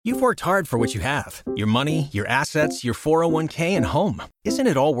You've worked hard for what you have. Your money, your assets, your 401k, and home. Isn't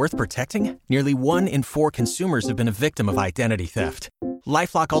it all worth protecting? Nearly 1 in 4 consumers have been a victim of identity theft.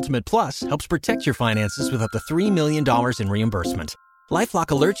 LifeLock Ultimate Plus helps protect your finances with up to $3 million in reimbursement. LifeLock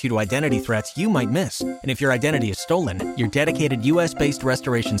alerts you to identity threats you might miss. And if your identity is stolen, your dedicated U.S.-based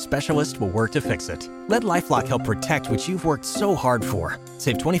restoration specialist will work to fix it. Let LifeLock help protect what you've worked so hard for.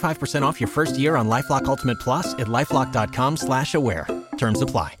 Save 25% off your first year on LifeLock Ultimate Plus at LifeLock.com/aware. Terms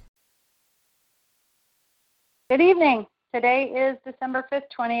apply. Good evening. Today is December 5th,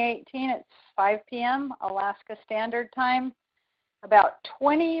 2018. It's 5 p.m. Alaska Standard Time. About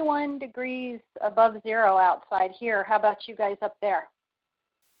 21 degrees above zero outside here. How about you guys up there?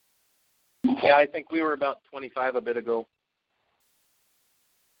 Yeah, I think we were about 25 a bit ago.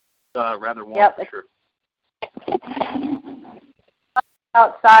 Rather warm, yep, for sure.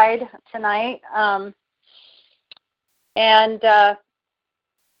 Outside tonight.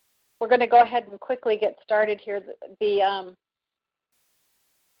 We're going to go ahead and quickly get started here.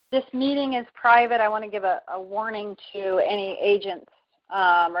 This meeting is private. I want to give a warning to any agents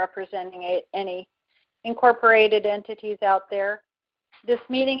representing any incorporated entities out there. This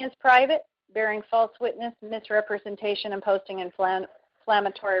meeting is private. Bearing false witness, misrepresentation, and posting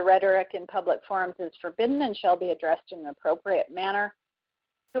inflammatory rhetoric in public forums is forbidden and shall be addressed in an appropriate manner.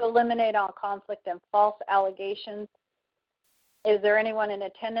 To eliminate all conflict and false allegations, is there anyone in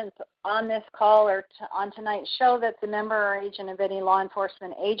attendance on this call or on tonight's show that's a member or agent of any law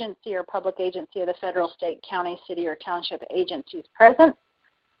enforcement agency or public agency of the federal, state, county, city, or township agencies present?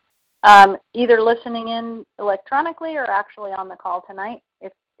 Either listening in electronically or actually on the call tonight.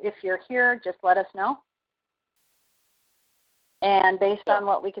 If you're here, just let us know. And based on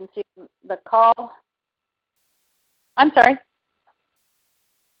what we can see from the call, I'm sorry.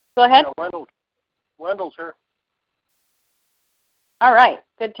 Go ahead. Yeah, Wendell's here. All right.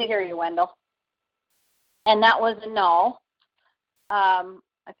 Good to hear you, Wendell. And that was a no. I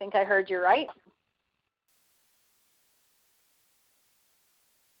think I heard you right.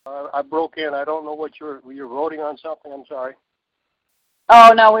 I broke in. I don't know what you're voting on something. I'm sorry.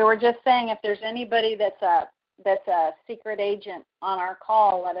 Oh, no, we were just saying if there's anybody that's a secret agent on our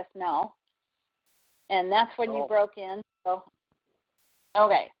call, let us know. And that's when you broke in. So,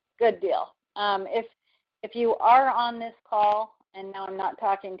 okay, good deal. If you are on this call, and now I'm not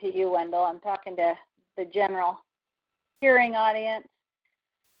talking to you, Wendell, I'm talking to the general hearing audience.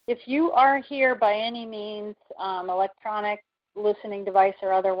 If you are here by any means, electronic, listening device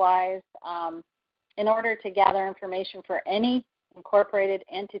or otherwise, in order to gather information for any incorporated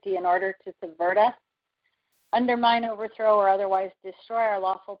entity in order to subvert us, undermine, overthrow, or otherwise destroy our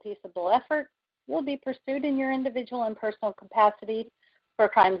lawful, peaceable effort, will be pursued in your individual and personal capacity for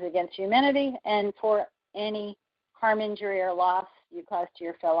crimes against humanity and for any harm, injury, or loss you cause to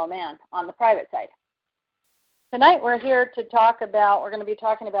your fellow man on the private side. Tonight we're here to we're going to be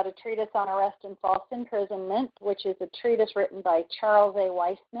talking about a treatise on arrest and false imprisonment, which is a treatise written by Charles A.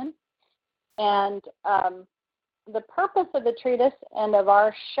 Weisman. And the purpose of the treatise and of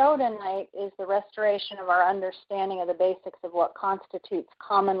our show tonight is the restoration of our understanding of the basics of what constitutes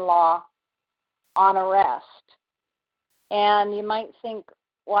common law on arrest. And you might think,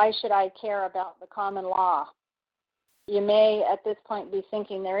 why should I care about the common law? You may at this point be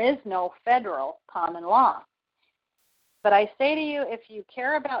thinking there is no federal common law. But I say to you, if you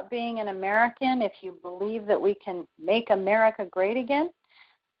care about being an American, if you believe that we can make America great again,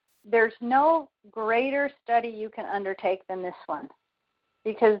 there's no greater study you can undertake than this one,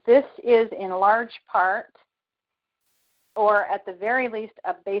 because this is in large part, or at the very least,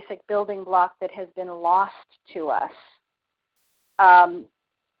 a basic building block that has been lost to us.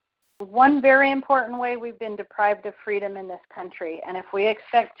 One very important way we've been deprived of freedom in this country, and if we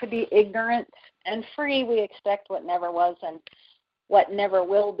expect to be ignorant and free, we expect what never was and what never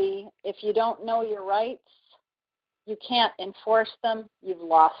will be. If you don't know your rights, you can't enforce them, you've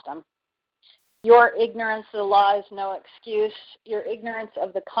lost them. Your ignorance of the law is no excuse. Your ignorance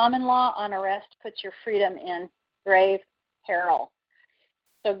of the common law on arrest puts your freedom in grave peril.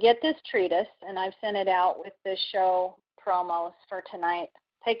 So get this treatise, and I've sent it out with the show promos for tonight.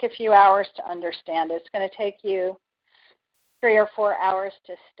 Take a few hours to understand it. It's going to take you 3 or 4 hours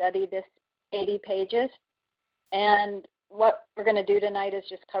to study this 80 pages. And what we're going to do tonight is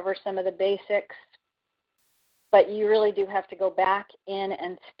just cover some of the basics. But you really do have to go back in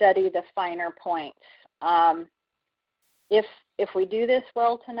and study the finer points. If we do this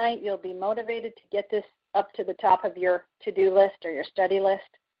well tonight, you'll be motivated to get this up to the top of your to-do list or your study list.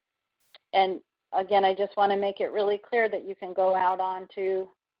 And again, I just want to make it really clear that you can go out onto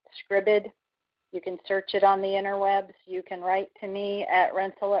Scribd You can search it on the interwebs. You can write to me at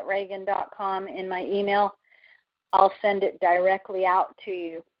rensel@reagan.com in my email. I'll send it directly out to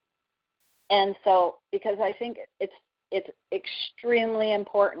you. And so, because I think it's extremely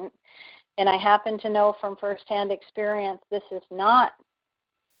important, and I happen to know from firsthand experience, this is not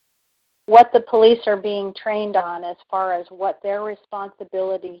what the police are being trained on as far as what their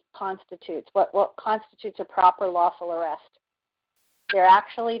responsibility constitutes, what constitutes a proper lawful arrest. They're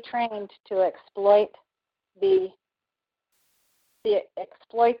actually trained to exploit the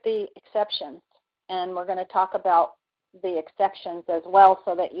exceptions, and we're going to talk about the exceptions as well,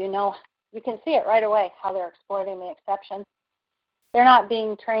 so that you can see it right away how they're exploiting the exceptions. They're not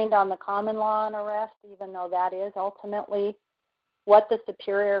being trained on the common law on arrest, even though that is ultimately what the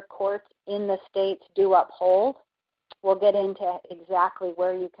superior courts in the states do uphold. We'll get into exactly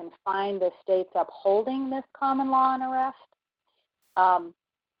where you can find the states upholding this common law on arrest.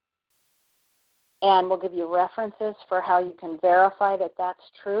 And we'll give you references for how you can verify that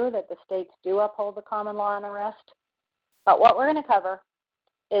that's true, that the states do uphold the common law on arrest. But what we're going to cover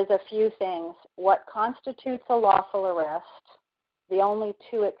is a few things. What constitutes a lawful arrest, the only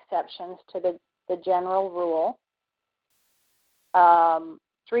two exceptions to the general rule,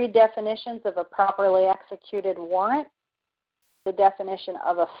 3 definitions of a properly executed warrant, the definition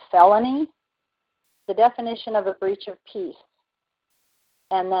of a felony, the definition of a breach of peace,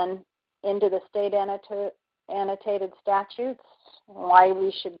 and then into the state annotated statutes, why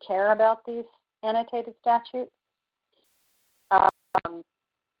we should care about these annotated statutes,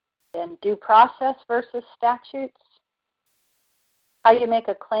 and due process versus statutes, how you make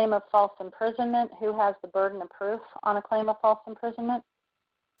a claim of false imprisonment, who has the burden of proof on a claim of false imprisonment.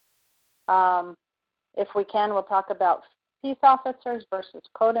 If we can, we'll talk about peace officers versus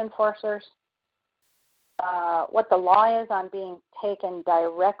code enforcers, what the law is on being taken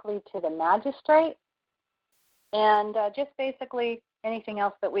directly to the magistrate, and just basically anything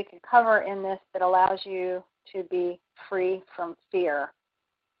else that we could cover in this that allows you to be free from fear.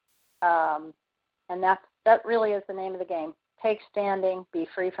 And that really is the name of the game. Take standing, be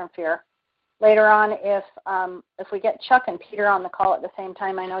free from fear. Later on, if we get Chuck and Peter on the call at the same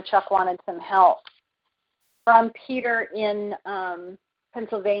time, I know Chuck wanted some help from Peter in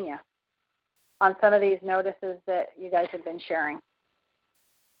Pennsylvania on some of these notices that you guys have been sharing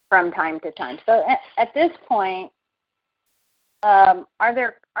from time to time. So at this point, are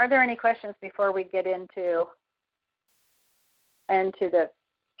there any questions before we get into the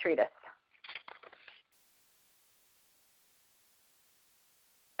treatise?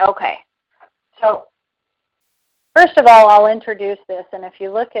 Okay. So first of all, I'll introduce this, and if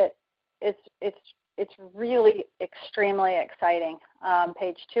you look at it's really extremely exciting.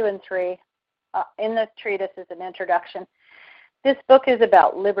 Page 2 and 3 in the treatise is an introduction. This book is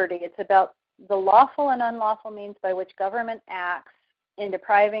about liberty. It's about the lawful and unlawful means by which government acts in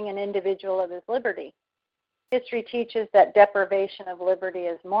depriving an individual of his liberty. History teaches that deprivation of liberty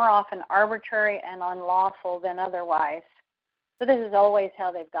is more often arbitrary and unlawful than otherwise. So this is always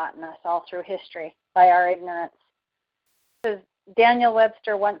how they've gotten us all through history, by our ignorance. Because Daniel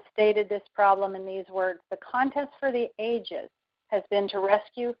Webster once stated this problem in these words: the contest for the ages has been to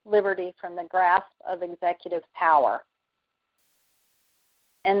rescue liberty from the grasp of executive power.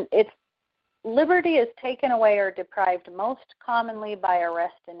 And liberty is taken away or deprived most commonly by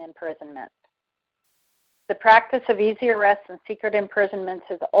arrest and imprisonment. The practice of easy arrests and secret imprisonments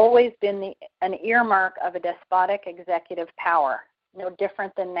has always been an earmark of a despotic executive power, no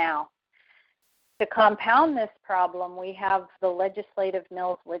different than now. To compound this problem, we have the legislative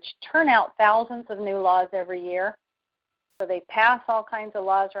mills, which turn out thousands of new laws every year. So they pass all kinds of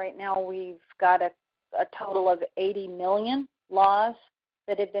laws right now. We've got a total of 80 million laws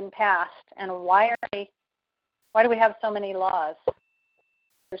that have been passed. And why do we have so many laws?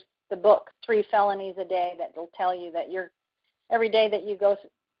 There's the book, 3 Felonies a Day, that will tell you that every day that you go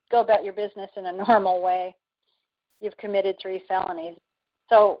about your business in a normal way, you've committed 3 felonies.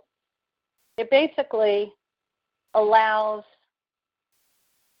 So it basically allows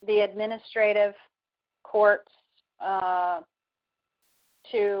the administrative courts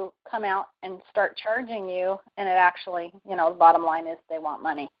to come out and start charging you, and it actually, the bottom line is they want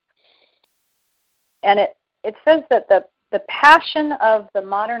money. And it says that the passion of the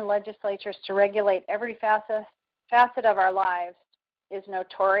modern legislatures to regulate every facet of our lives is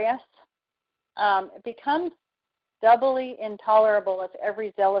notorious. It becomes doubly intolerable if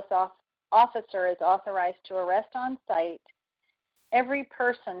every zealous officer is authorized to arrest on sight every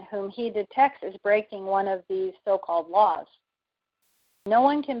person whom he detects is breaking one of these so-called laws. No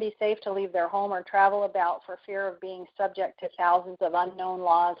one can be safe to leave their home or travel about for fear of being subject to thousands of unknown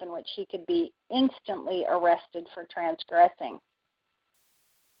laws in which he could be instantly arrested for transgressing.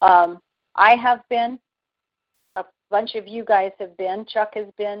 I have been, a bunch of you guys have been, Chuck has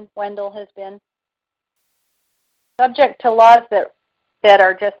been, Wendell has been, subject to laws that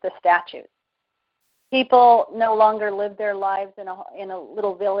are just the statutes. People no longer live their lives in a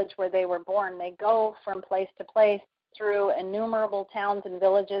little village where they were born. They go from place to place through innumerable towns and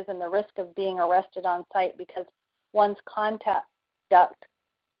villages, and the risk of being arrested on sight because one's conduct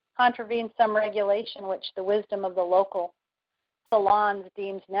contravenes some regulation which the wisdom of the local salons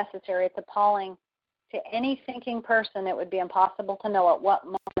deems necessary. It's appalling. To any thinking person, it would be impossible to know at what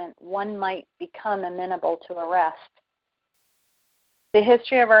moment one might become amenable to arrest. The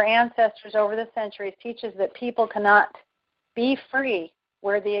history of our ancestors over the centuries teaches that people cannot be free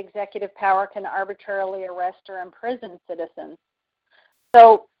where the executive power can arbitrarily arrest or imprison citizens.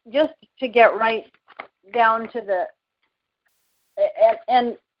 So just to get right down to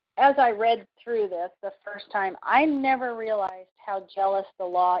and as I read through this the first time, I never realized how jealous the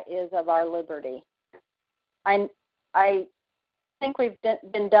law is of our liberty. I think we've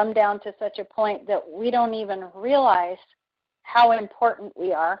been dumbed down to such a point that we don't even realize how important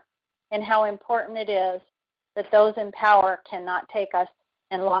we are and how important it is that those in power cannot take us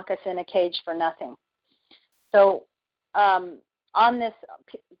and lock us in a cage for nothing. So on this,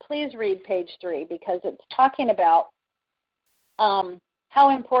 please read page 3 because it's talking about how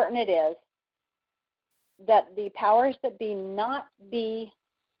important it is that the powers that be not be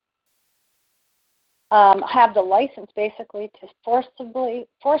have the license basically to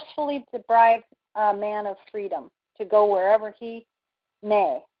forcefully deprive a man of freedom to go wherever he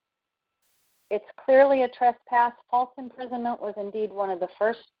may. It's clearly a trespass. False imprisonment was indeed one of the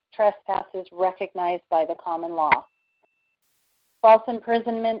first trespasses recognized by the common law. False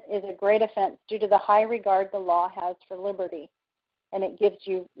imprisonment is a great offense due to the high regard the law has for liberty, and it gives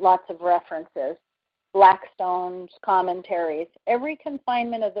you lots of references. Blackstone's commentaries. Every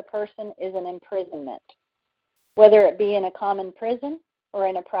confinement of the person is an imprisonment, whether it be in a common prison or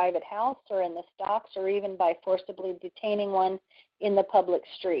in a private house or in the stocks or even by forcibly detaining one in the public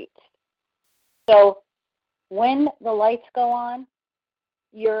streets. So when the lights go on,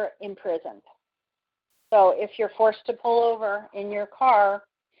 you're imprisoned. So if you're forced to pull over in your car,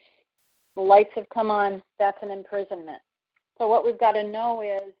 the lights have come on, that's an imprisonment. So what we've got to know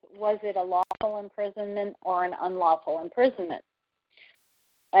is, was it a lawful imprisonment or an unlawful imprisonment?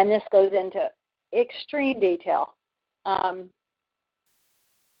 And this goes into extreme detail. False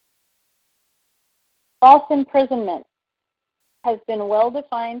imprisonment has been well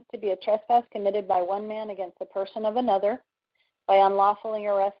defined to be a trespass committed by one man against the person of another by unlawfully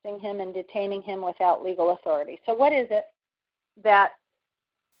arresting him and detaining him without legal authority. So what is it that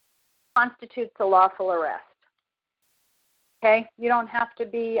constitutes a lawful arrest? Okay, you don't have to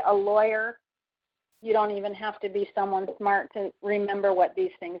be a lawyer. You don't even have to be someone smart to remember what these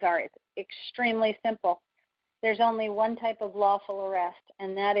things are. It's extremely simple. There's only one type of lawful arrest,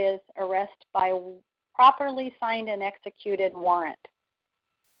 and that is arrest by properly signed and executed warrant.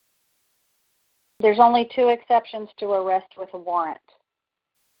 There's only 2 exceptions to arrest with a warrant.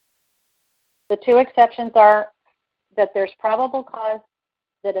 The 2 exceptions are that there's probable cause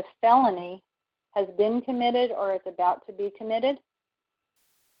that a felony has been committed or is about to be committed,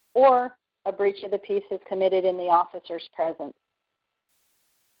 or a breach of the peace is committed in the officer's presence.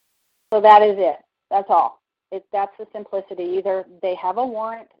 So that is it. That's all. That's the simplicity. Either they have a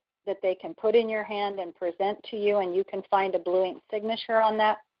warrant that they can put in your hand and present to you, and you can find a blue ink signature on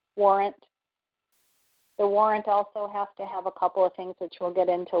that warrant. The warrant also has to have a couple of things which we'll get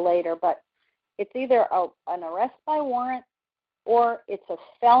into later, but it's either an arrest by warrant or it's a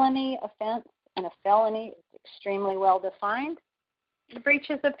felony offense, and a felony is extremely well defined. The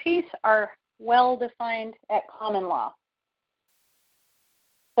breaches of peace are well defined at common law.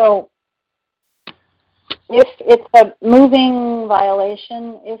 So if it's a moving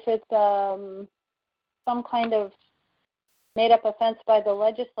violation, if it's some kind of made-up offense by the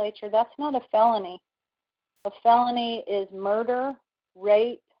legislature, that's not a felony. A felony is murder,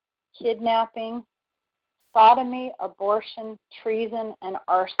 rape, kidnapping, sodomy, abortion, treason, and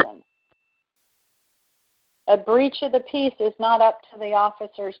arson. A breach of the peace is not up to the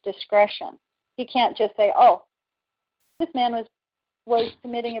officer's discretion. He can't just say, oh, this man was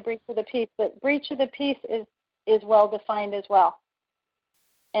committing a breach of the peace. But breach of the peace is well defined as well.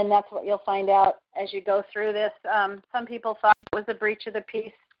 And that's what you'll find out as you go through this. Some people thought it was a breach of the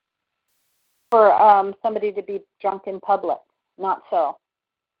peace for somebody to be drunk in public. Not so.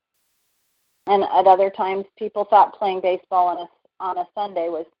 And at other times, people thought playing baseball on a Sunday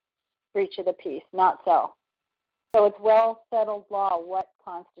was breach of the peace. Not so. So it's well settled law what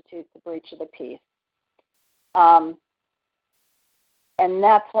constitutes a breach of the peace. And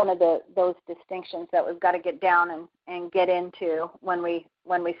that's one of those distinctions that we've got to get down and get into when we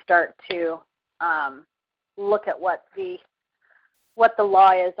start to look at what the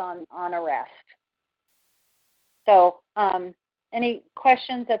law is on arrest. So, any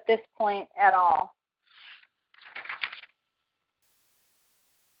questions at this point at all?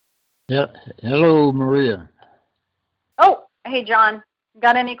 Yeah. Hello, Maria. Oh, hey, John.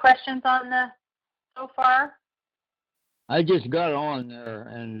 Got any questions on the so far? I just got on there,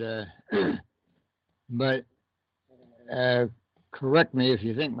 and but correct me if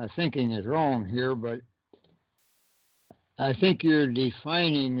you think my thinking is wrong here, but I think you're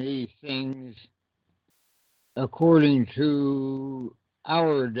defining these things according to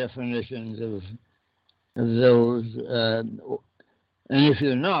our definitions of those. And if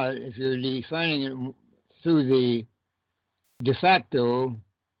you're not, if you're defining it through the de facto,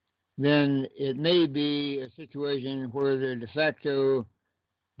 then it may be a situation where the de facto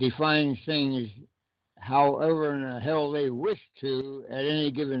defines things however in the hell they wish to at any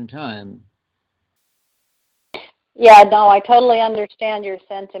given time. Yeah, no, I totally understand your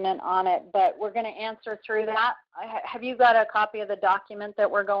sentiment on it, but we're going to answer through that. Have you got a copy of the document that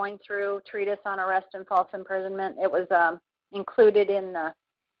we're going through, Treatise on Arrest and False Imprisonment? It was included in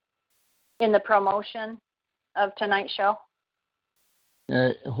the promotion of tonight's show.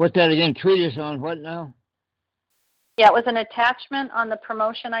 What's that again? Treatise on what now? Yeah, it was an attachment on the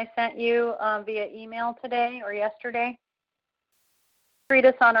promotion I sent you via email today or yesterday.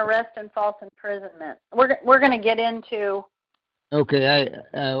 Treatise on Arrest and False Imprisonment. We're going to get into. Okay,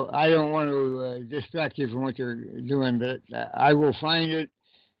 I don't want to distract you from what you're doing, but I will find it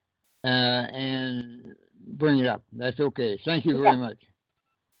and bring it up. That's okay. Thank you very much.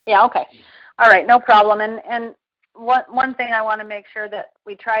 Yeah. Okay. All right. No problem. And one thing I want to make sure that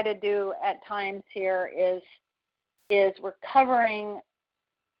we try to do at times here is we're covering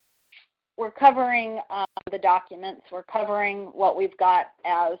the documents. We're covering what we've got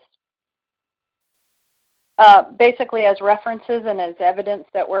as basically as references and as evidence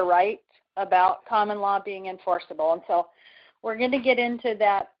that we're right about common law being enforceable. And so we're going to get into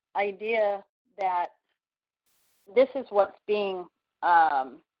that idea that this is what's being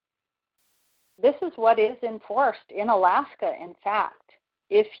this is what is enforced in Alaska, in fact,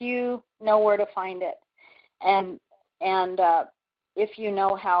 if you know where to find it and if you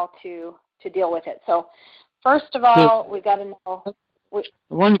know how to deal with it. So first of all, we've got to know.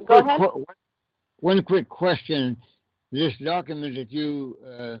 One quick question. This document that you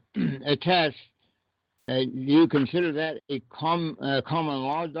attached, do you consider that a common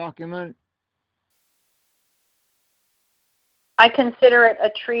law document? I consider it a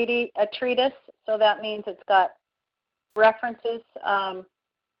treatise, so that means it's got references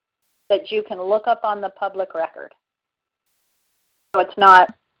that you can look up on the public record. So it's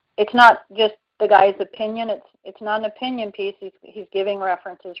not just the guy's opinion. It's not an opinion piece. He's giving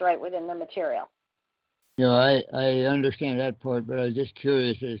references right within the material. No, I understand that part, but I was just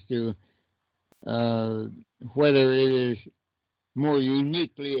curious as to whether it is more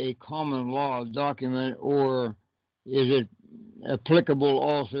uniquely a common law document or is it applicable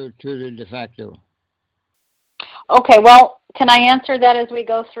also to the de facto? Okay, well, can I answer that as we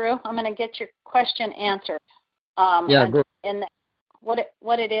go through? I'm going to get your question answered. Go. And what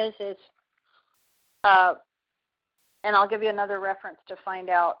it is, and I'll give you another reference to find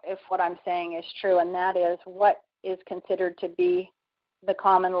out if what I'm saying is true, and that is what is considered to be the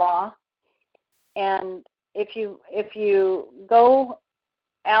common law. And if you go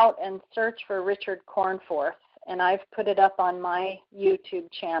out and search for Richard Cornforth, and I've put it up on my YouTube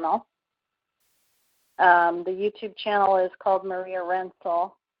channel. The YouTube channel is called Maria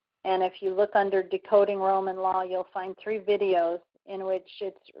Rensel, and if you look under Decoding Roman Law, you'll find 3 videos in which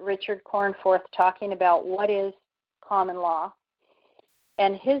it's Richard Cornforth talking about what is common law.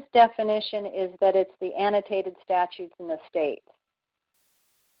 And his definition is that it's the annotated statutes in the states.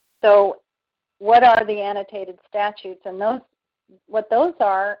 So what are the annotated statutes? And what those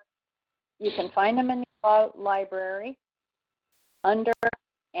are, you can find them in the law library under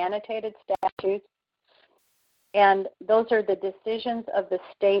annotated statutes. And those are the decisions of the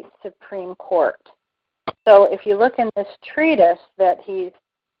state Supreme Court. So if you look in this treatise that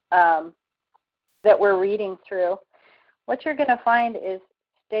that we're reading through, what you're going to find is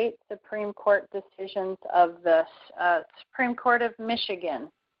state Supreme Court decisions of the Supreme Court of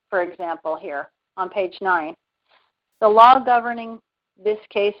Michigan, for example, here on page 9. The law governing this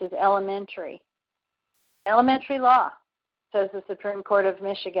case is elementary law. says the Supreme Court of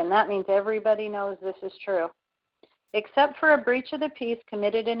Michigan. That means everybody knows this is true. Except for a breach of the peace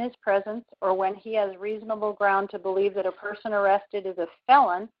committed in his presence or when he has reasonable ground to believe that a person arrested is a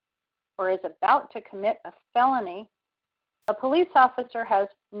felon or is about to commit a felony, a police officer has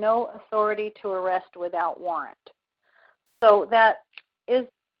no authority to arrest without warrant. So that is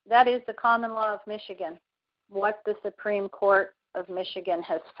the common law of Michigan, what the Supreme Court of Michigan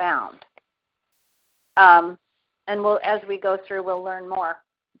has found. And as we go through, we'll learn more.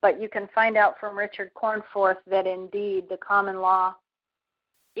 But you can find out from Richard Cornforth that indeed the common law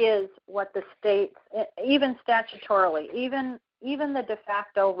is what the states, even statutorily, even the de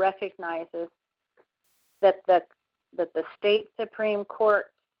facto recognizes that the state Supreme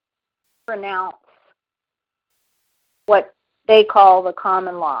Court pronounce what they call the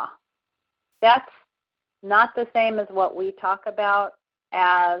common law. That's not the same as what we talk about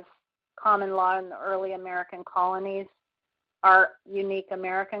as common law in the early American colonies, our unique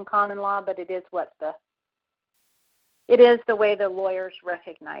American common law, but it is the way the lawyers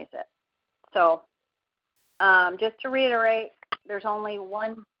recognize it. So just to reiterate, there's only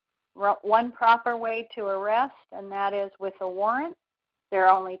one proper way to arrest, and that is with a warrant. There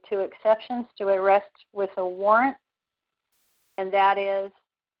are only two exceptions to arrest with a warrant, and that is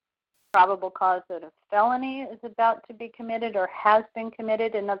probable cause that a felony is about to be committed or has been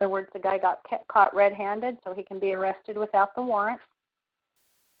committed. In other words, the guy got caught red-handed, so he can be arrested without the warrant.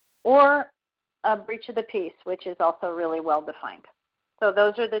 Or a breach of the peace, which is also really well defined. So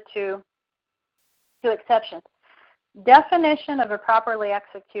those are the two exceptions. Definition of a properly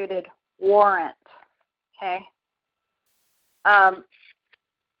executed warrant. Okay. And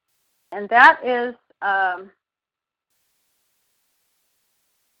that is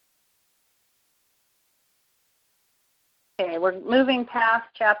okay, we're moving past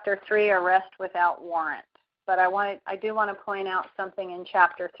Chapter 3, Arrest Without Warrant. But I do want to point out something in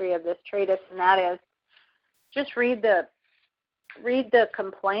Chapter 3 of this treatise, and that is just read the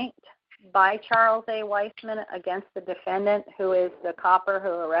complaint by Charles A. Weisman against the defendant, who is the copper who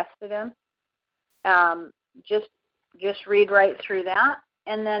arrested him. Just read right through that,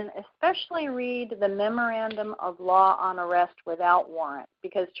 and then especially read the Memorandum of Law on Arrest Without Warrant,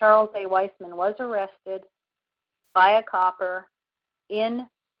 because Charles A. Weisman was arrested by a copper in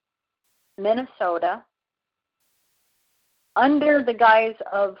Minnesota under the guise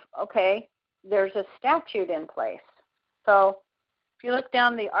of, okay, there's a statute in place. So if you look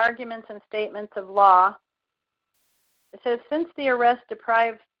down the arguments and statements of law, it says, since the arrest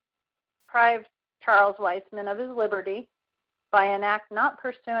deprived Charles Weisman of his liberty by an act not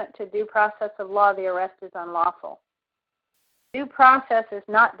pursuant to due process of law, the arrest is unlawful. Due process is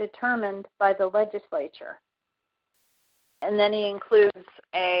not determined by the legislature. And then he includes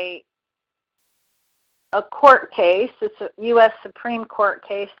a court case. It's a U.S. Supreme Court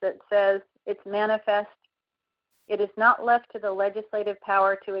case that says it's manifest. It is not left to the legislative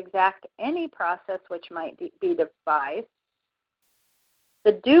power to exact any process which might be devised.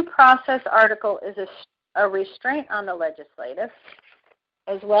 The due process article is a restraint on the legislative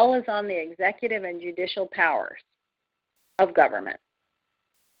as well as on the executive and judicial powers of government,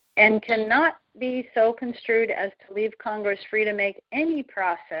 and cannot be so construed as to leave Congress free to make any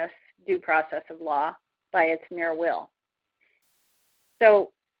due process of law by its mere will.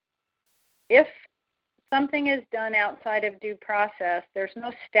 So if something is done outside of due process, there's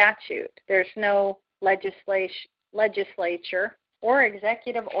no statute, there's no legislature or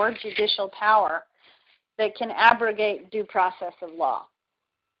executive or judicial power that can abrogate due process of law.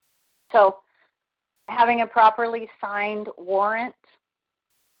 So having a properly signed warrant,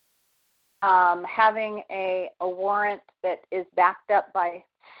 having a warrant that is backed up by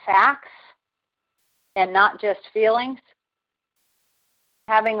facts and not just feelings,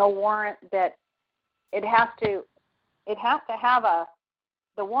 having a warrant that the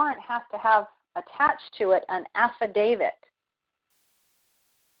warrant has to have attached to it an affidavit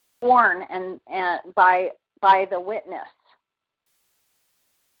sworn and by the witness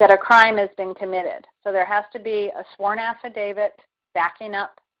that a crime has been committed. So there has to be a sworn affidavit backing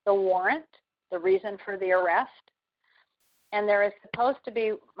up the warrant, the reason for the arrest. And there is supposed to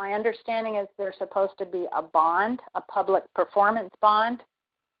be, my understanding is there's supposed to be a bond, a public performance bond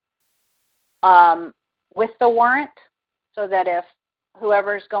with the warrant, so that if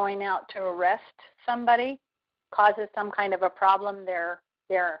whoever's going out to arrest somebody causes some kind of a problem, they're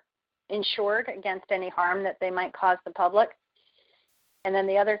insured against any harm that they might cause the public. And then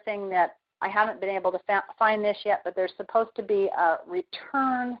the other thing that I haven't been able to find this yet, but there's supposed to be a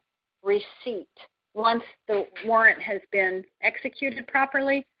return receipt. Once the warrant has been executed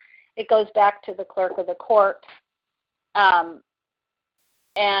properly, it goes back to the clerk of the court, and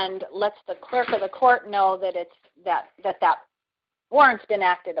lets the clerk of the court know that it's that warrant's been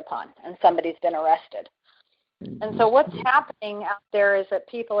acted upon and somebody's been arrested. And so what's happening out there is that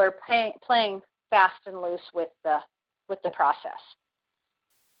people are playing fast and loose with the process.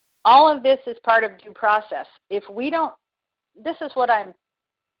 All of this is part of due process. If we don't, this is what I'm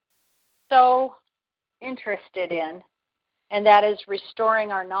so interested in, and that is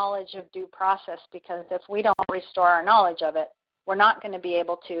restoring our knowledge of due process, because if we don't restore our knowledge of it, we're not going to be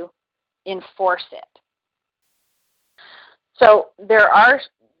able to enforce it. So there are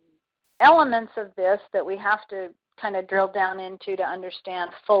elements of this that we have to kind of drill down into to understand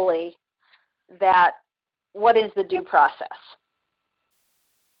fully that what is the due process.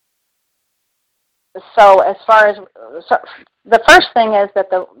 So as far as the first thing is that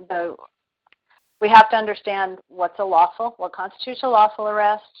we have to understand what's a lawful, what constitutes a lawful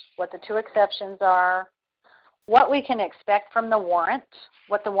arrest, what the two exceptions are, what we can expect from the warrant,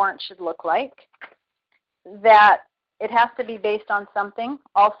 what the warrant should look like, that it has to be based on something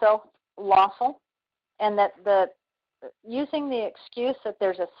also lawful, and that using the excuse that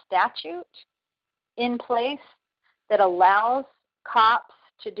there's a statute in place that allows cops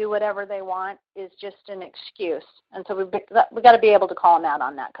to do whatever they want is just an excuse. And so we've got to be able to call them out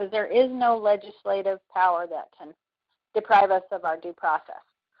on that, because there is no legislative power that can deprive us of our due process.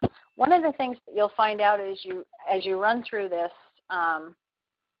 One of the things that you'll find out as you run through this,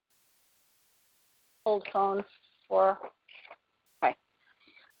 hold phone for, okay.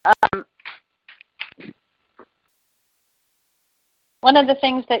 One of the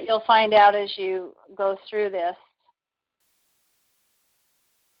things that you'll find out as you go through this,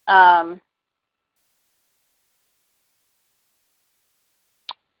 go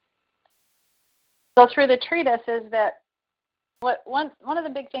through the treatise is that one of the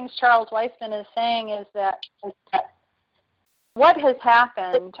big things Charles Weisman is saying is that what has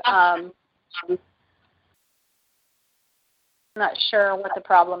happened, I'm not sure what the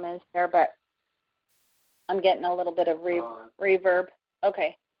problem is there, but I'm getting a little bit of reverb.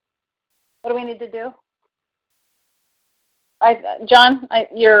 Okay. What do we need to do? John,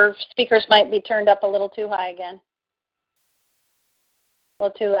 your speakers might be turned up a little too high again. A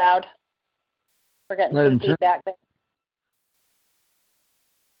little too loud. We're getting some feedback there.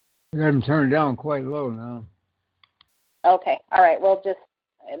 Let them turn down quite low now. Okay. All right. Well,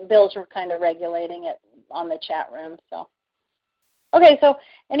 Bill's kind of regulating it on the chat room. So, okay. So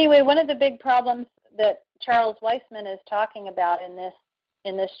anyway, one of the big problems that Charles Weisman is talking about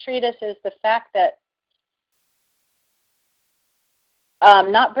in this treatise is the fact that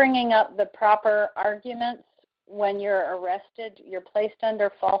not bringing up the proper arguments when you're arrested, you're placed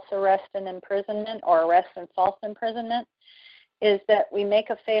under false arrest and imprisonment, or arrest and false imprisonment, is that we make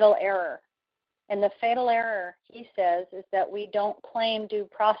a fatal error. And the fatal error, he says, is that we don't claim due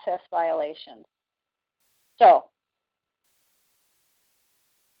process violations. So,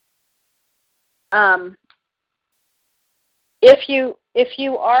 if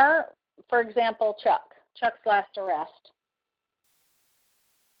you are, for example, Chuck's last arrest,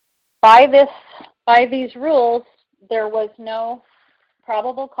 by these rules, there was no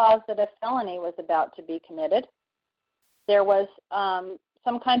probable cause that a felony was about to be committed. There was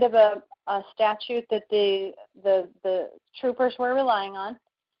some kind of a statute that the troopers were relying on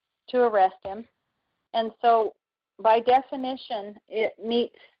to arrest him, and so by definition, it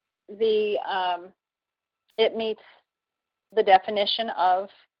meets the definition of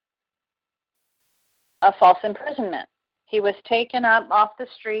a false imprisonment. He was taken up off the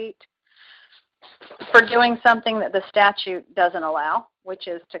street for doing something that the statute doesn't allow, which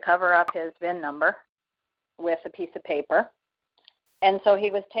is to cover up his VIN number with a piece of paper. And so he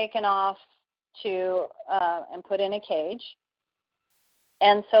was taken off and put in a cage.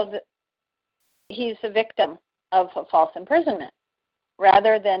 And so he's a victim of a false imprisonment,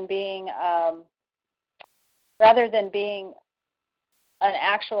 rather than being an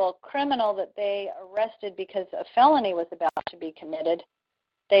actual criminal that they arrested because a felony was about to be committed.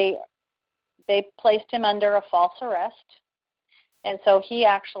 They placed him under a false arrest, and so he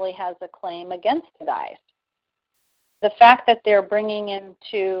actually has a claim against the guys. The fact that they're bringing him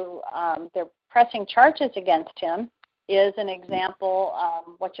they're pressing charges against him is an example.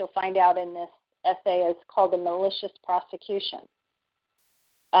 What you'll find out in this essay is called a malicious prosecution,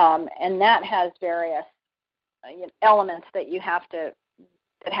 and that has various elements that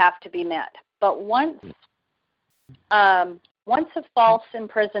have to be met. But once a false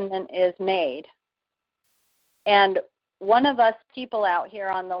imprisonment is made, and one of us people out here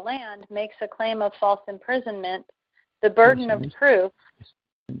on the land makes a claim of false imprisonment, the burden of proof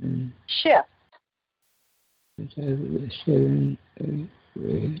shifts. 7,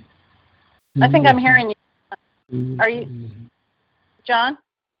 8, I think I'm hearing you. Are you, John?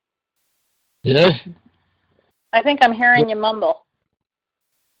 Yes? I think I'm hearing you mumble.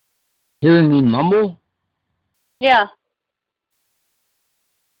 Hearing me mumble? Yeah.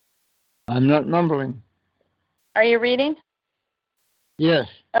 I'm not mumbling. Are you reading? Yes.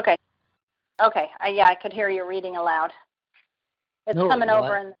 Okay. Okay. I could hear you reading aloud. It's coming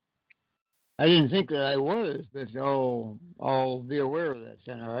over. And I didn't think that I was, but I'll be aware of that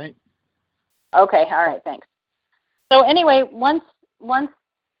then, all right? Okay. All right. Thanks. So anyway, once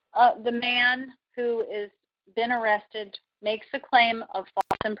the man who is been arrested makes a claim of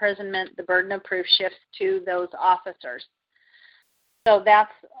false imprisonment, the burden of proof shifts to those officers. So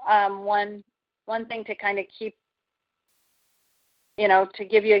that's one thing to kind of keep, to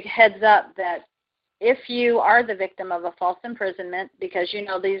give you a heads up that if you are the victim of a false imprisonment, because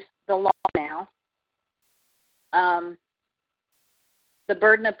the law now, the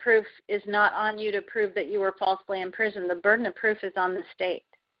burden of proof is not on you to prove that you were falsely imprisoned. The burden of proof is on the state,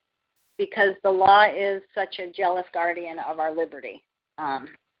 because the law is such a jealous guardian of our liberty,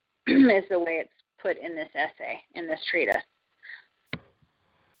 is the way it's put in this essay, in this treatise.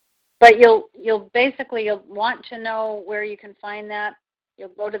 But you'll want to know where you can find that. You'll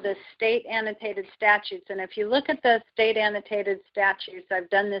go to the state annotated statutes, and if you look at the state annotated statutes, I've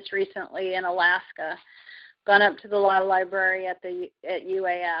done this recently in Alaska, gone up to the law library at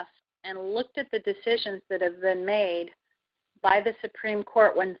UAF and looked at the decisions that have been made by the Supreme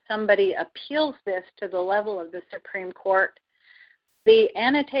Court when somebody appeals this to the level of the Supreme Court. The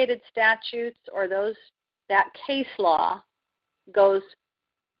annotated statutes or that case law goes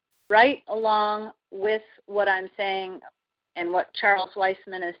right along with what I'm saying and what Charles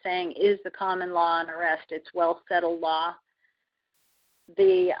Weisman is saying is the common law on arrest. It's well-settled law.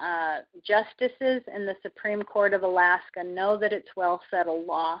 The justices in the Supreme Court of Alaska know that it's well-settled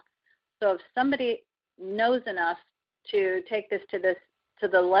law. So if somebody knows enough to take this to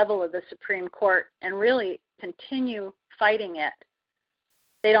the level of the Supreme Court and really continue fighting it,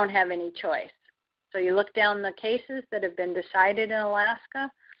 they don't have any choice. So you look down the cases that have been decided in Alaska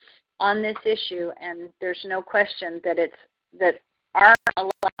on this issue, and there's no question that our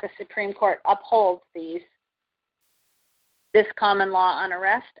Alaska Supreme Court upholds this common law on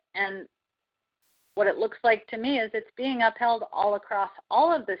arrest. And what it looks like to me is it's being upheld all across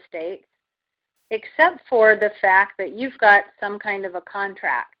all of the states, except for the fact that you've got some kind of a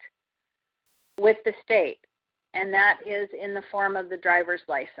contract with the state, and that is in the form of the driver's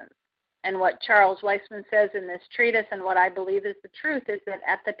license. And what Charles Weisman says in this treatise, and what I believe is the truth, is that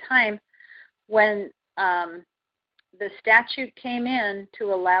at the time when the statute came in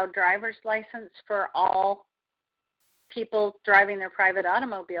to allow driver's license for all people driving their private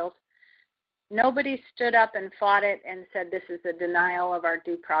automobiles, nobody stood up and fought it and said this is a denial of our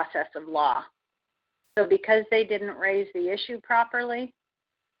due process of law. So because they didn't raise the issue properly,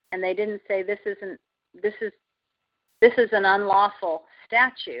 and they didn't say this is an unlawful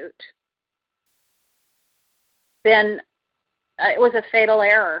statute, then it was a fatal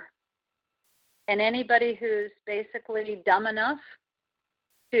error. And anybody who's basically dumb enough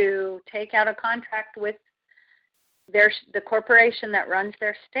to take out a contract with the corporation that runs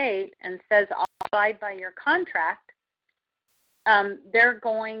their state and says, I'll abide by your contract, they're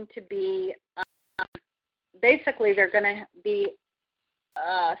going to be, they're going to be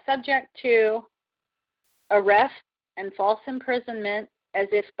subject to arrest and false imprisonment as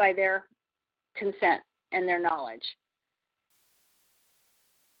if by their consent and their knowledge.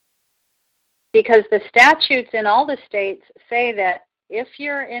 Because the statutes in all the states say that if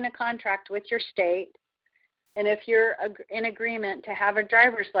you're in a contract with your state, and if you're in agreement to have a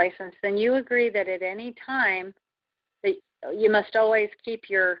driver's license, then you agree that at any time that you must always keep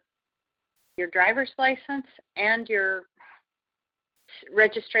your driver's license and your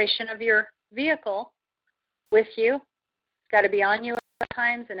registration of your vehicle with you. It's got to be on you at all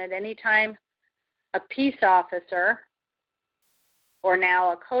times, and at any time a peace officer or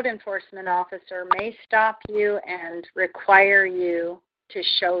now a code enforcement officer may stop you and require you to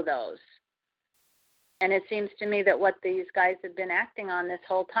show those. And it seems to me that what these guys have been acting on this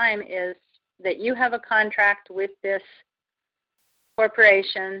whole time is that you have a contract with this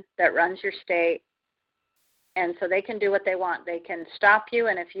corporation that runs your state, and so they can do what they want. They can stop you,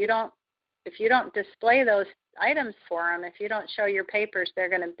 and if you don't display those items for them, if you don't show your papers, they're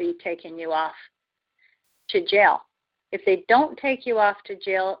going to be taking you off to jail. If they don't take you off to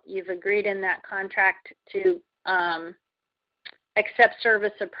jail, you've agreed in that contract to accept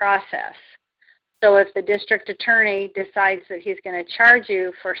service of process. So if the district attorney decides that he's going to charge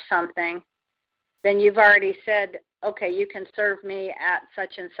you for something, then you've already said, okay, you can serve me at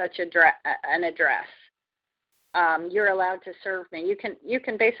such and such an address. You're allowed to serve me. You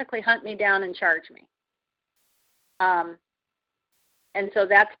can basically hunt me down and charge me. And so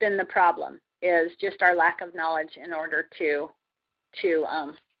that's been the problem, is just our lack of knowledge in order to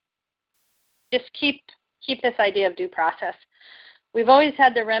just keep this idea of due process. We've always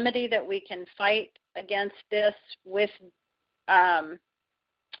had the remedy that we can fight against this with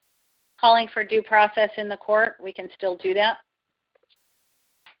calling for due process in the court. We can still do that.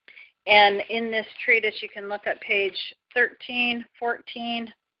 And in this treatise, you can look at page 13,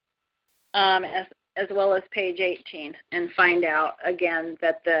 14, as well as page 18, and find out, again,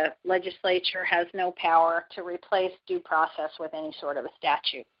 that the legislature has no power to replace due process with any sort of a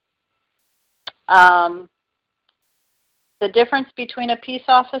statute. The difference between a peace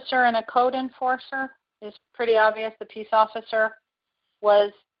officer and a code enforcer is pretty obvious. The peace officer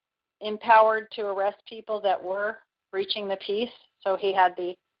was empowered to arrest people that were breaching the peace, so he had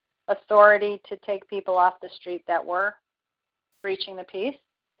the authority to take people off the street that were breaching the peace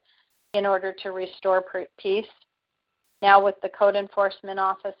in order to restore peace. Now with the code enforcement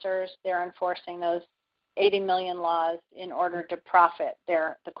officers, they're enforcing those 80 million laws in order to profit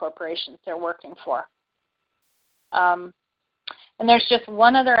the corporations they're working for. And there's just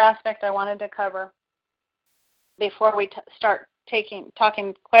one other aspect I wanted to cover before we start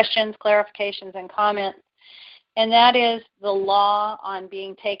talking questions, clarifications, and comments, and that is the law on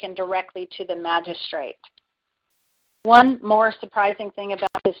being taken directly to the magistrate. One more surprising thing about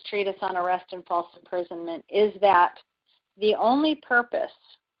this treatise on arrest and false imprisonment is that the only purpose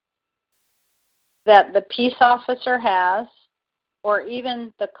that the peace officer has, or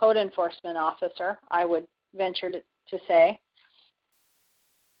even the code enforcement officer, I would venture to say,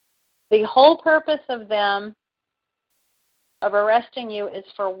 the whole purpose of them of arresting you is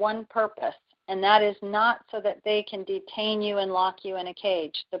for one purpose, and that is not so that they can detain you and lock you in a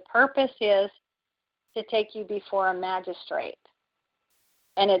cage. The purpose is to take you before a magistrate.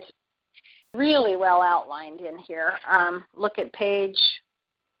 And it's really well outlined in here. Look at page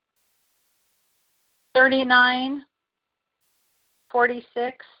 39,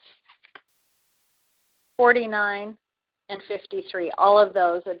 46, 49, and 53. All of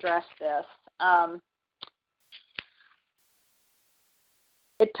those address this.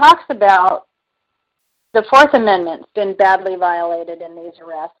 It talks about the Fourth Amendment's been badly violated in these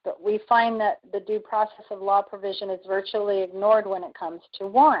arrests, but we find that the due process of law provision is virtually ignored when it comes to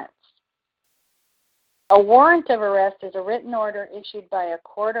warrants. A warrant of arrest is a written order issued by a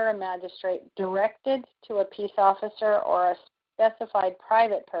court or a magistrate directed to a peace officer or a specified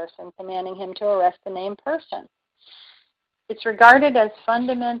private person commanding him to arrest the named person. It's regarded as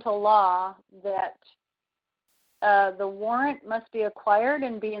fundamental law that the warrant must be acquired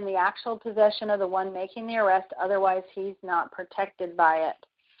and be in the actual possession of the one making the arrest, otherwise he's not protected by it.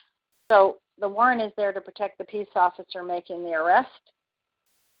 So the warrant is there to protect the peace officer making the arrest.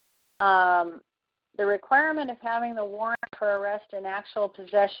 The requirement of having the warrant for arrest in actual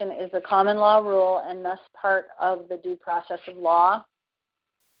possession is a common law rule and thus part of the due process of law.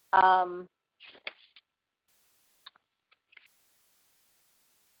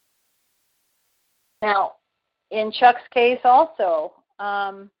 Now, in Chuck's case also,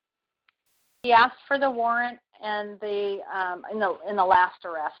 he asked for the warrant and in the last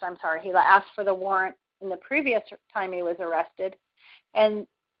arrest, he asked for the warrant in the previous time he was arrested, and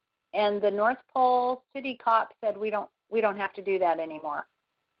the North Pole City cop said we don't have to do that anymore.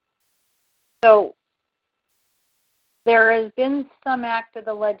 So there has been some act of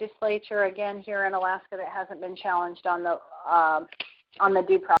the legislature again here in Alaska that hasn't been challenged on the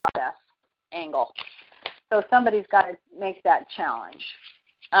due process angle. So somebody's got to make that challenge.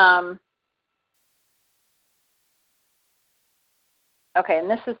 Okay, and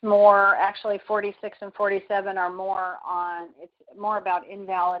this is more, actually 46 and 47 are more on, it's more about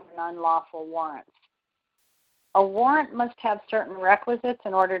invalid and unlawful warrants. A warrant must have certain requisites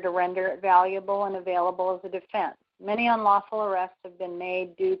in order to render it valuable and available as a defense. Many unlawful arrests have been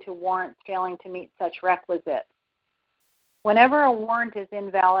made due to warrants failing to meet such requisites. Whenever a warrant is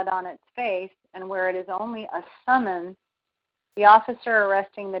invalid on its face and where it is only a summons, the officer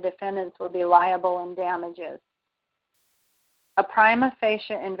arresting the defendants will be liable in damages. A prima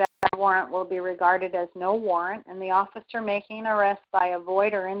facie invalid warrant will be regarded as no warrant, and the officer making an arrest by a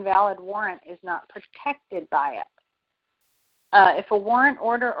void or invalid warrant is not protected by it. If a warrant,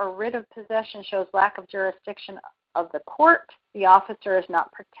 order, or writ of possession shows lack of jurisdiction of the court, the officer is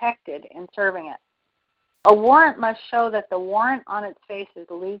not protected in serving it. A warrant must show that the warrant on its face is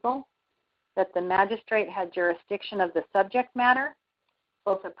legal, that the magistrate had jurisdiction of the subject matter.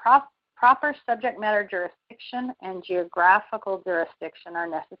 Both a proper subject matter jurisdiction and geographical jurisdiction are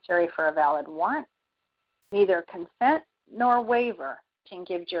necessary for a valid warrant. Neither consent nor waiver can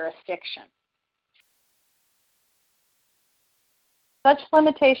give jurisdiction. Such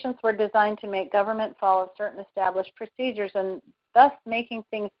limitations were designed to make government follow certain established procedures and thus making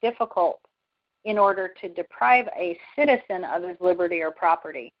things difficult in order to deprive a citizen of his liberty or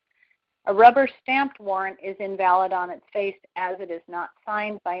property. A rubber-stamped warrant is invalid on its face as it is not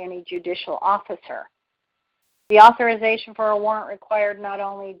signed by any judicial officer. The authorization for a warrant required not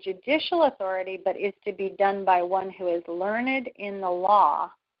only judicial authority, but is to be done by one who is learned in the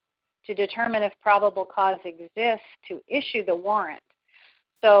law to determine if probable cause exists to issue the warrant.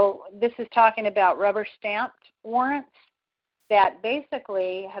 So this is talking about rubber-stamped warrants that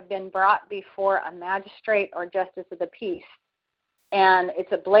basically have been brought before a magistrate or justice of the peace. And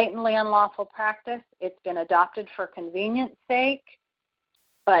it's a blatantly unlawful practice. It's been adopted for convenience sake,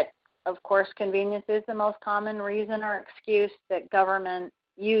 but of course convenience is the most common reason or excuse that government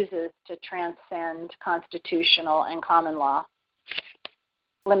uses to transcend constitutional and common law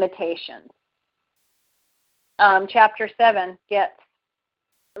limitations. Chapter 7 gets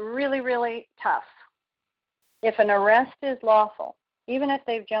really, really tough. If an arrest is lawful, even if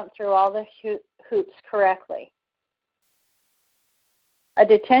they've jumped through all the hoops correctly, a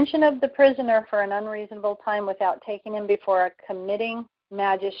detention of the prisoner for an unreasonable time without taking him before a committing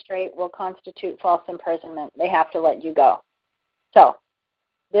magistrate will constitute false imprisonment. They have to let you go. So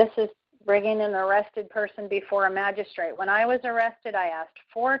this is bringing an arrested person before a magistrate. When I was arrested, I asked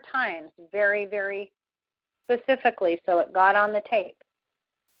 4 times very, very specifically, so it got on the tape,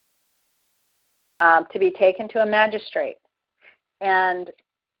 to be taken to a magistrate. And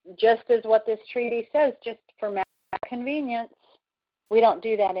just as what this treaty says, just for convenience, we don't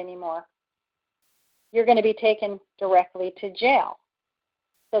do that anymore. You're going to be taken directly to jail.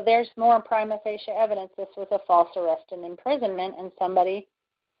 So there's more prima facie evidence this was a false arrest and imprisonment, and somebody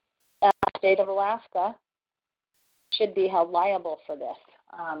in the state of Alaska should be held liable for this.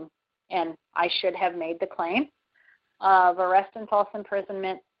 And I should have made the claim of arrest and false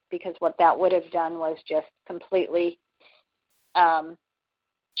imprisonment, because what that would have done was just completely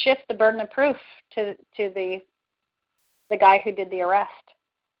shift the burden of proof to the guy who did the arrest,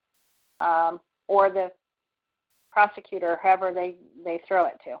 or the prosecutor, however they throw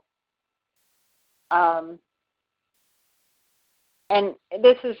it to. And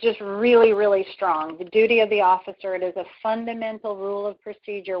this is just really, really strong. The duty of the officer, it is a fundamental rule of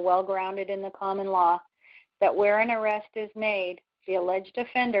procedure well grounded in the common law that where an arrest is made, the alleged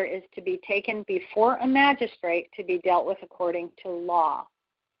offender is to be taken before a magistrate to be dealt with according to law.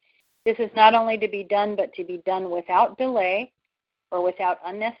 This is not only to be done, but to be done without delay or without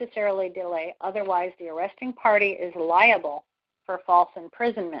unnecessarily delay. Otherwise, the arresting party is liable for false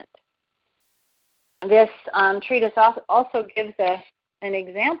imprisonment. This treatise also gives an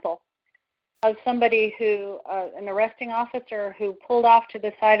example of somebody who, an arresting officer who pulled off to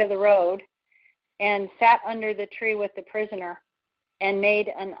the side of the road and sat under the tree with the prisoner and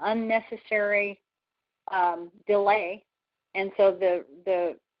made an unnecessary delay, and so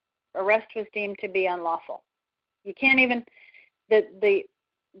the arrest was deemed to be unlawful. You can't even, the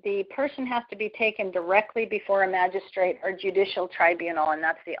person has to be taken directly before a magistrate or judicial tribunal, and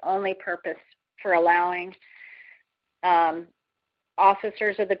that's the only purpose for allowing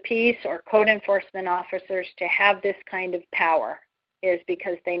officers of the peace or code enforcement officers to have this kind of power, is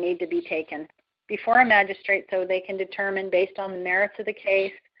because they need to be taken before a magistrate so they can determine, based on the merits of the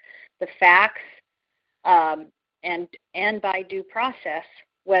case, the facts, and by due process,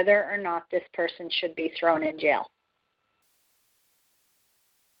 whether or not this person should be thrown in jail.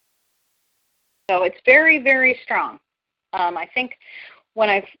 So it's very, very strong. I think when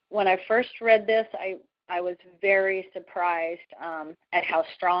I first read this, I was very surprised at how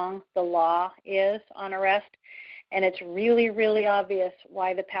strong the law is on arrest. And it's really, really obvious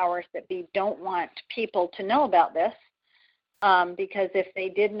why the powers that be don't want people to know about this, because if they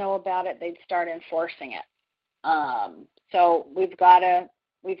did know about it, they'd start enforcing it. So we've got to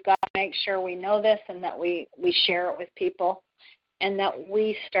make sure we know this and that we share it with people and that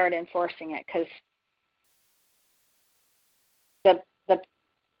we start enforcing it, because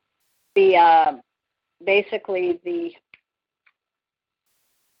basically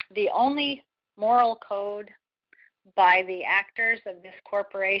the only moral code by the actors of this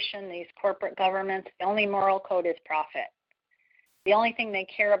corporation, these corporate governments, the only moral code is profit. The only thing they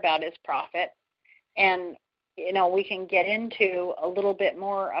care about is profit. And, you know, we can get into a little bit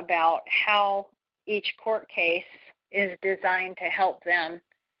more about how each court case is designed to help them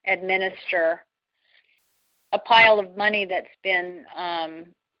administer a pile of money that's been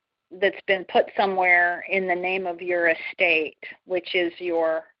that's been put somewhere in the name of your estate, which is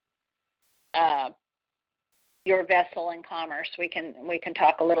your vessel in commerce. We can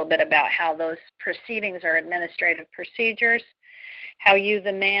talk a little bit about how those proceedings are administrative procedures, how you,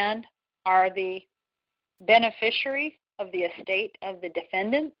 the man, are the beneficiary of the estate of the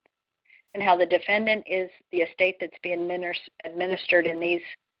defendant, and how the defendant is the estate that's being administered in these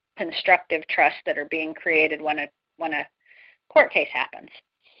constructive trusts that are being created when a court case happens.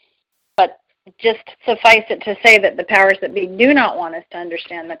 But just suffice it to say that the powers that be do not want us to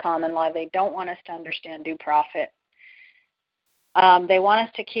understand the common law. They don't want us to understand due profit. They want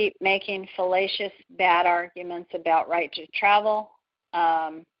us to keep making fallacious, bad arguments about right to travel,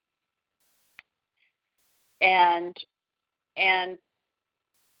 and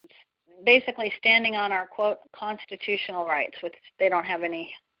basically standing on our quote constitutional rights, which they don't have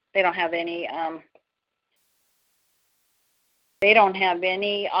any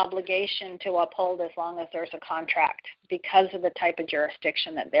obligation to uphold as long as there's a contract, because of the type of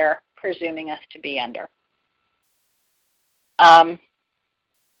jurisdiction that they're presuming us to be under.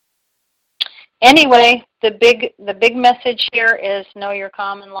 Anyway, the big message here is know your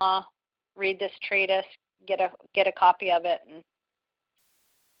common law. Read this treatise. Get a copy of it,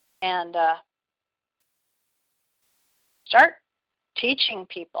 and start teaching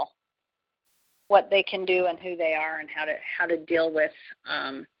people what they can do and who they are and how to deal with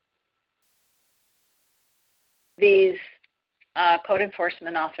these code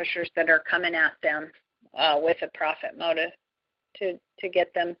enforcement officers that are coming at them with a profit motive to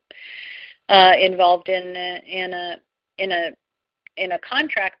get them involved in a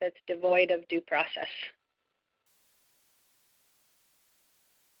contract that's devoid of due process.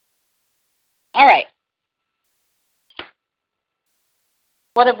 All right.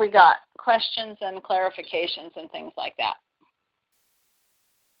 What have we got? Questions and clarifications and things like that.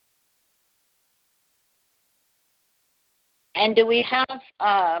 And do we have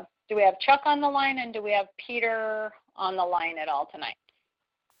Chuck on the line, and do we have Peter on the line at all tonight?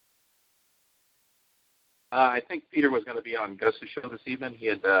 I think Peter was going to be on Gus's show this evening. He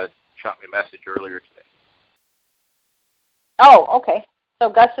had shot me a message earlier today. Oh, okay. So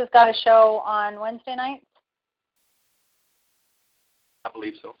Gus has got a show on Wednesday nights? I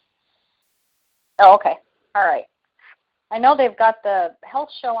believe so. Oh, okay. All right. I know they've got the health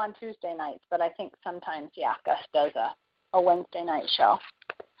show on Tuesday nights, but I think sometimes, yeah, Gus does a Wednesday night show.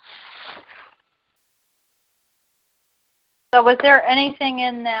 So was there anything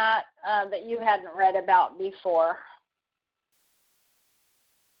in that that you hadn't read about before?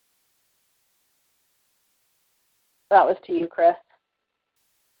 That was to you, Chris.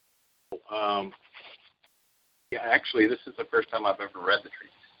 Yeah, actually, this is the first time I've ever read the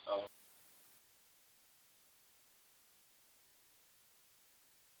treatise. So.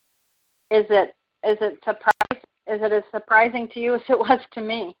 Is it as surprising to you as it was to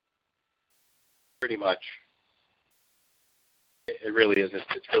me? Pretty much. It really is.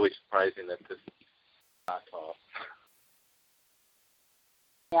 It's really surprising that this is not taught.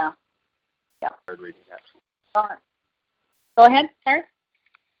 Yeah. Yeah. Hard reading, absolutely. All right. Go ahead, sir.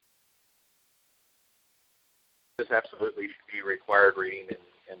 This absolutely should be required reading in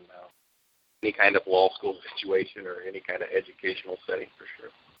any kind of law school situation or any kind of educational setting, for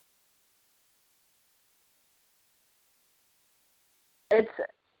sure.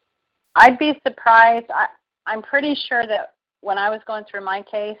 I'd be surprised. I'm pretty sure that when I was going through my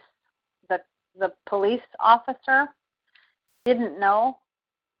case, the police officer didn't know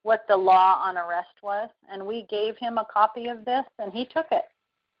what the law on arrest was, and we gave him a copy of this, and he took it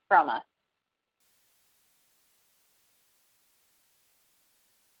from us.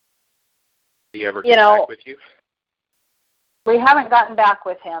 Did he ever get back with you? We haven't gotten back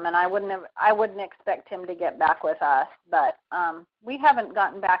with him, and I wouldn't expect him to get back with us, but we haven't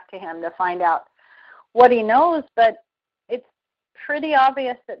gotten back to him to find out what he knows, but it's pretty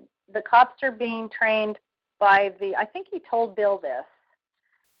obvious that the cops are being trained by I think he told Bill this,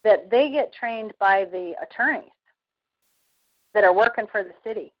 that they get trained by the attorneys that are working for the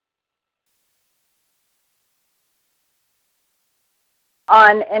city.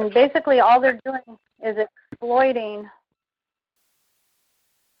 And basically all they're doing is exploiting.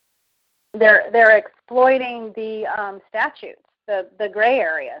 They're exploiting the statutes, the gray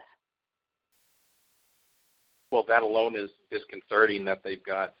areas. Well, that alone is disconcerting that they've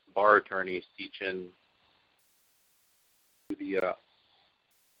got bar attorneys teaching the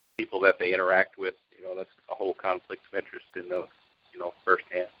people that they interact with. That's a whole conflict of interest in those,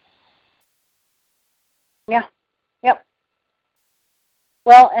 firsthand. Yeah. Yep.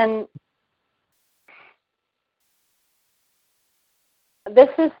 Well, and This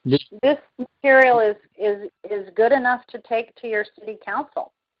material is good enough to take to your city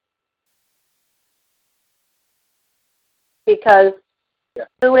council, because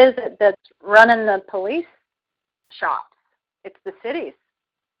who is it that's running the police shops? It's the cities.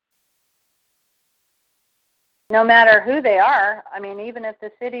 No matter who they are, I mean, even if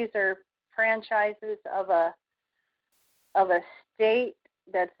the cities are franchises of a state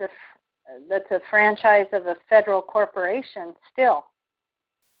that's a franchise of a federal corporation, still,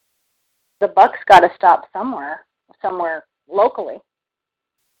 the buck's got to stop somewhere locally.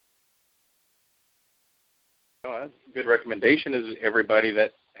 Oh, that's a good recommendation. Is everybody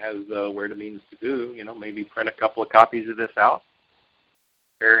that has where the means to do, maybe print a couple of copies of this out,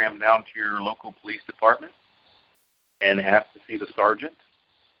 carry them down to your local police department, and ask to see the sergeant,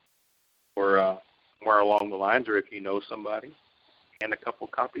 or somewhere along the lines, or if you know somebody, hand a couple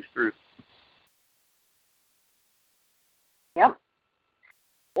of copies through. Yep.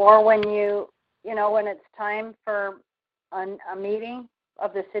 Or when when it's time for a meeting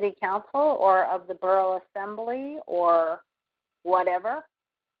of the city council or of the borough assembly or whatever.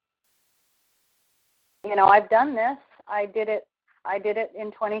 I've done this. I did it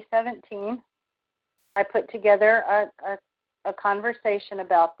in 2017. I put together a conversation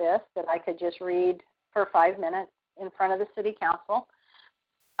about this that I could just read for 5 minutes in front of the city council.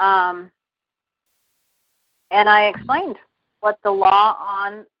 And I explained what the law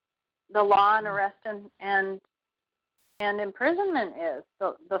on arrest and imprisonment is,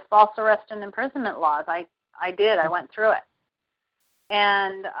 the false arrest and imprisonment laws. I went through it.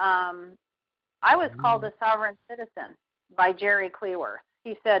 And I was called a sovereign citizen by Jerry Cleworth.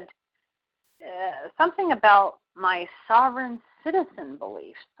 He said something about my sovereign citizen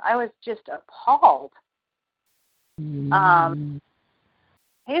beliefs. I was just appalled.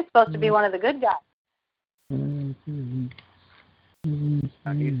 He's supposed to be one of the good guys.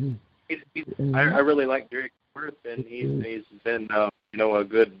 I really like Jerry Cleworth, and he's been a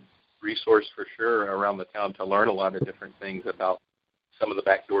good resource for sure around the town to learn a lot of different things about some of the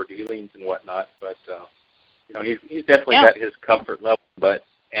backdoor dealings and whatnot. But he's definitely got his comfort level,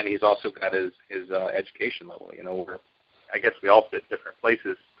 and he's also got his education level. Where I guess we all fit different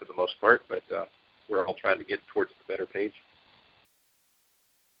places for the most part, but we're all trying to get towards the better page.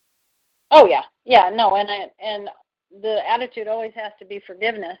 Oh no, and the attitude always has to be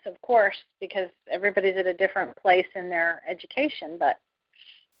forgiveness, of course, because everybody's at a different place in their education, but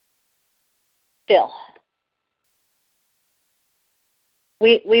still.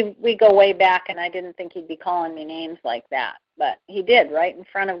 We go way back, and I didn't think he'd be calling me names like that, but he did, right in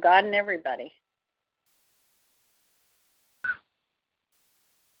front of God and everybody.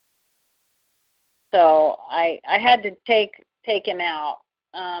 So I had to take him out.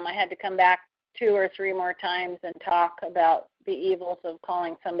 I had to come back 2 or 3 more times and talk about the evils of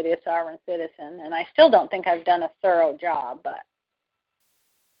calling somebody a sovereign citizen, and I still don't think I've done a thorough job, but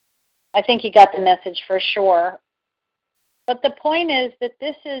I think he got the message for sure. But the point is that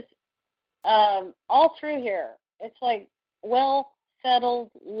this is all through here. It's like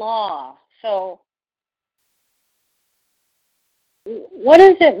well-settled law. So what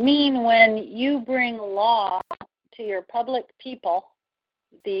does it mean when you bring law to your public people,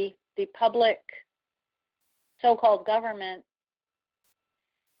 the public so-called government,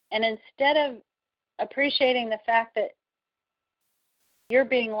 and instead of appreciating the fact that you're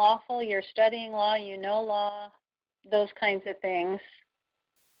being lawful, you're studying law, you know law, those kinds of things,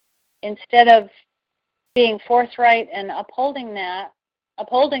 instead of being forthright and upholding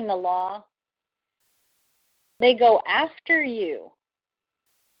the law, they go after you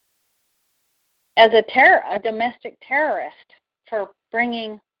as a domestic terrorist for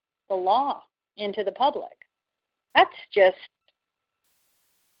bringing the law into the public. That's just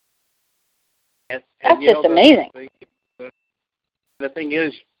just amazing. The thing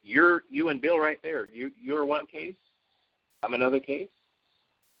is, you and Bill right there. You're one case. I'm another case.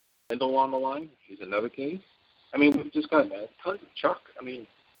 Wendell on the line. He's another case. I mean, we've just got a ton of chuck. I mean,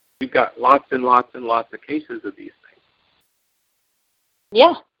 we've got lots and lots and lots of cases of these things.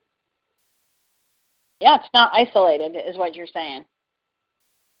 Yeah. Yeah, it's not isolated, is what you're saying.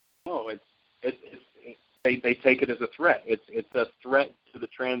 No, they take it as a threat. It's a threat to the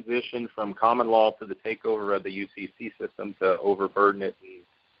transition from common law to the takeover of the UCC system to overburden it and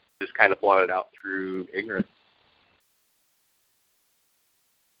just kind of blot it out through ignorance.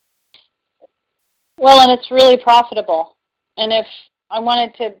 Well, and it's really profitable. And if I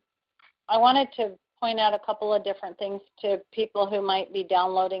wanted to point out a couple of different things to people who might be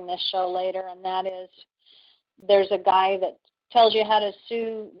downloading this show later, and that is there's a guy that tells you how to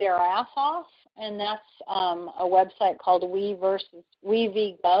sue their ass off, and that's a website called We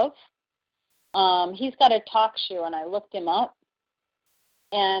v Gov. He's got a talk show, and I looked him up,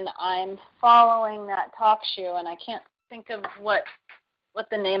 and I'm following that talk show, and I can't think of what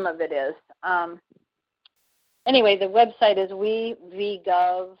the name of it is. Anyway, the website is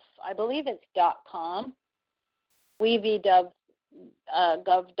wevgov, I believe it's .com, wevgov.com,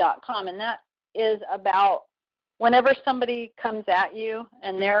 and that is about whenever somebody comes at you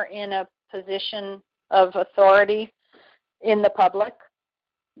and they're in a position of authority in the public,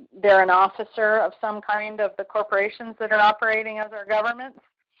 they're an officer of some kind of the corporations that are operating as our governments,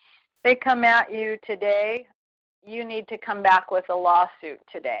 they come at you today, you need to come back with a lawsuit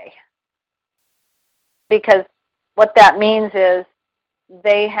today. Because what that means is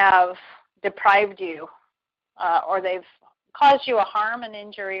they have deprived you or they've caused you a harm, an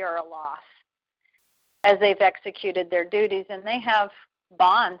injury, or a loss as they've executed their duties, and they have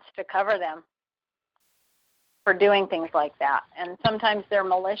bonds to cover them for doing things like that. And sometimes they're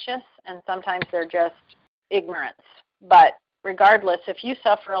malicious, and sometimes they're just ignorance. But regardless, if you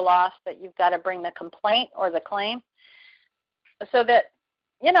suffer a loss, that you've got to bring the complaint or the claim so that,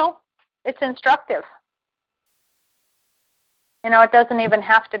 it's instructive. It doesn't even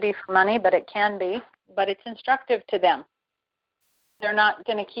have to be for money, but it can be. But it's instructive to them. They're not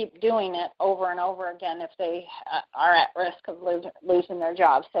going to keep doing it over and over again if they are at risk of losing their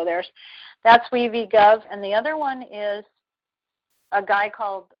job. So that's WeVGov. And the other one is a guy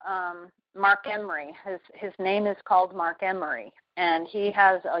called Mark Emery. His name is called Mark Emery. And he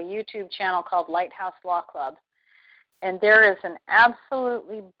has a YouTube channel called Lighthouse Law Club. And there is an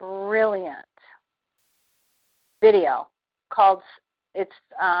absolutely brilliant video called, it's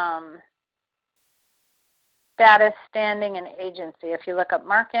Status, Standing, and Agency. If you look up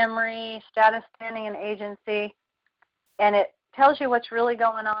Mark Emery, Status, Standing, and Agency, and it tells you what's really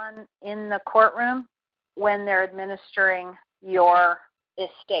going on in the courtroom when they're administering your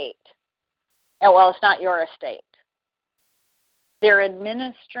estate. Well, it's not your estate. They're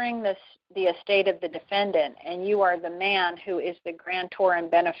administering the estate of the defendant, and you are the man who is the grantor and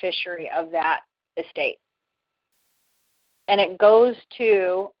beneficiary of that estate. And it goes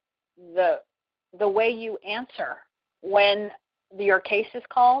to the way you answer when your case is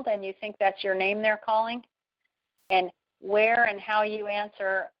called and you think that's your name they're calling, and where and how you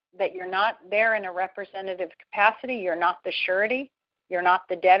answer that you're not there in a representative capacity, you're not the surety, you're not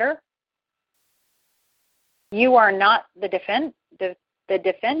the debtor, you are not the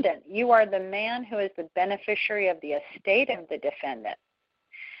defendant, you are the man who is the beneficiary of the estate of the defendant.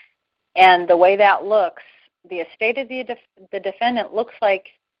 And the way that looks, the estate of the defendant looks like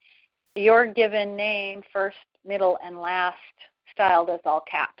your given name, first, middle, and last, styled as all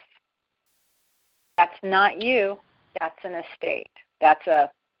caps. That's not you. That's an estate. That's a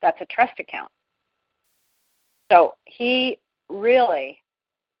trust account. So he really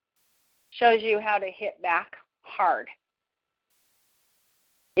shows you how to hit back hard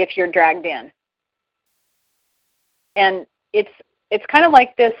if you're dragged in. And it's kind of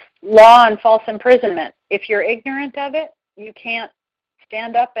like this law on false imprisonment. If you're ignorant of it, you can't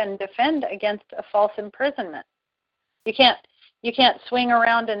stand up and defend against a false imprisonment. You can't swing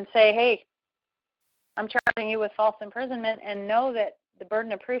around and say, hey, I'm charging you with false imprisonment, and know that the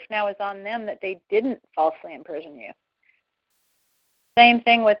burden of proof now is on them that they didn't falsely imprison you. Same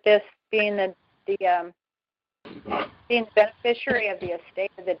thing with this being the beneficiary of the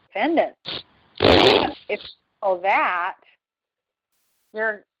estate of the defendant. If you know that,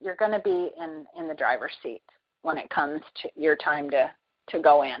 you're going to be in the driver's seat when it comes to your time to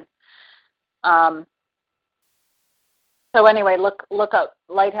go in. So anyway, look up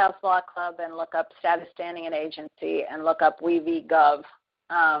Lighthouse Law Club and look up Status, Standing, and Agency, and look up WeVGov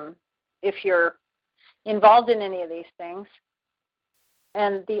if you're involved in any of these things.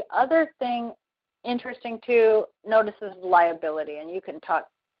 And the other thing interesting too, notices liability, and you can talk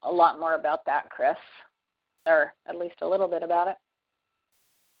a lot more about that, Chris, or at least a little bit about it.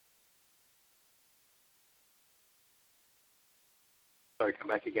 Sorry, come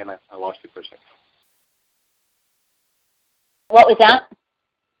back again. I lost you for a second. What was that? I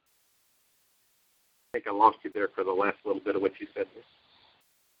think I lost you there for the last little bit of what you said.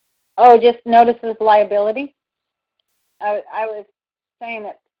 Oh, just notices liability? I was saying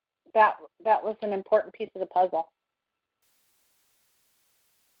that was an important piece of the puzzle.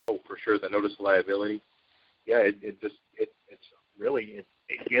 Oh, for sure, the notice of liability. Yeah, it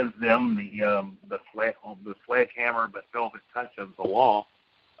gives them the sledgehammer but velvet touch of the law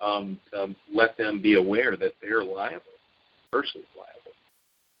to let them be aware that they're liable, personally liable.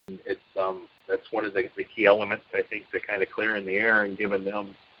 And it's that's one of the key elements, I think, to kind of clearing the air and giving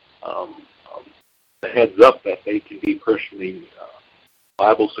them the heads up that they can be personally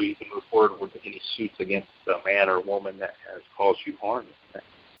liable, so you can move forward with any suits against a man or woman that has caused you harm.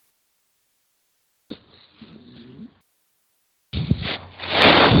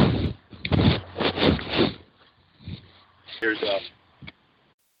 There's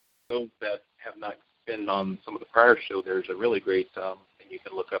those that have not been on some of the prior show. There's a really great thing you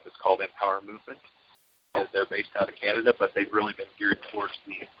can look up. It's called Empower Movement. As they're based out of Canada, but they've really been geared towards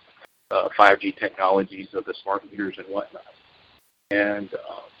the 5G technologies of the smart meters and whatnot. And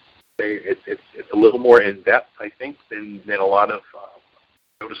it's a little more in depth, I think, than a lot of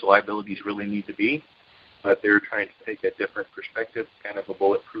notice liabilities really need to be. But they're trying to take a different perspective, kind of a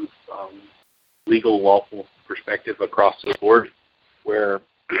bulletproof, legal, lawful perspective across the board, where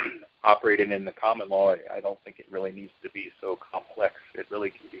operating in the common law, I don't think it really needs to be so complex. It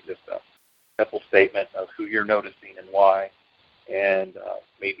really can be just a simple statement of who you're noticing and why, and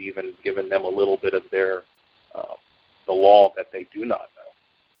maybe even giving them a little bit of their the law that they do not know,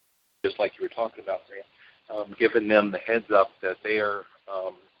 just like you were talking about, Ray. Giving them the heads up that they are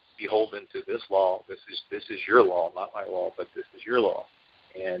beholden to this law. This is your law, not my law, but this is your law,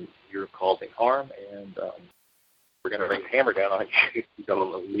 and you're causing harm, and we're going to bring the hammer down on you. You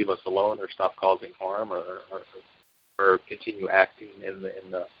don't leave us alone or stop causing harm, or continue acting in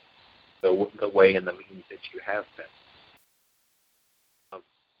the way and the means that you have been.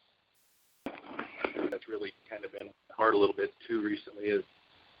 That's really kind of been hard a little bit too recently. Is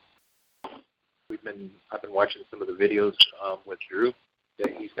I've been watching some of the videos with Drew that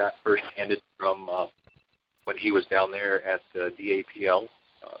he's got first-handed from when he was down there at the DAPL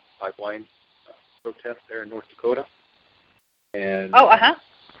pipeline protest there in North Dakota. And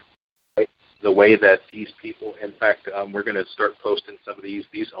the way that these people, in fact, we're going to start posting some of these.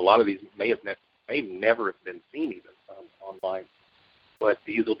 A lot of these may never have been seen even online, but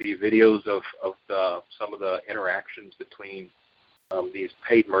these will be videos of some of the interactions between these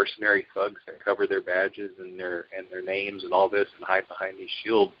paid mercenary thugs that cover their badges and their names and all this and hide behind these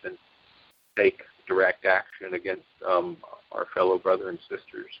shields and take direct action against our fellow brother and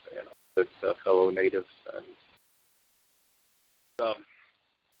sisters, with fellow natives. And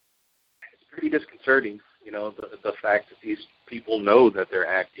it's pretty disconcerting, the fact that these people know that they're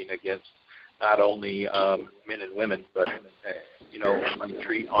acting against not only men and women, but on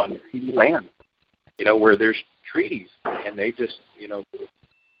land, where there's treaties, and they just,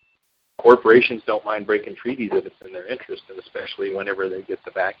 corporations don't mind breaking treaties if it's in their interest, and especially whenever they get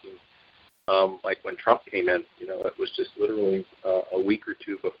the backing. Like when Trump came in, it was just literally a week or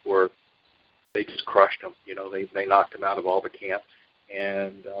two before they just crushed him. They knocked him out of all the camps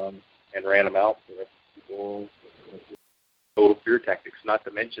and ran him out with total fear tactics. Not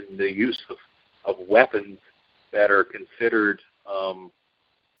to mention the use of weapons that are considered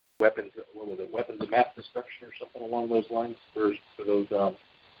weapons. What was it? Weapons of mass destruction or something along those lines for those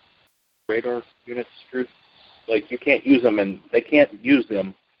radar units. Like you can't use them, and they can't use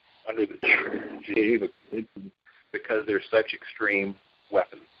them under the Geneva because they're such extreme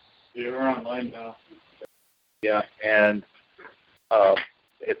weapons. You're online now. Yeah, and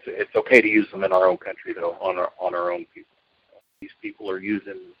it's okay to use them in our own country, though, on our own people. These people are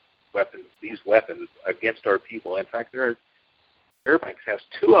using these weapons against our people. In fact, Fairbanks has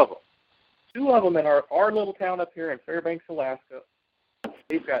two of them in our little town up here in Fairbanks, Alaska.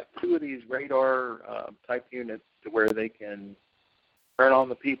 They've got two of these radar type units to where they can turn on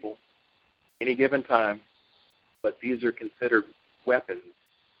the people any given time, but these are considered weapons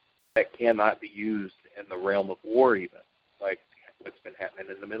that cannot be used in the realm of war, even like what's been happening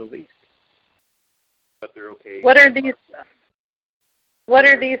in the Middle East. But they're okay. What are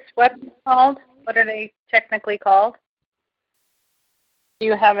these weapons called? What are they technically called? Do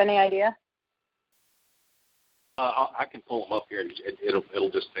you have any idea? I can pull them up here, and it'll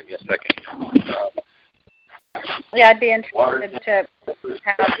just take me a second. Yeah, I'd be interested to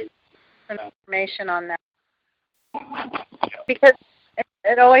have some information on that, because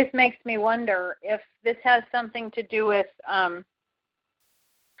it always makes me wonder if this has something to do with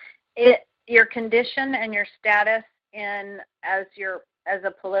your condition and your status as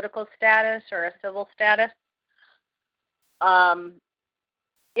a political status or a civil status.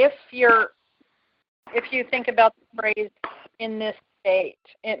 If you think about the phrase "in this state,"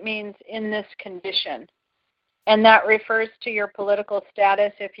 it means in this condition, and that refers to your political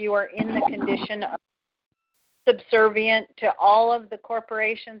status. If you are in the condition of subservient to all of the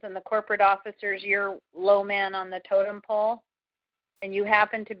corporations and the corporate officers, you're low man on the totem pole, and you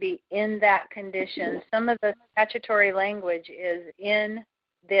happen to be in that condition, some of the statutory language is in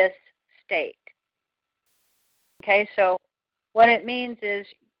this state. Okay, so what it means is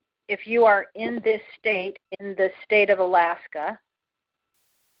if you are in this state, in the state of Alaska,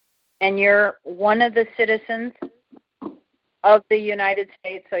 and you're one of the citizens of the United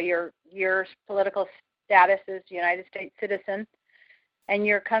States, so your political status is United States citizen, and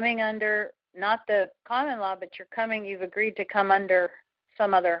you're coming under not the common law, but you've agreed to come under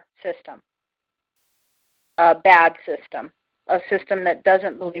some other system, a bad system, a system that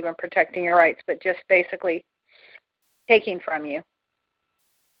doesn't believe in protecting your rights, but just basically taking from you.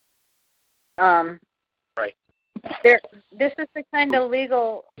 Right. This is the kind of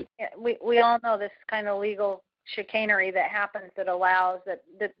legal, we all know this kind of legal chicanery that happens that allows,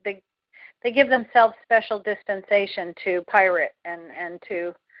 that they give themselves special dispensation to pirate and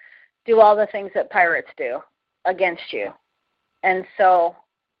to do all the things that pirates do against you. And so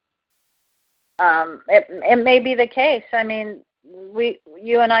it may be the case. I mean,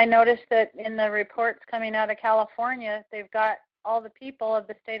 you and I noticed that in the reports coming out of California, they've got all the people of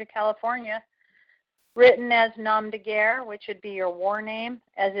the state of California written as nom de guerre, which would be your war name,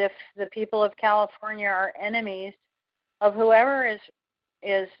 as if the people of California are enemies of whoever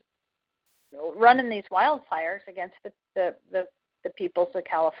is running these wildfires against the peoples of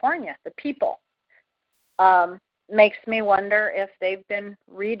California, the people. Makes me wonder if they've been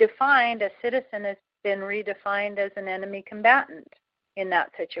redefined, a citizen has been redefined as an enemy combatant in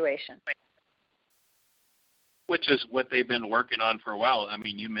that situation. Which is what they've been working on for a while. I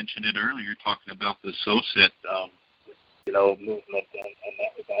mean, you mentioned it earlier, talking about the SOCIT, movement, and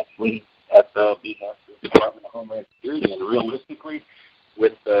that was actually at the Department of Homeland Security. And realistically,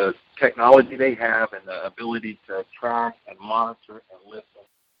 with the technology they have and the ability to track and monitor and listen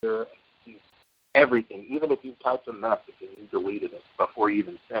and see everything, even if you type a message and you deleted it before you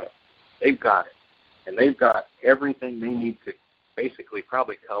even sent it, they've got it. And they've got everything they need to basically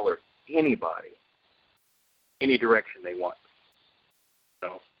probably color anybody any direction they want.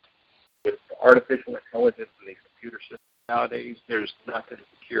 With artificial intelligence and these computer systems nowadays, there's nothing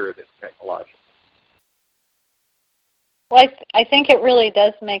secure that's technological. Well, I think it really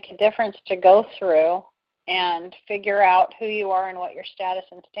does make a difference to go through and figure out who you are and what your status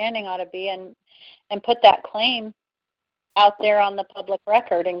and standing ought to be, and put that claim out there on the public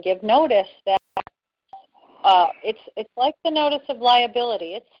record and give notice that it's like the notice of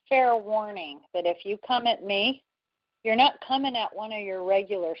liability. It's fair warning that if you come at me, you're not coming at one of your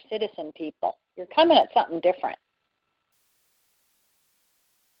regular citizen people. You're coming at something different.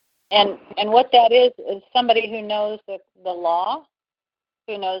 And what that is somebody who knows the law,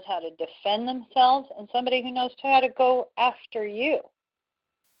 who knows how to defend themselves, and somebody who knows how to go after you.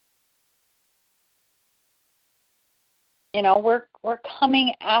 We're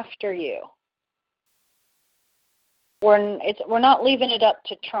coming after you. We're not leaving it up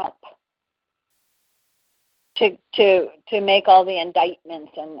to Trump to make all the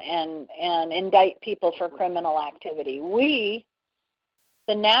indictments and indict people for criminal activity. We,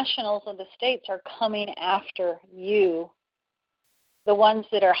 the nationals of the states, are coming after you, the ones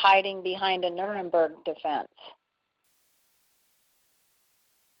that are hiding behind a Nuremberg defense.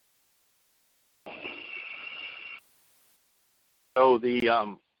 So the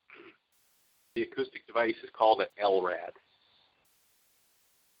acoustic device is called an LRAD.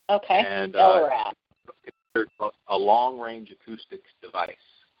 Okay, and LRAD. It's a long-range acoustics device.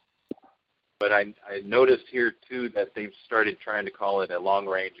 But I noticed here, too, that they've started trying to call it a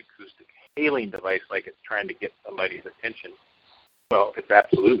long-range acoustic hailing device, like it's trying to get somebody's attention. Well, it's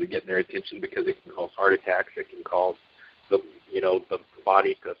absolutely getting their attention because it can cause heart attacks. It can cause the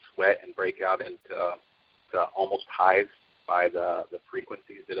body to sweat and break out into almost hives by the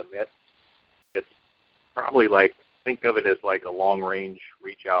frequencies it emits. It's probably think of it as like a long-range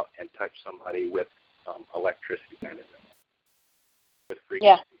reach out and touch somebody with electricity kind of thing, with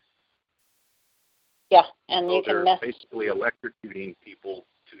frequencies. Yeah, and so you can they're basically electrocuting people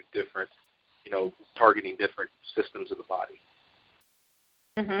to different, targeting different systems of the body.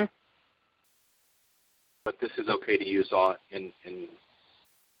 Mm-hmm. But this is okay to use in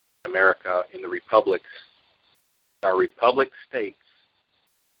America, in the republics. Our republic states,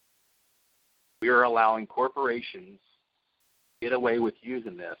 we are allowing corporations to get away with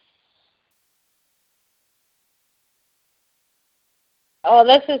using this. Oh,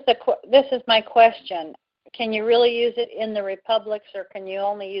 this is my question. Can you really use it in the republics, or can you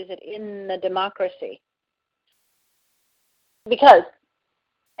only use it in the democracy? Because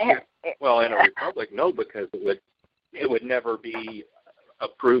well, in a republic, no, because it would never be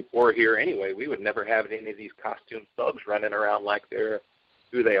approved for here anyway. We would never have any of these costume thugs running around like they're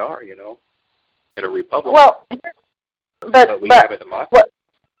who they are, in a republic. Well, but we have a democracy.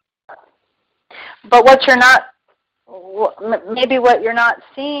 But what you're not maybe what you're not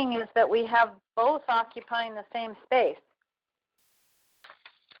seeing is that we have both occupying the same space.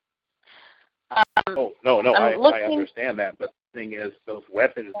 No, I understand that, but the thing is, those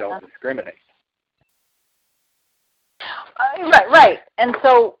weapons don't discriminate. Right. And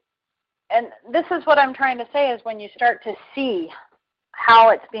this is what I'm trying to say is when you start to see how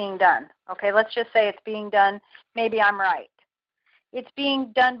it's being done. Okay, let's just say it's being done, maybe I'm right. It's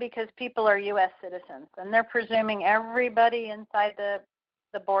being done because people are U.S. citizens, and they're presuming everybody inside the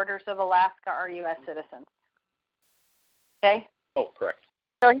borders of Alaska are U.S. citizens. Okay? Oh, correct.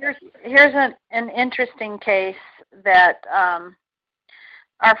 So here's an interesting case that our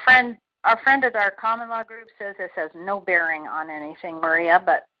friend at our common law group says this has no bearing on anything, Maria,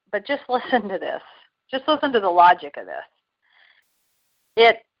 but just listen to this. Just listen to the logic of this.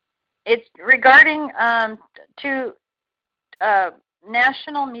 It's regarding to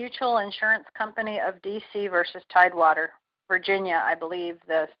National Mutual Insurance Company of D.C. versus Tidewater, Virginia, I believe,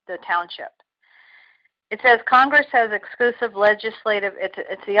 the township. It says Congress has exclusive legislative,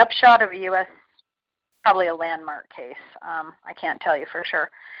 it's the upshot of a U.S., probably a landmark case. I can't tell you for sure.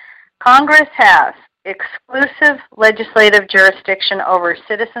 Congress has exclusive legislative jurisdiction over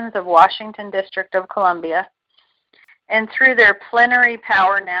citizens of Washington District of Columbia, and through their plenary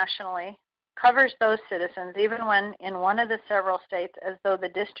power nationally, covers those citizens even when in one of the several states, as though the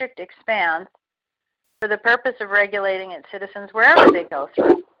district expands for the purpose of regulating its citizens wherever they go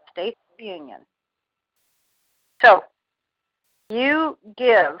through the state or union. So, you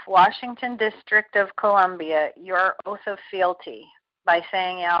give Washington District of Columbia your oath of fealty by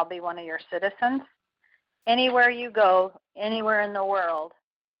saying, yeah, I'll be one of your citizens. Anywhere you go, anywhere in the world,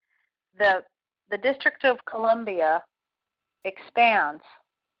 the District of Columbia expands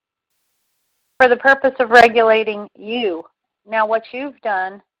for the purpose of regulating you. Now, what you've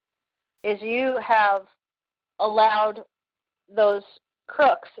done is you have allowed those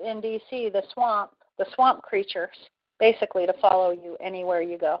crooks in D.C., the swamp creatures, basically to follow you anywhere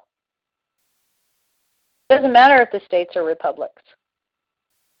you go. Doesn't matter if the states are republics.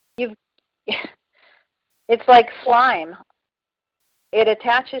 It's like slime. It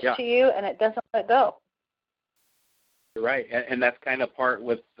attaches to you and it doesn't let go. You're right, and that's kind of part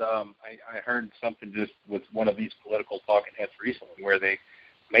with, I heard something just with one of these political talking heads recently where they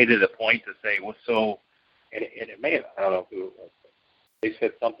made it a point to say, well, so, and it may have, I don't know who it was, they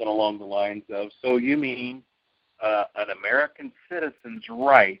said something along the lines of, so you mean an American citizen's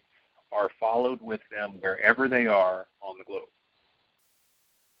rights are followed with them wherever they are on the globe.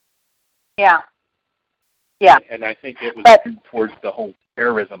 Yeah. And I think it was towards the whole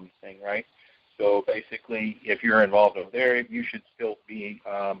terrorism thing, right? So basically, if you're involved over there, you should still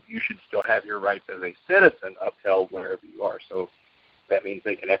have your rights as a citizen upheld wherever you are. So that means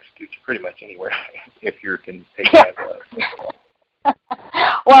they can execute you pretty much anywhere if you can take that.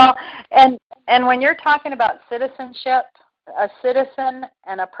 Well, and when you're talking about citizenship, a citizen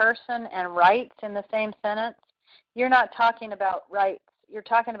and a person and rights in the same sentence, you're not talking about rights. You're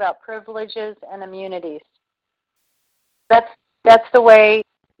talking about privileges and immunities. That's the way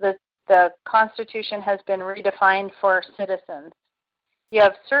the Constitution has been redefined for citizens. You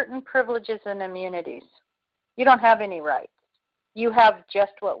have certain privileges and immunities. You don't have any rights. You have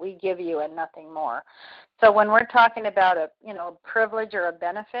just what we give you and nothing more. So when we're talking about a privilege or a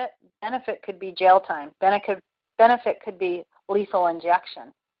benefit could be jail time. Benefit could be lethal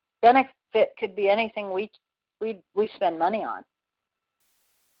injection. Benefit could be anything we spend money on.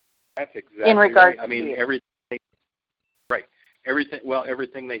 That's exactly in regard right. I mean, to everything. Right.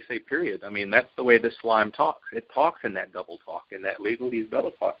 Everything they say, period. I mean, that's the way this slime talks. It talks in that double talk, in that legalese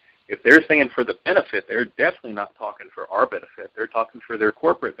double talk. If they're saying for the benefit, they're definitely not talking for our benefit. They're talking for their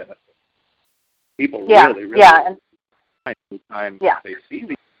corporate benefit. People really time they see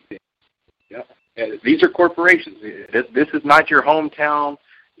these things. Yeah. And these are corporations. This is not your hometown,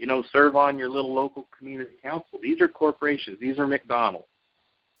 serve on your little local community council. These are corporations. These are McDonald's.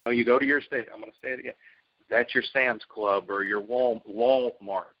 You go to your state. I'm going to say it again. That's your Sam's Club or your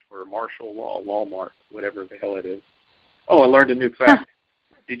Walmart or Marshall Law, Walmart, whatever the hell it is. Oh, I learned a new fact.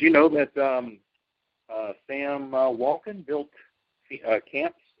 Did you know that Sam Walken built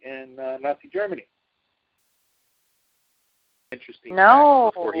camps in Nazi Germany? Interesting.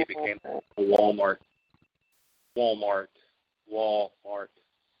 No. Fact, before he became Walmart.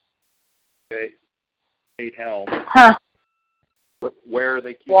 Okay. State helm. Huh. Where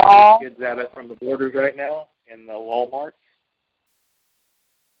they keep the kids at it from the borders right now in the Walmart.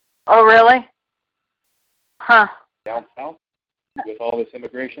 Oh, really? Huh. Down south with all this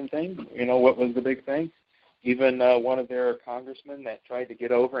immigration thing. What was the big thing? Even one of their congressmen that tried to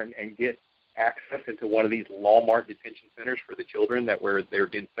get over and get access into one of these law-marked detention centers for the children where they're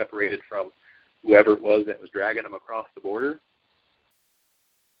being separated from whoever it was that was dragging them across the border.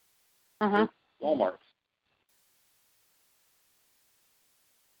 Law marks.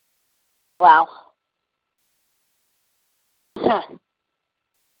 Wow.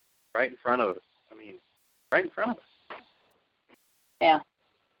 Right in front of us. I mean, right in front of us. Yeah.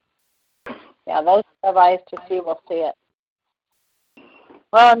 Yeah, those who have eyes to see will see it.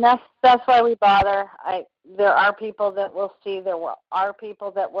 Well, and that's why we bother. There are people that will see. There are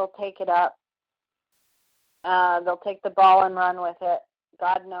people that will take it up. They'll take the ball and run with it.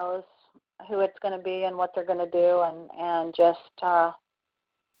 God knows who it's going to be and what they're going to do, and just,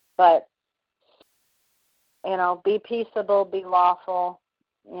 but, be peaceable, be lawful,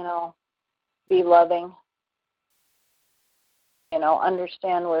 be loving,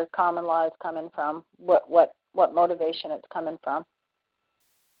 understand where common law is coming from, what motivation it's coming from.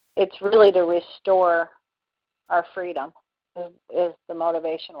 It's really to restore our freedom is the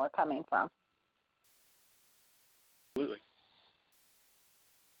motivation we're coming from. Absolutely.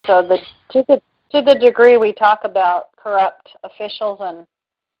 So to the degree we talk about corrupt officials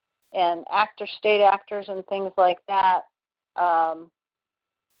and state actors and things like that,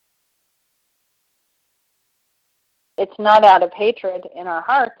 it's not out of hatred in our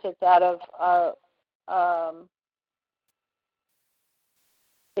hearts. It's out of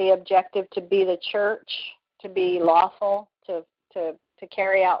the objective to be the church, to be lawful, to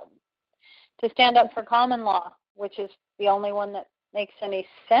carry out, to stand up for common law, which is the only one that makes any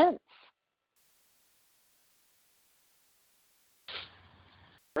sense.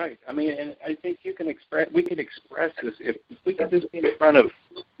 Right. I mean, and I think we can express this if we can just be in front of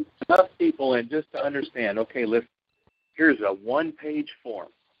enough people and just to understand, okay, here's a one-page form,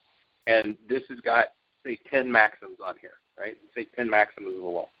 and this has got, say, 10 maxims on here, right? Say 10 maxims of the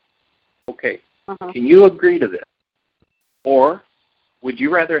law. Okay, Can you agree to this? Or would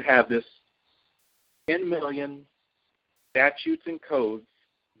you rather have this 10 million statutes and codes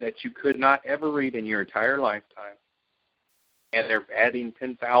that you could not ever read in your entire lifetime, and they're adding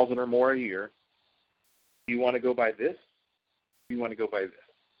 10,000 or more a year? Do you want to go by this? Do you want to go by this?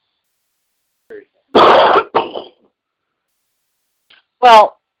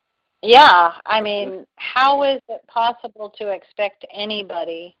 Well, yeah. I mean, how is it possible to expect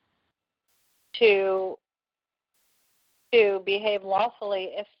anybody to behave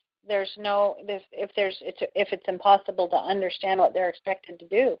lawfully if it's impossible to understand what they're expected to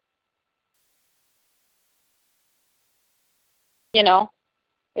do?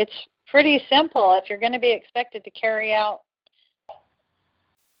 It's pretty simple. If you're going to be expected to carry out,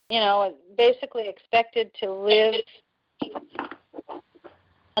 basically expected to live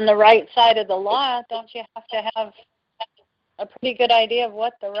on the right side of the law, don't you have to have a pretty good idea of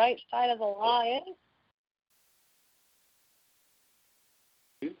what the right side of the law is?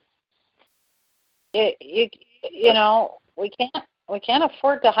 We can't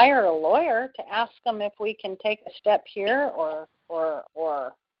afford to hire a lawyer to ask them if we can take a step here or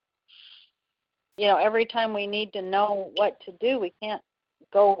every time we need to know what to do, we can't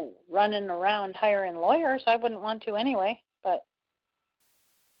go running around hiring lawyers. I wouldn't want to anyway, but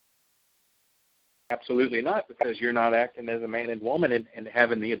absolutely not, because you're not acting as a man and woman and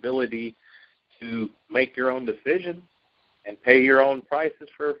having the ability to make your own decisions and pay your own prices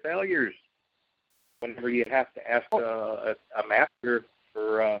for failures. Whenever you have to ask a master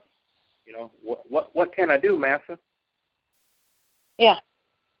for, what can I do, master? Yeah.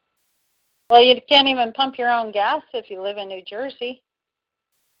 Well, you can't even pump your own gas if you live in New Jersey.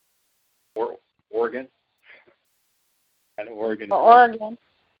 Or Oregon. I know Oregon. Or Oregon.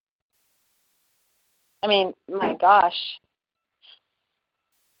 I mean, my gosh.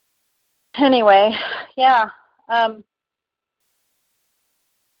 Anyway, yeah.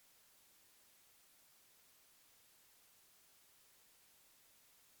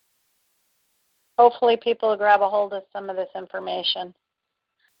 Hopefully people will grab a hold of some of this information.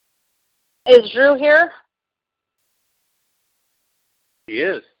 Is Drew here? He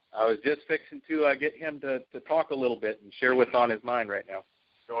is. I was just fixing to get him to talk a little bit and share what's on his mind right now.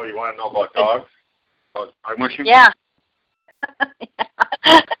 So you want to know about dogs? About dog mushing? Yeah.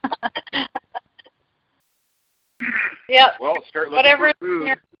 Yep. Well, start looking Whatever for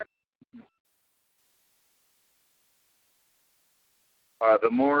food.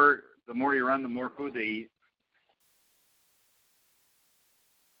 The more you run, the more food they eat.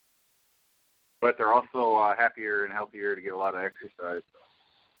 But they're also happier and healthier to get a lot of exercise.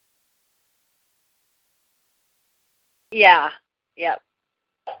 Yeah. Yep.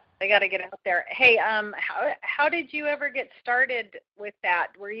 They got to get out there. Hey, how did you ever get started with that?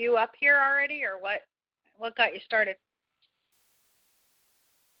 Were you up here already, or what? What got you started?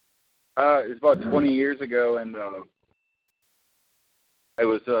 It was about 20 years ago, and I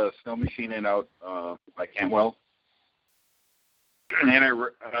was snow machining out by Cantwell, and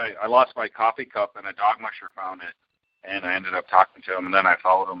I lost my coffee cup, and a dog musher found it, and I ended up talking to him, and then I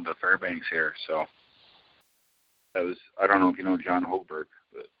followed him to Fairbanks here. So that was, I don't know if you know John Hogberg,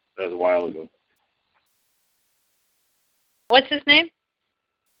 but that was a while ago. What's his name?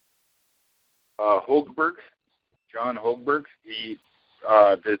 Hogberg, John Hogberg. He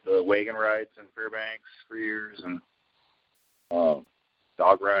did the wagon rides in Fairbanks for years, and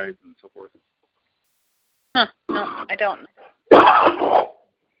dog rides and so forth. Huh. No, I don't.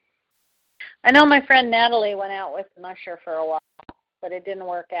 I know my friend Natalie went out with Musher for a while, but it didn't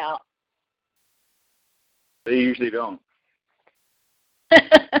work out. They usually don't.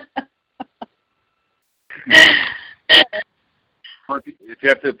 If you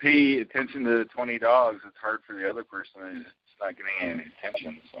have to pay attention to 20 dogs, it's hard for the other person. It's not getting any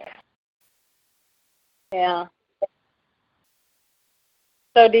attention. So. Yeah.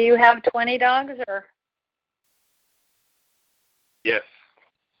 So do you have 20 dogs, or? Yes.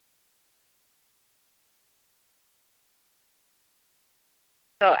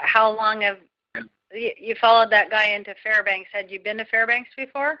 So how long have you followed that guy into Fairbanks? Had you been to Fairbanks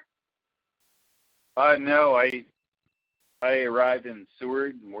before? No, I arrived in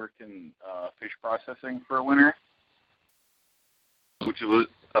Seward and worked in fish processing for a winter, which was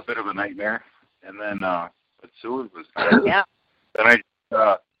a bit of a nightmare. And then but Seward was fun. Yeah. Then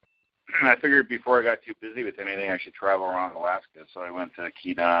I figured before I got too busy with anything, I should travel around Alaska. So I went to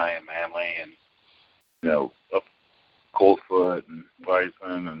Kenai and Manly and, up Coldfoot and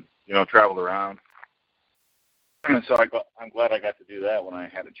Weisman and, traveled around. And so I'm glad I got to do that when I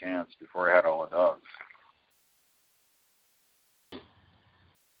had a chance before I had all the dogs.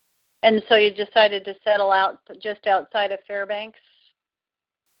 And so you decided to settle out just outside of Fairbanks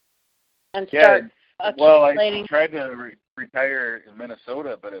and start accumulating? I tried to retire in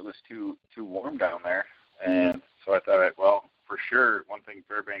Minnesota, but it was too warm down there. And so I thought, for sure, one thing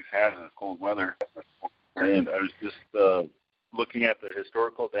Fairbanks has is cold weather. And I was just looking at the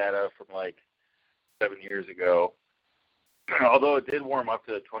historical data from 7 years ago. Although it did warm up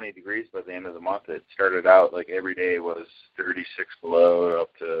to 20 degrees by the end of the month, it started out every day was 36 below,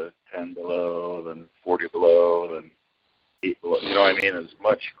 up to 10 below, then 40 below, then 8 below. You know what I mean? It's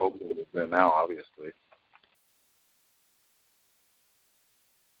much colder than now, obviously.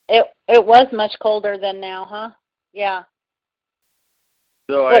 It was much colder than now, huh? Yeah.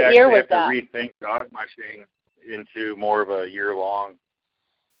 So what I actually year was have that? to rethink dog mushing into more of a year-long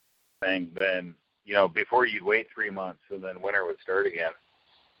thing than, before you'd wait 3 months and then winter would start again.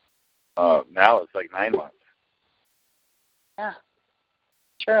 Now it's 9 months. Yeah.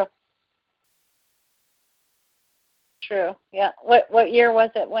 True. Yeah. What year was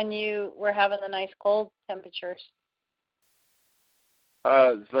it when you were having the nice cold temperatures?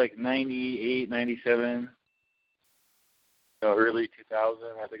 It's 98, 97. Early 2000,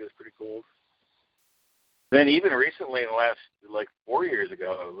 I think it was pretty cold. Then even recently, in the last 4 years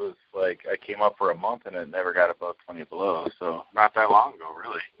ago, it was I came up for a month and it never got above 20 below. So not that long ago,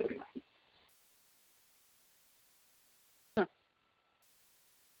 really.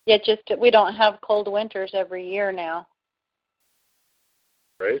 Yeah, just we don't have cold winters every year now.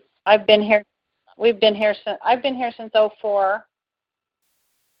 Right. I've been here since 04.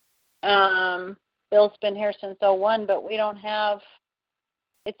 Bill's been here since 01, but we don't have.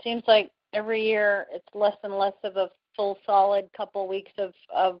 It seems like every year it's less and less of a full solid couple weeks of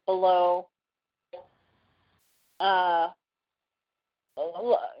below. It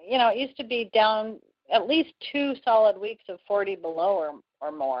used to be down at least 2 solid weeks of 40 below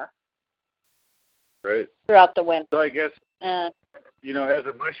or more. Right. Throughout the winter. So I guess, as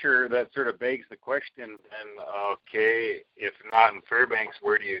a musher, that sort of begs the question, then, okay, if not in Fairbanks,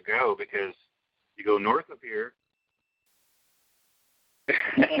 where do you go? Because you go north of here,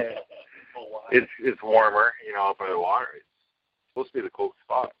 it's warmer, up by the water. It's supposed to be the cold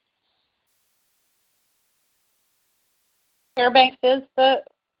spot. Fairbanks is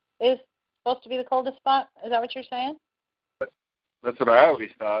supposed to be the coldest spot? Is that what you're saying? That's what I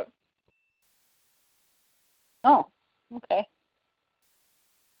always thought. Oh, okay.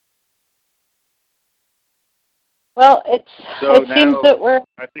 Well, it seems that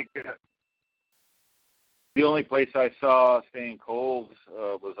I think the only place I saw staying cold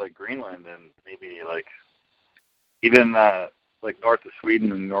was Greenland, and maybe even north of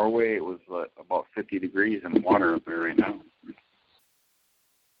Sweden and Norway, it was about 50 degrees in water up there right now.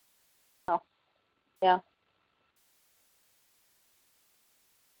 Yeah.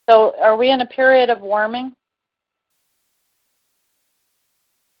 So are we in a period of warming?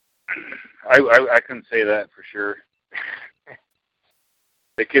 I couldn't say that for sure.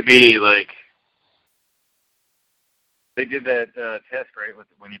 It could be like they did that test, right? With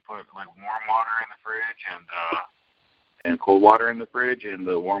when you put like warm water in the fridge and cold water in the fridge, and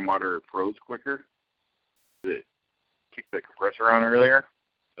the warm water froze quicker. It kicked the compressor on earlier,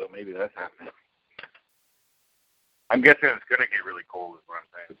 so maybe that's happening. I'm guessing it's going to get really cold, is what I'm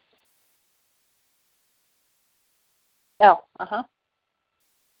saying. Oh,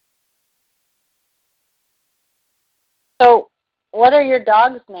 So, what are your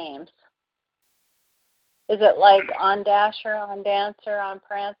dog's names? Is it like on Dasher, on Dancer, on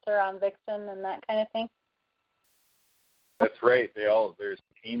Prancer, on Vixen, and that kind of thing? That's right. There's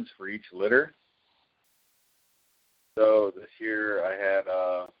teams for each litter. So this year I had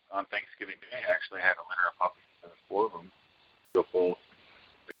on Thanksgiving Day I actually had a litter of puppies. There was 4 of them. Beautiful,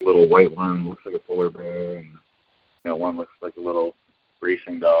 like a little white one looks like a polar bear, and one looks like a little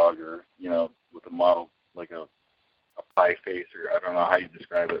racing dog, or with a model like a pie face, or I don't know how you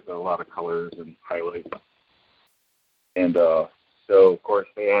describe it, but a lot of colors and highlights. And so, of course,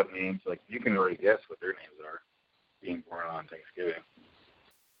 they have names. Like, you can already guess what their names are, being born on Thanksgiving.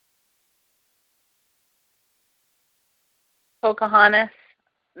 Pocahontas?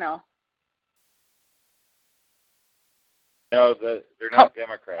 No. No, they're not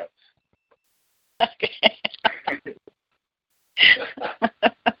Democrats. Okay.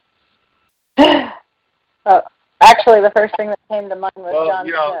 Actually, the first thing that came to mind was John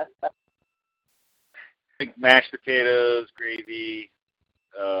Smith. But... like mashed potatoes, gravy,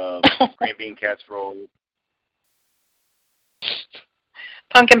 green bean casserole.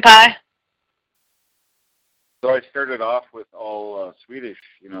 Pumpkin pie. So I started off with all Swedish,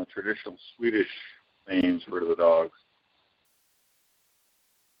 traditional Swedish names for the dogs.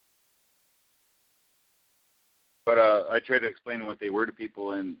 But I tried to explain what they were to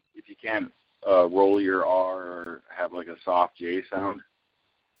people, and if you can't roll your R or have like a soft J sound,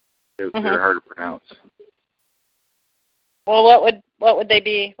 they're hard to pronounce. Well, what would they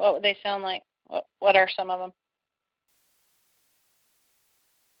be? What would they sound like? What are some of them?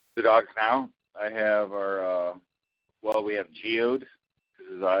 The dogs now, I have our, we have Geode,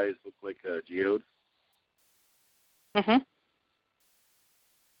 because his eyes look like a geode. Mm-hmm.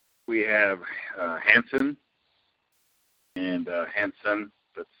 We have Hansen, and Hansen,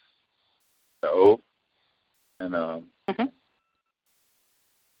 that's the O. And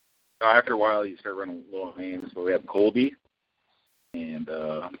after a while, you start running low names. So we have Colby, and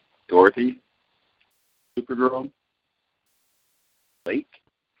Dorothy, Superdrome, Lake,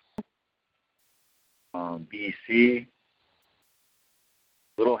 BC,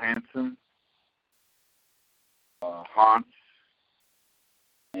 Little Hansen, Hans,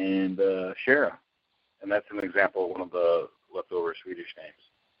 and Shara. And that's an example of one of the leftover Swedish names.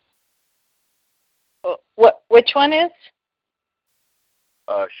 Which one is?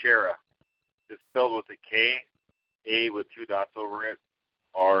 Shara. It's spelled with a K, A with 2 dots over it,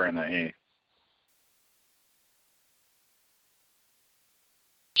 R and an A.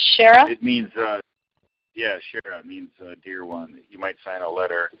 Shara? It means, Shara means dear one. You might sign a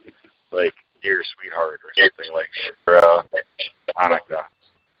letter like Dear Sweetheart or something like Shara Hanukkah.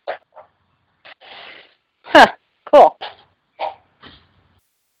 Huh, cool.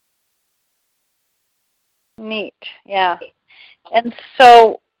 Neat, yeah. And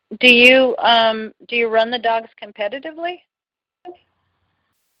so, do you run the dogs competitively?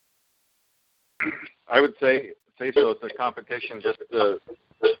 I would say so. It's a competition just to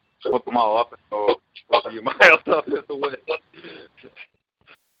flip them all up and go a few miles up in the woods.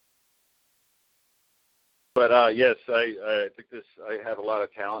 But yes, I think I have a lot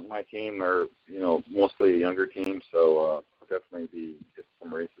of talent in my team, or mostly a younger team. So I'll definitely be getting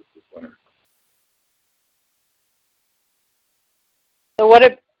some races this winter. So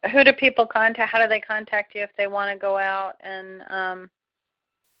who do people contact? How do they contact you if they want to go out? And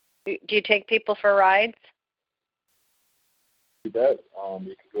do you take people for rides? You bet.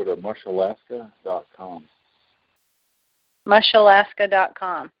 You can go to mushalaska.com.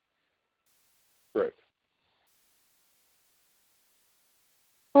 Mushalaska.com. Correct.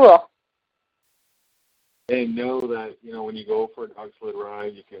 Cool. And know that, when you go for a dog sled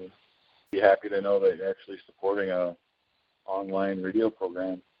ride, you can be happy to know that you're actually supporting a online radio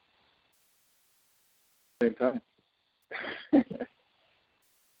program at the same time.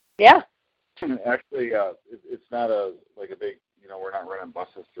 Yeah. Actually, it's not a big, we're not running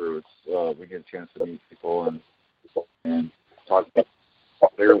buses through. It's we get a chance to meet people and talk about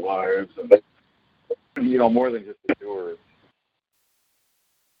their lives and more than just a tour,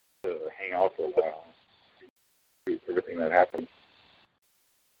 to hang out for a while, see everything that happens.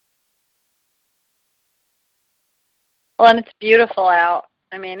 Well, and it's beautiful out.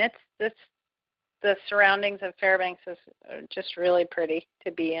 I mean, it's the surroundings of Fairbanks is just really pretty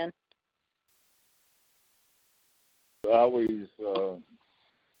to be in. Always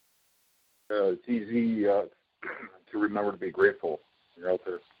it's easy to remember to be grateful when you're out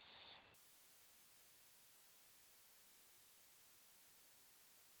there.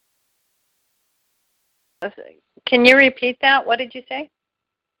 Can you repeat that? What did you say?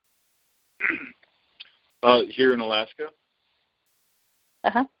 Here in Alaska,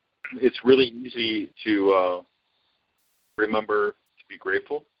 Uh-huh. it's really easy to remember to be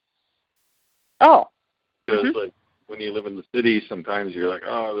grateful. Oh. Because Mm-hmm. like when you live in the city, sometimes you're like,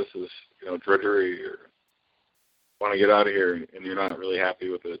 oh, this is drudgery, or want to get out of here, and you're not really happy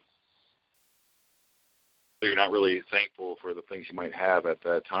with it. So you're not really thankful for the things you might have at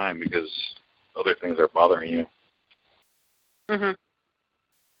that time because other things are bothering you. Mm-hmm.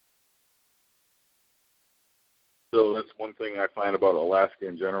 So that's one thing I find about Alaska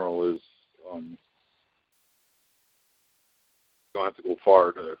in general is you don't have to go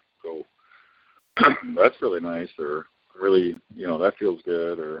far to go, that's really nice, or really, that feels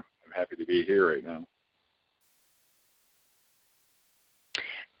good, or I'm happy to be here right now.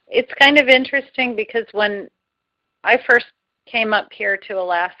 It's kind of interesting because when I first came up here to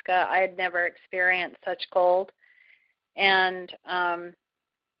Alaska, I had never experienced such cold. And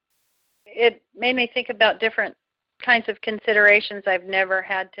it made me think about different kinds of considerations I've never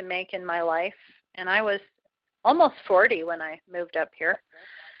had to make in my life. And I was almost 40 when I moved up here.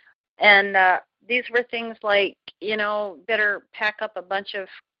 And these were things like, better pack up a bunch of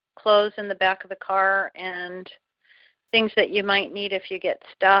clothes in the back of the car and things that you might need if you get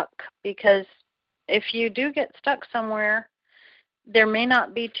stuck. Because if you do get stuck somewhere, there may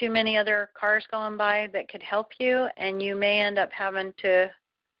not be too many other cars going by that could help you, and you may end up having to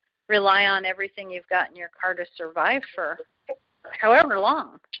rely on everything you've got in your car to survive for however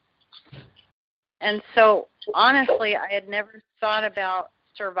long. And so, honestly, I had never thought about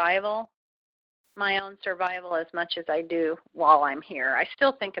my own survival, as much as I do while I'm here. I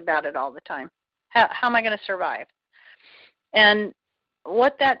still think about it all the time. How am I going to survive? And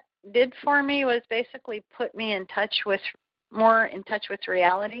what that did for me was basically put me more in touch with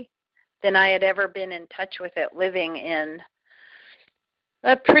reality than I had ever been in touch with it living in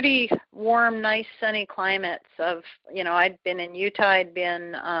a pretty warm, nice, sunny climates of, I'd been in Utah,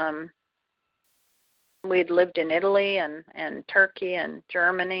 we'd lived in Italy and Turkey and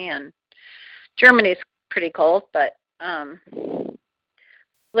Germany, and Germany's pretty cold, but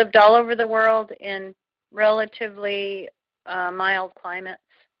lived all over the world in relatively mild climates.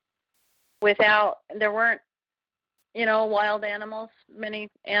 There weren't, wild animals, many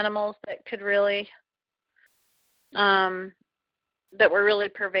animals that could really, that were really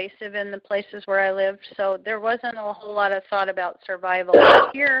pervasive in the places where I lived. So there wasn't a whole lot of thought about survival.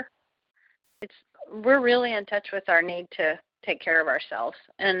 But here, we're really in touch with our need to take care of ourselves.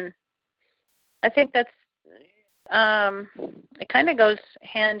 And I think that's, it kind of goes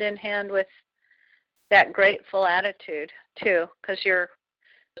hand in hand with that grateful attitude too, because you're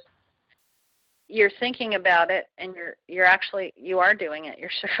thinking about it, and you are doing it. You're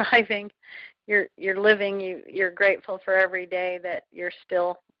surviving, you're living. You're grateful for every day that you're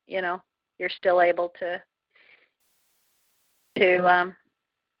still able to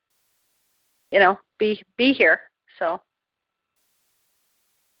be here. So,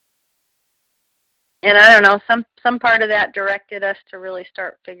 and I don't know, some part of that directed us to really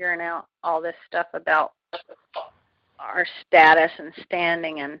start figuring out all this stuff about our status and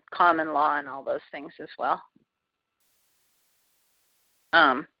standing and common law and all those things as well.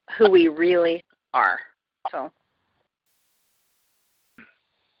 Who we really are. So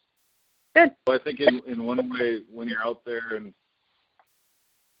good. Well, I think in one way, when you're out there and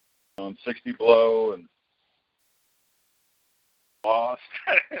 60 below and lost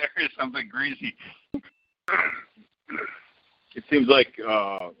or something crazy, it seems like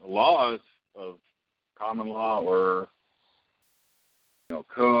laws of common law or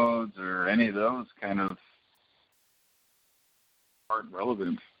codes or any of those kind of aren't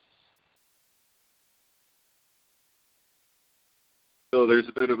relevant. So there's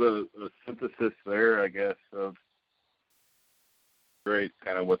a bit of a synthesis there, I guess, of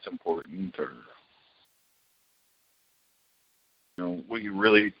kind of what's important, or what you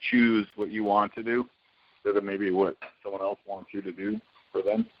really choose, what you want to do, instead of maybe what someone else wants you to do for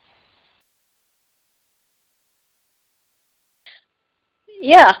them.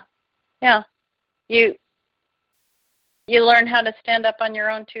 Yeah. you learn how to stand up on your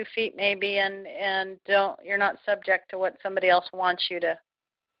own 2 feet maybe, and you're not subject to what somebody else wants you to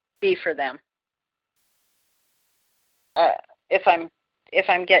be for them. If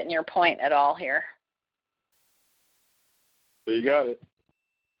I'm getting your point at all here. So you got it.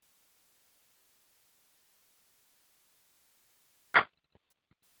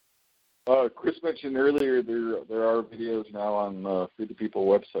 Chris mentioned earlier there are videos now on Free the People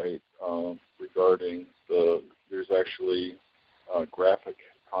website regarding there's actually graphic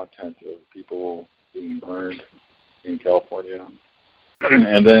content of people being burned in California,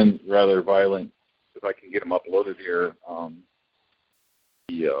 and then rather violent. If I can get them uploaded here,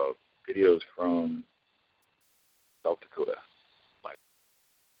 the videos from South Dakota,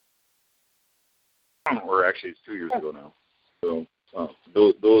 or actually it's 2 years ago now. So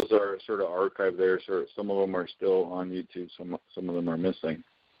those are sort of archived there. So some of them are still on YouTube. Some of them are missing,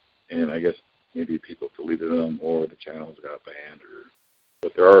 and I guess maybe people deleted them or the channels got banned.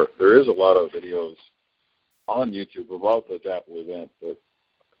 But there is a lot of videos on YouTube about the DAPL event, but it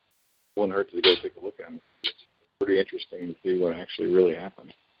wouldn't hurt to go take a look at them. It's pretty interesting to see what actually really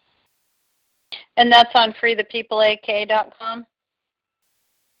happened. And that's on freethepeopleak.com?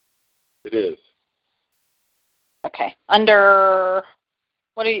 It is. Okay. Under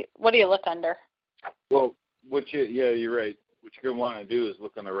what do you look under? Well, you're right. What you're going to want to do is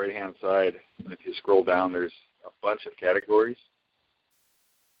look on the right-hand side, and if you scroll down, there's a bunch of categories.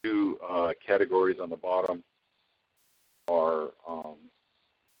 2 categories on the bottom are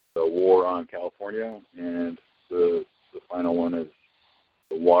the war on California, and the final one is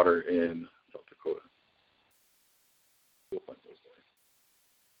the water in South Dakota. You'll find those there.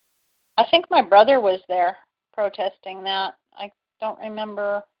 I think my brother was there protesting that. I don't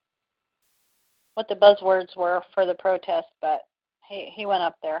remember what the buzzwords were for the protest, but he went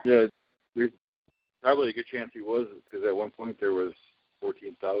up there. Yeah, there's probably a good chance he was, because at one point there was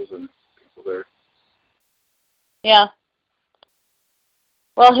 14,000 people there. Yeah.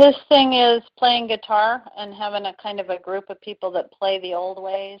 Well, his thing is playing guitar and having a kind of a group of people that play the old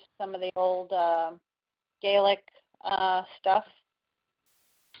ways, some of the old Gaelic stuff.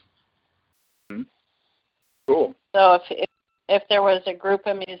 Mm-hmm. Cool. So if there was a group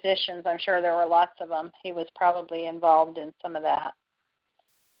of musicians, I'm sure there were lots of them. He was probably involved in some of that.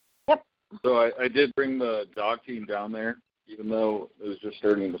 Yep. So I did bring the dog team down there, even though it was just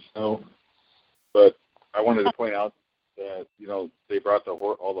starting to snow. But I wanted to point out that, they brought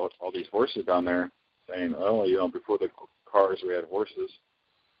all these horses down there, saying, before the cars we had horses.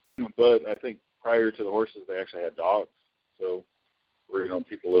 But I think prior to the horses, they actually had dogs. So we're,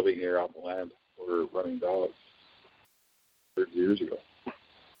 people living here on the land were running dogs 30 years ago.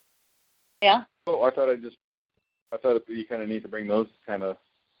 Yeah. So I thought it'd be kind of neat to bring those kind of,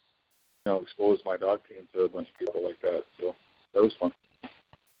 expose my dog team to a bunch of people like that. So that was fun.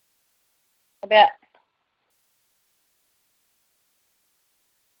 I bet.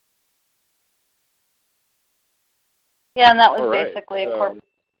 Yeah, and that was basically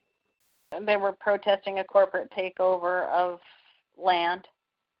they were protesting a corporate takeover of land.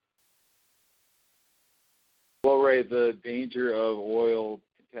 Well, right, the danger of oil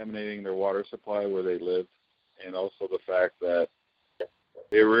contaminating their water supply where they lived, and also the fact that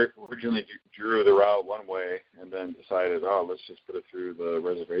they originally drew the route one way and then decided, let's just put it through the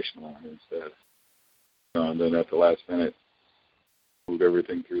reservation line instead. And then at the last minute, moved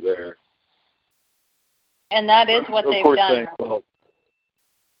everything through there. And that is what they've done.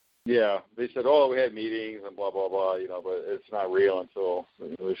 Yeah, they said, we had meetings and blah, blah, blah, but it's not real until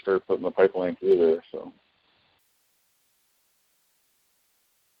they start putting the pipeline through there, so.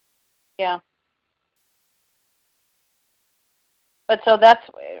 Yeah. But so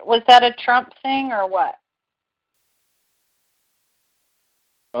was that a Trump thing or what?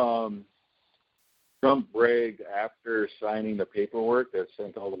 Trump bragged after signing the paperwork that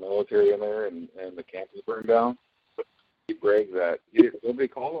sent all the military in there and the camp was burned down. He bragged that nobody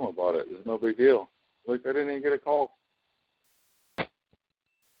called him about it. It's no big deal. Like, I didn't even get a call.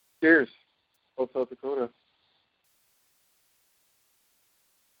 Cheers. South Dakota.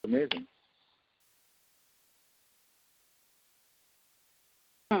 Amazing.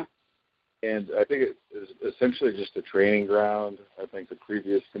 And I think it is essentially just a training ground. I think the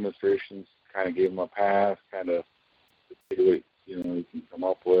previous demonstrations kind of gave them a pass, kind of see what you can come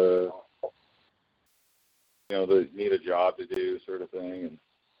up with. They need a job to do, sort of thing. And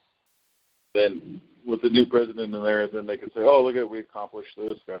then with the new president in there, then they can say, "Oh, look at we accomplished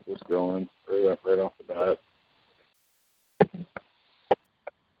this, got this going right off the bat."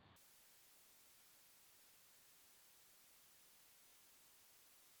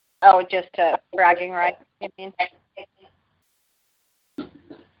 Oh, just bragging rights, you mean?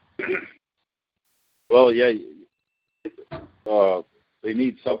 Well, yeah, they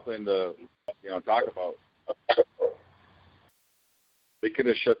need something to, talk about. They could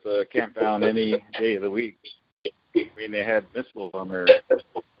have shut the camp down any day of the week. I mean, they had missiles on their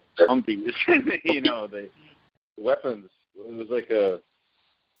Humvees. The weapons. It was like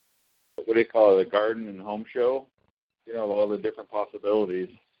what do you call it, a garden and home show? All the different possibilities,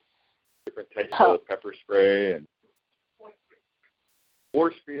 different types of pepper spray and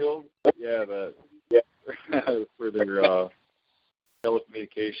force field. Yeah, for their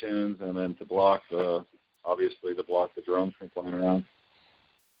telecommunications, and then to block the drones from flying around.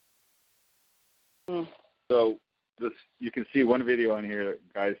 Mm. So you can see one video on here.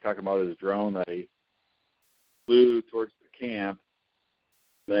 Guy's talking about his drone that he flew towards the camp.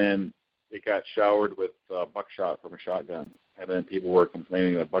 Then it got showered with buckshot from a shotgun, and then people were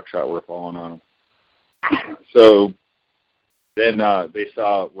complaining that buckshot were falling on them. So then they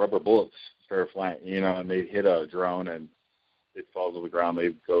saw rubber bullets start flying, and they hit a drone and it falls to the ground. They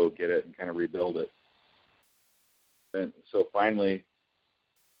go get it and kind of rebuild it. And so finally,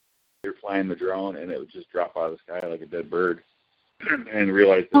 they're flying the drone, and it would just drop out of the sky like a dead bird, and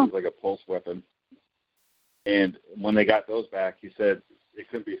realized it was like a pulse weapon. And when they got those back, he said it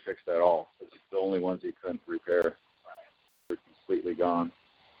couldn't be fixed at all. It's the only ones he couldn't repair. They're completely gone.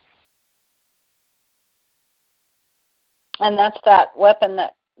 And that's that weapon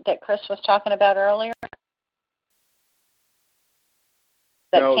that Chris was talking about earlier?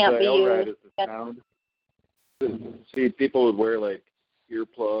 That can't be used. Is the sound. See, people would wear like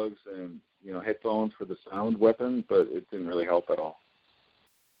earplugs and headphones for the sound weapon, but it didn't really help at all.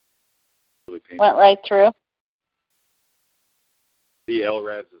 Really painful. Went right through. The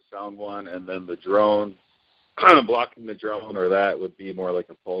LRAD's the sound one, and then the drone, blocking the drone or that would be more like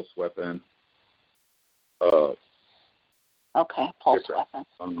a pulse weapon. Okay, pulse weapon.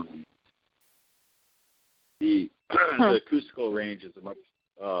 The acoustical range is a much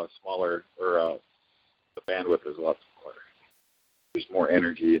smaller, or the bandwidth is a lot smaller. There's more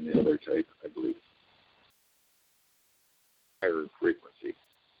energy in the other type, I believe. Higher frequency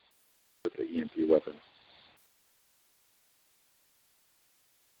with the EMP weapon.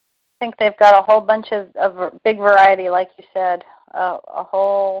 I think they've got a whole bunch of big variety, like you said, a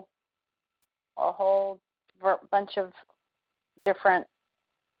whole bunch of different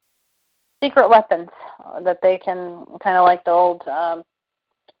secret weapons that they can, kind of like the old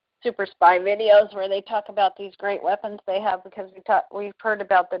super spy videos where they talk about these great weapons they have, because we've heard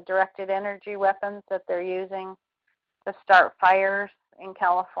about the directed energy weapons that they're using to start fires in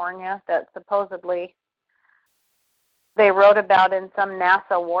California that supposedly they wrote about in some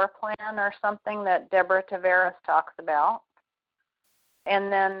NASA war plan or something that Deborah Tavares talks about. And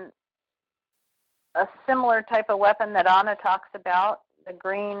then a similar type of weapon that Anna talks about, the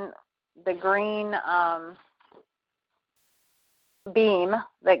green beam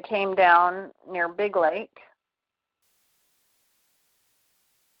that came down near Big Lake.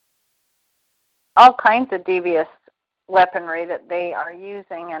 All kinds of devious weaponry that they are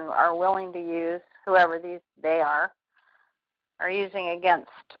using and are willing to use, whoever they are using against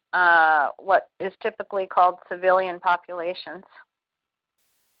what is typically called civilian populations.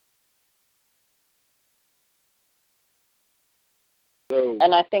 So,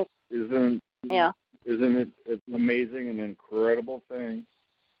 and I think, isn't it an amazing and incredible thing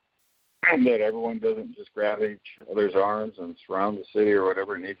that everyone doesn't just grab each other's arms and surround the city or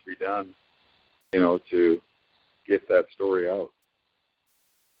whatever needs to be done, to get that story out,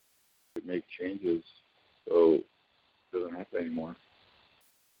 to make changes so it doesn't happen anymore.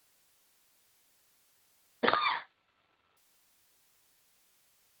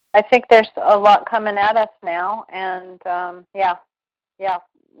 I think there's a lot coming at us now, and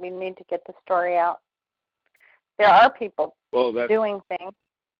we need to get the story out. There are people doing things.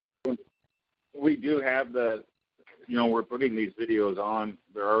 We do have that. We're putting these videos on.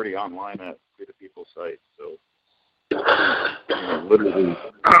 They're already online at the People's site. So, literally,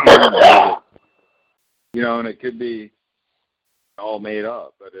 and it could be all made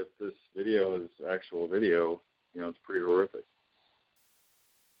up. But if this video is actual video, it's pretty horrific.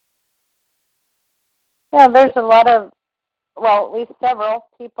 Yeah, there's a lot of, at least several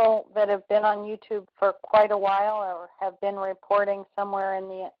people that have been on YouTube for quite a while or have been reporting somewhere on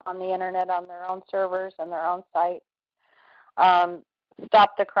the internet on their own servers and their own site.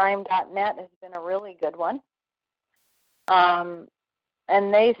 StopTheCrime.net has been a really good one. And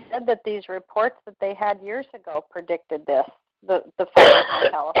they said that these reports that they had years ago predicted this, the fires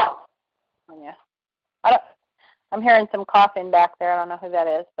in California. I'm hearing some coughing back there. I don't know who that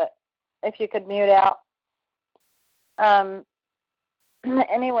is, but if you could mute out.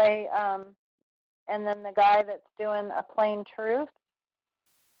 Anyway, and then the guy that's doing A Plain Truth,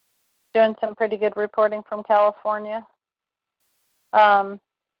 doing some pretty good reporting from California. And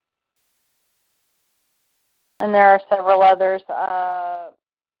there are several others.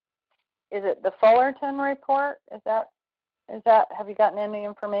 Is it the Fullerton report? Is that? Have you gotten any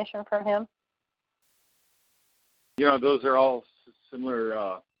information from him? Those are all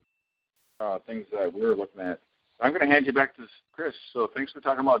similar things that we were looking at. I'm going to hand you back to Chris. So thanks for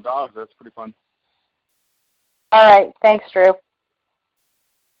talking about dogs. That's pretty fun. All right. Thanks, Drew.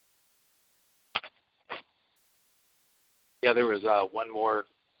 Yeah, there was one more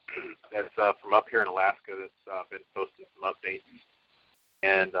that's from up here in Alaska that's been posting some updates,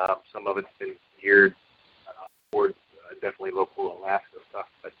 and some of it's been geared towards definitely local Alaska stuff,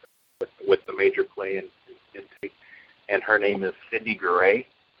 but with the major play and intake. And her name is Cindy Gray.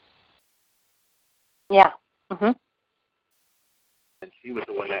 Yeah. Mm-hmm. And she was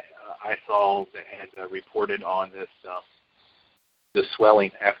the one that I saw that had reported on this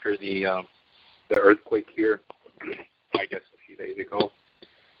swelling after the earthquake here. I guess a few days ago,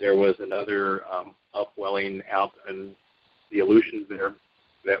 there was another upwelling out in the Aleutians there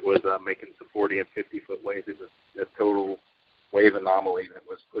that was making some 40 and 50-foot waves. It was a total wave anomaly that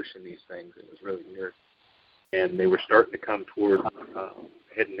was pushing these things. It was really weird. And they were starting to come toward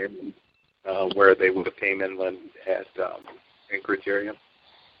heading in where they would have came inland at Anchorage area.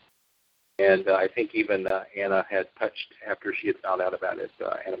 And I think even Anna had touched, after she had found out about it,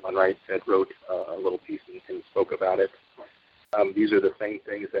 Anna Monright had wrote a little piece and spoke about it. These are the same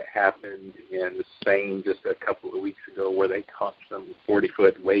things that happened in Spain just a couple of weeks ago, where they caught some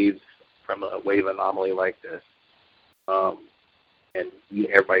 40-foot waves from a wave anomaly like this. And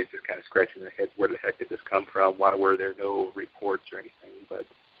everybody's just kind of scratching their heads, where the heck did this come from? Why were there no reports or anything? But,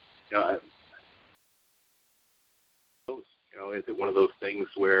 is it one of those things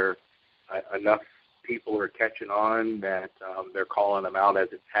where enough people are catching on that they're calling them out as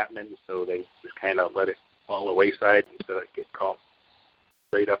it's happening, so they just kind of let it fall the wayside instead of get caught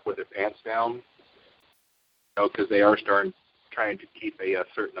straight up with their pants down? Because they are trying to keep a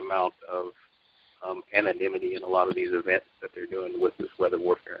certain amount of anonymity in a lot of these events that they're doing with this weather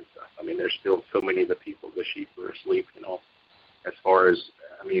warfare and stuff. I mean, there's still so many of the people, the sheep are asleep, as far as,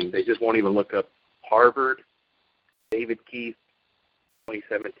 they just won't even look up Harvard, David Keith,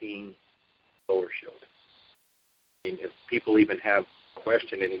 2017 solar shield. If people even have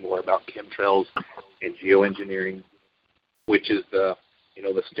question anymore about chemtrails and geoengineering, which is the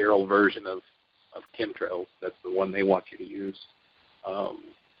sterile version of chemtrails, that's the one they want you to use.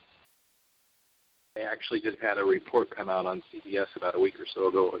 They actually just had a report come out on CBS about a week or so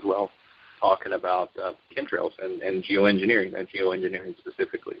ago as well, talking about chemtrails and geoengineering, and geoengineering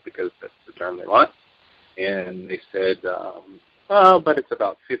specifically, because that's the term they want. And they said, but it's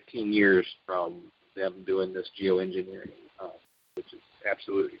about 15 years from them doing this geoengineering, which is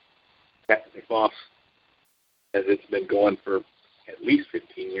absolutely false, as it's been going for at least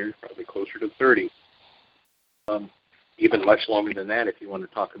 15 years, probably closer to 30. Even much longer than that, if you want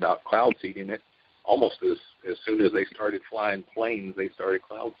to talk about cloud seeding it. Almost as soon as they started flying planes, they started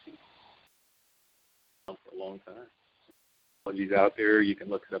cloud seeding for a long time. Technology's out there. You can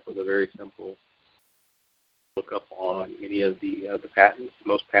look it up with a very simple look up on any of the patents.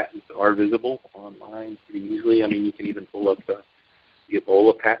 Most patents are visible online pretty easily. You can even pull up the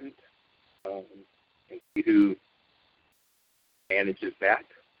Ebola patent and see who manages that.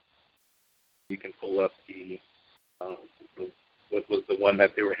 You can pull up what was the one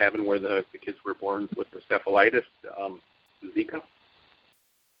that they were having where the kids were born with the encephalitis, Zika.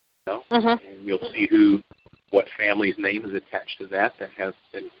 Mm-hmm. And you'll see what family's name is attached to that has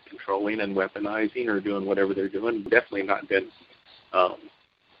been controlling and weaponizing or doing whatever they're doing. Definitely not been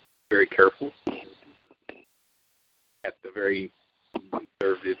very careful at the very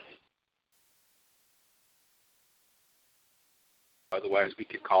conservative. Otherwise, we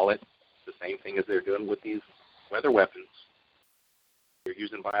could call it the same thing as they're doing with these weather weapons. They're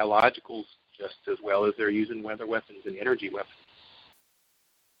using biologicals just as well as they're using weather weapons and energy weapons.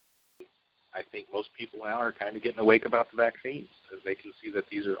 I think most people now are kind of getting awake about the vaccines, because they can see that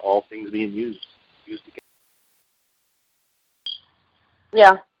these are all things being used again.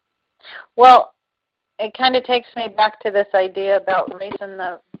 Yeah. Well, it kind of takes me back to this idea about raising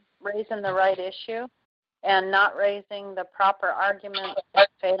the right issue and not raising the proper argument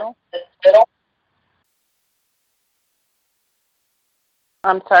that's fatal.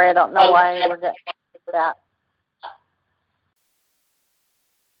 I'm sorry, I don't know why we're getting to that.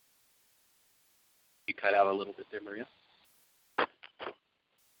 cut out a little bit there, Maria.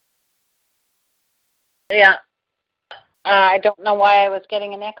 Yeah. I don't know why I was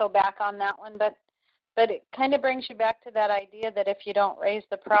getting an echo back on that one, but it kind of brings you back to that idea that if you don't raise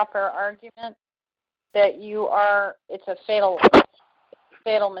the proper argument, that it's a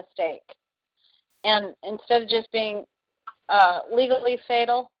fatal mistake. And instead of just being legally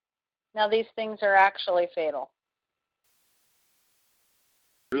fatal, now these things are actually fatal.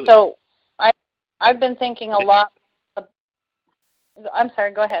 Really? So I've been thinking a lot. I'm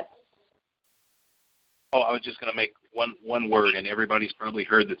sorry, go ahead. Oh, I was just going to make one word, and everybody's probably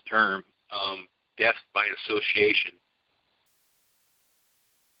heard this term, death by association,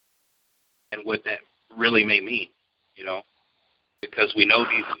 and what that really may mean, because we know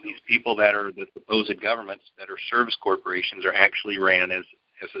these people that are the supposed governments that are service corporations are actually ran as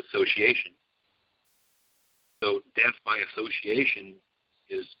association. So death by association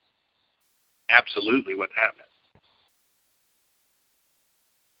is absolutely what's happening.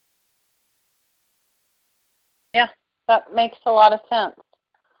 Yeah, that makes a lot of sense.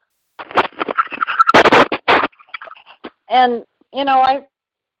 And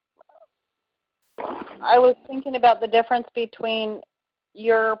I was thinking about the difference between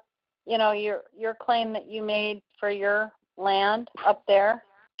your claim that you made for your land up there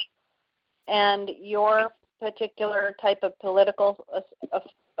and your particular type of political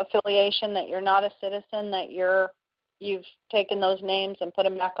affiliation, that you're not a citizen, that you've taken those names and put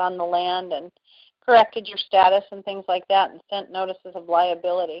them back on the land and corrected your status and things like that and sent notices of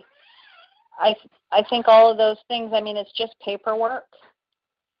liability. I think all of those things, it's just paperwork,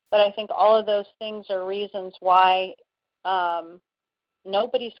 but I think all of those things are reasons why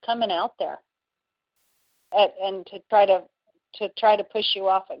nobody's coming out there and to try to push you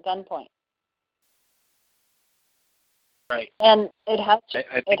off at gunpoint. Right. And it has to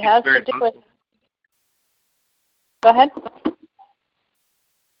do with. Go ahead.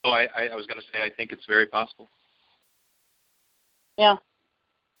 Oh, I was going to say I think it's very possible. Yeah.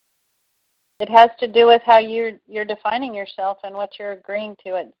 It has to do with how you're defining yourself and what you're agreeing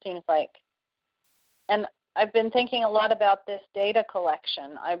to, it seems like. And I've been thinking a lot about this data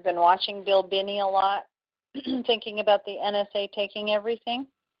collection. I've been watching Bill Binney a lot, thinking about the NSA taking everything.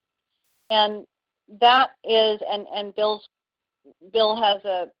 And that is, and Bill has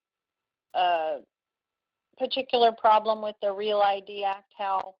a particular problem with the Real ID Act,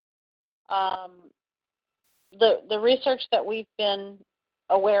 how the research that we've been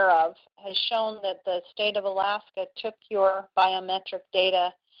aware of has shown that the state of Alaska took your biometric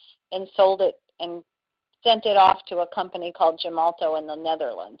data and sold it and sent it off to a company called Gemalto in the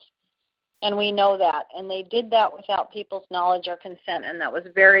Netherlands. And we know that. And they did that without people's knowledge or consent, and that was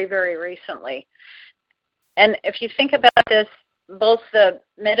very, very recently. And if you think about this, both the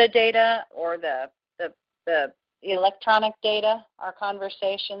metadata or the electronic data, our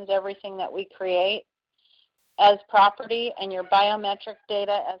conversations, everything that we create as property, and your biometric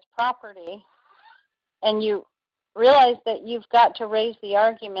data as property, and you realize that you've got to raise the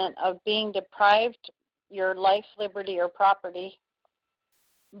argument of being deprived your life, liberty, or property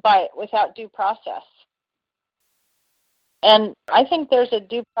without due process. And I think there's a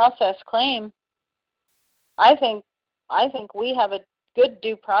due process claim. I think we have a good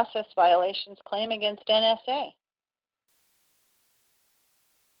due process violations claim against NSA.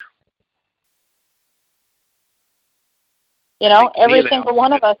 Every single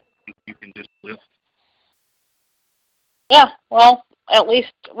one of us. You can just list. Yeah, well, at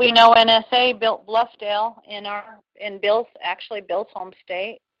least we know NSA built Bluffdale in Bill's home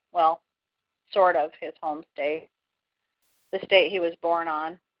state. Well, sort of his home state, the state he was born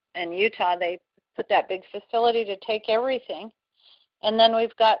on. In Utah, they put that big facility to take everything. And then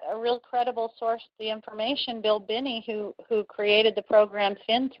we've got a real credible source of the information, Bill Binney, who created the program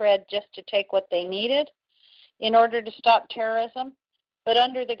FinThread just to take what they needed in order to stop terrorism. But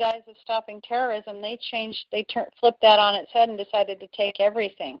under the guise of stopping terrorism, they flipped that on its head and decided to take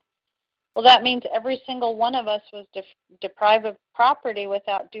everything. Well, that means every single one of us was deprived of property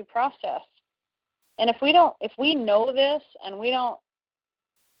without due process. And if we know this and we don't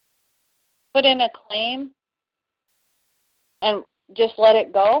put in a claim and just let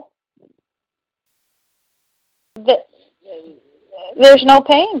it go, there's no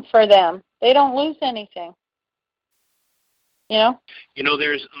pain for them. They don't lose anything.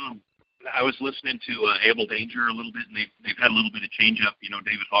 There's I was listening to Able Danger a little bit, and they've had a little bit of change up.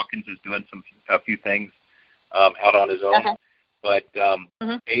 David Hawkins is doing a few things out on his own. Uh-huh. But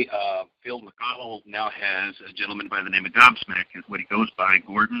Phil McConnell now has a gentleman by the name of Gobsmack, is what he goes by,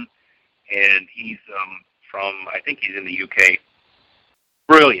 Gordon, and he's I think he's in the UK.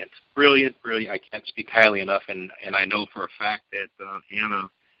 Brilliant brilliant. I can't speak highly enough, and I know for a fact that Hannah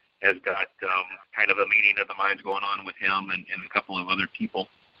has got kind of a meeting of the minds going on with him and a couple of other people.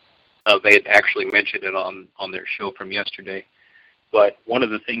 They had actually mentioned it on their show from yesterday. But one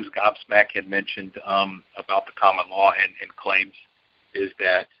of the things Gobsmack had mentioned about the common law and claims is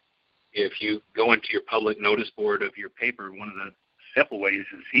that if you go into your public notice board of your paper, one of the simple ways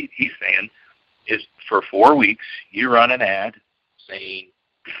is he's saying is for 4 weeks you run an ad saying,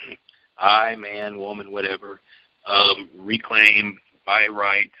 I, man, woman, whatever, reclaim by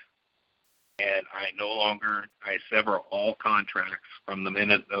right, and I sever all contracts from the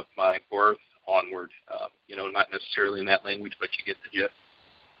minute of my birth onward. Not necessarily in that language, but you get the gist.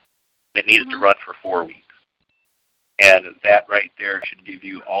 It needs to run for 4 weeks. And that right there should give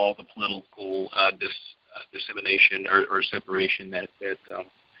you all the political dissemination or separation that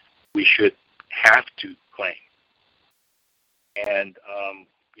we should have to claim. And,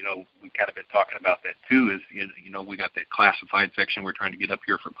 we've kind of been talking about that too, is, we got that classified section we're trying to get up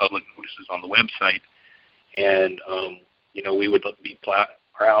here for public notices on the website. And, we would be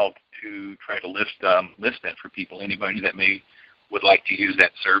proud to try to list that for people. Anybody that would like to use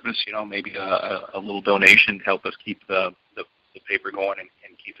that service, maybe a little donation to help us keep the paper going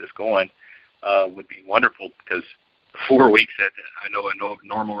and keep this going would be wonderful, because 4 weeks, I know a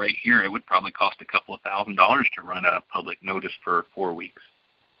normal rate here, it would probably cost a couple of $1,000s to run a public notice for 4 weeks.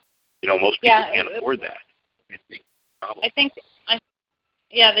 Most people can't afford that. It's a big problem.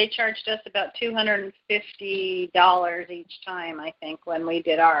 They charged us about $250 each time, I think, when we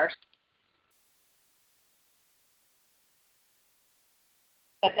did ours.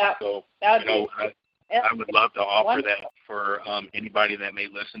 But I would love to offer that for anybody that may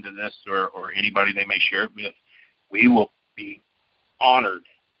listen to this or anybody they may share it with. We will be honored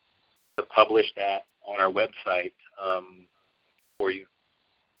to publish that on our website for you.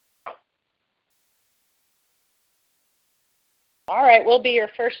 All right, we'll be your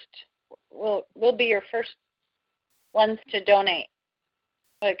first ones to donate,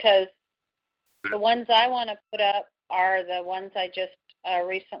 because the ones I want to put up are the ones I just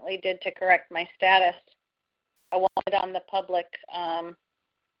recently did to correct my status. I want it on the public.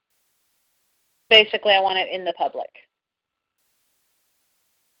 Basically, I want it in the public.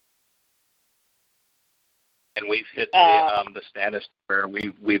 And we've hit the status where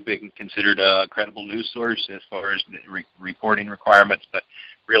we've been considered a credible news source as far as the reporting requirements, but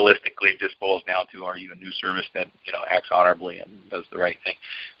realistically, it just boils down to, are you a news service that acts honorably and does the right thing?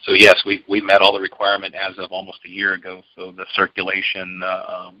 So yes, we met all the requirement as of almost a year ago. So the circulation,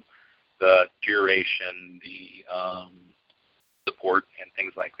 the duration, the support, and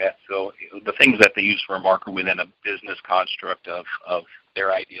things like that. So the things that they use for a marker within a business construct of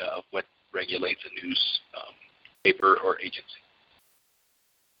their idea of what regulates a news paper or agency.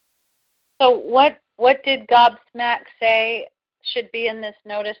 So what did Gobsmack say should be in this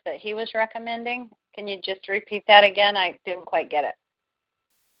notice that he was recommending? Can you just repeat that again? I didn't quite get it.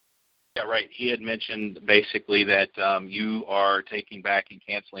 Yeah, right. He had mentioned basically that you are taking back and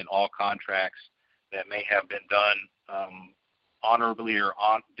canceling all contracts that may have been done honorably or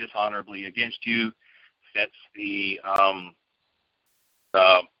dishonorably against you, since the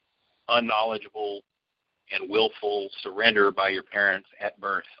unknowledgeable and willful surrender by your parents at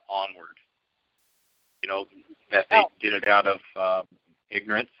birth onward. That they did it out of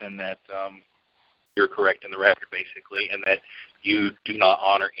ignorance, and that you're correct in the record, basically, and that you do not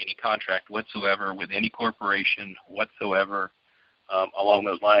honor any contract whatsoever with any corporation whatsoever along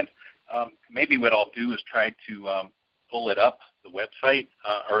those lines. Maybe what I'll do is try to pull it up, the website,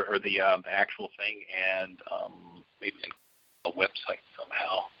 or the actual thing, and maybe a website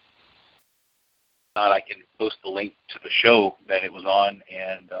somehow. Not, I can post the link to the show that it was on,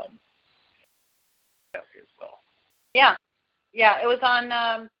 and as well. Yeah, it was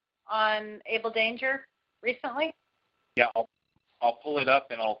on Able Danger recently. Yeah, I'll pull it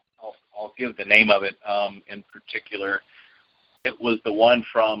up, and I'll give the name of it in particular. It was the one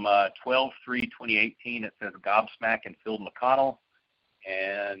from 12/3/2018. It says Gobsmack and Phil McConnell,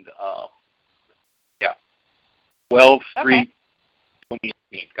 and 12/3/2018.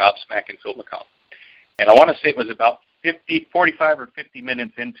 Gobsmack and Phil McConnell. And I want to say it was about 45 or 50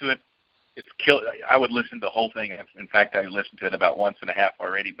 minutes into it. It's killed. I would listen to the whole thing. In fact, I listened to it about once and a half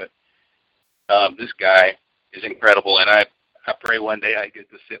already. But this guy is incredible, and I pray one day I get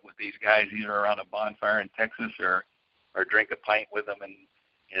to sit with these guys either around a bonfire in Texas or drink a pint with them in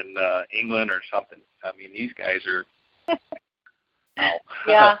England or something. I mean, these guys are.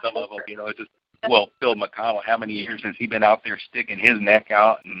 Yeah. Some of them, Phil McConnell. How many years has he been out there sticking his neck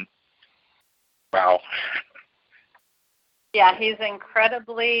out? And wow. Yeah, he's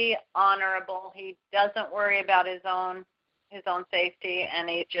incredibly honorable. He doesn't worry about his own safety, and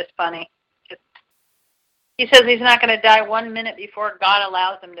he's just funny. He says he's not going to die 1 minute before God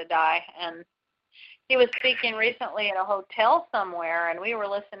allows him to die. And he was speaking recently at a hotel somewhere, and we were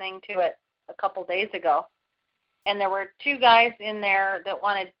listening to it a couple days ago. And there were 2 guys in there that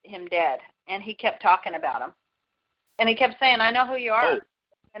wanted him dead, and he kept talking about him. And he kept saying, I know who you are,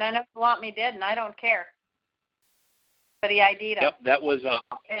 and I know you want me dead, and I don't care. But he ID'd him. Yep, that was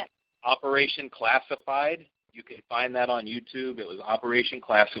Operation Classified. You can find that on YouTube. It was Operation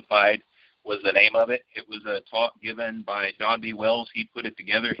Classified was the name of it. It was a talk given by John B. Wells. He put it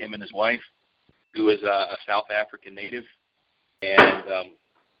together, him and his wife, who is a South African native. And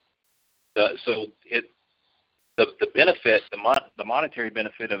the benefit, the monetary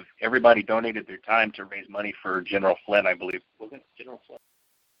benefit of everybody donated their time to raise money for General Flynn, I believe. Was it General Flynn?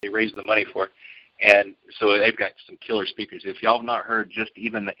 They raised the money for it. And so they've got some killer speakers. If y'all have not heard just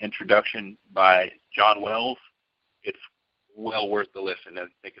even the introduction by John Wells, it's well worth the listen. I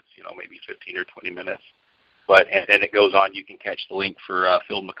think it's, maybe 15 or 20 minutes. And then it goes on. You can catch the link for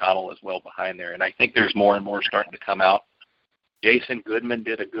Phil McConnell as well behind there. And I think there's more and more starting to come out. Jason Goodman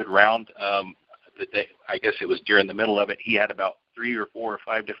did a good round. I guess it was during the middle of it. He had about 3 or 4 or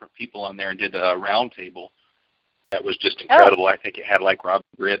 5 different people on there and did a round table. That was just incredible. I think it had like Rob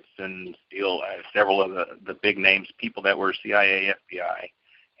Gritz and Steele, several of the big names, people that were CIA, FBI,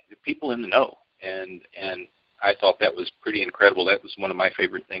 people in the know. And I thought that was pretty incredible. That was one of my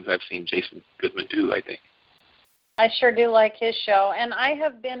favorite things I've seen Jason Goodman do, I think. I sure do like his show. And I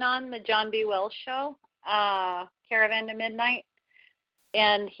have been on the John B. Wells show, Caravan to Midnight,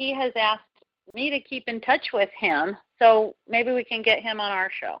 and he has asked me to keep in touch with him, so maybe we can get him on our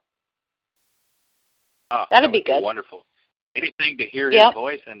show. That'd be good. Wonderful. Anything to hear his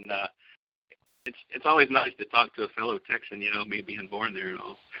voice, and it's always nice to talk to a fellow Texan, me being born there and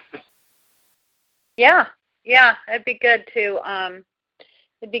all. Yeah, it'd be good to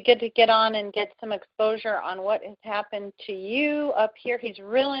get on and get some exposure on what has happened to you up here. He's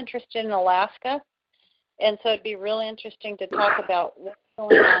real interested in Alaska, and so it'd be really interesting to talk about what's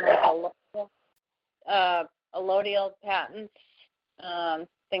going on with allodial patents,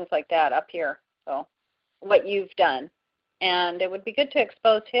 things like that up here. So what you've done. And it would be good to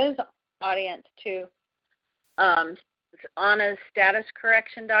expose his audience to Anna's status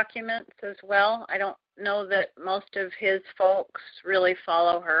correction documents as well. I don't know that most of his folks really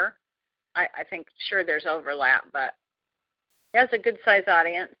follow her. I think, sure, there's overlap, but he has a good-sized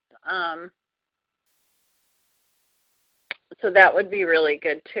audience. So that would be really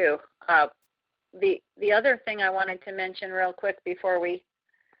good, too. The other thing I wanted to mention real quick before we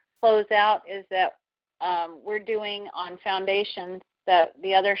close out is that we're doing on Foundations,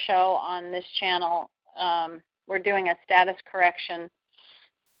 the other show on this channel, we're doing a status correction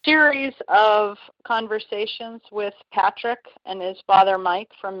series of conversations with Patrick and his father Mike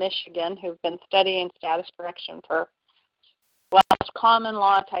from Michigan, who've been studying status correction for, common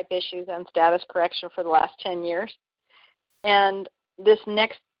law type issues and status correction for the last 10 years. And this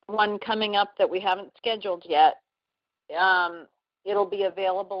next one coming up that we haven't scheduled yet, it'll be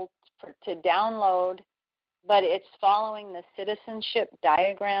available to download, but it's following the citizenship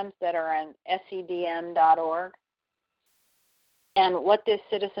diagrams that are on sedm.org. And what this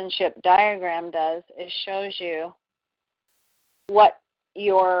citizenship diagram does is shows you what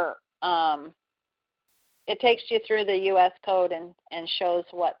your, it takes you through the U.S. code and shows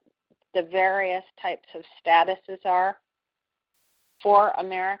what the various types of statuses are for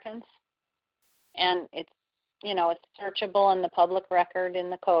Americans. And it's, it's searchable in the public record in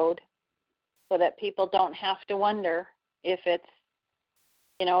the code, so that people don't have to wonder if it's,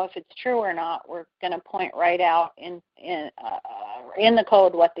 if it's true or not. We're going to point right out in the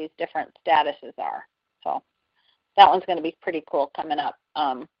code what these different statuses are. So that one's going to be pretty cool coming up.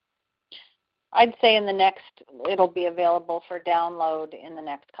 I'd say it'll be available for download in the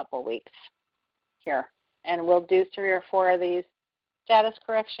next couple of weeks here. And we'll do 3 or 4 of these status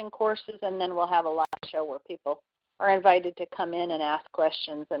correction courses, and then we'll have a live show where people are invited to come in and ask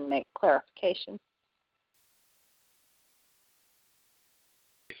questions and make clarifications.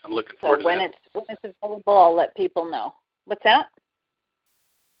 I'm looking forward to that. When it's available, I'll let people know. What's that?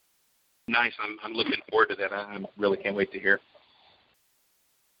 Nice. I'm looking forward to that. I really can't wait to hear.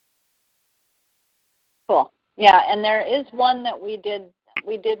 Cool. Yeah, and there is one that we did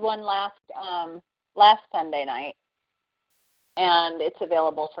one last Sunday night, and it's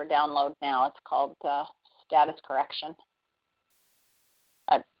available for download now. It's called Status Correction.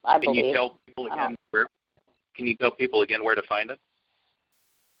 I believe. Can you tell people again where to find it?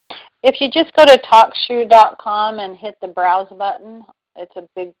 If you just go to talkshoe.com and hit the browse button, it's a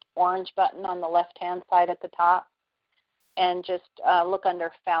big orange button on the left-hand side at the top, and just look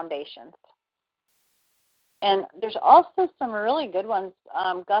under Foundations. And there's also some really good ones,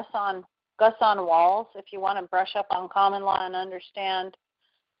 Gus on Walls, if you want to brush up on common law and understand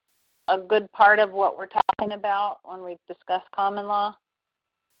a good part of what we're talking about when we discuss common law.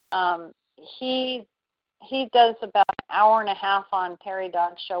 He does about an hour and a half on Terry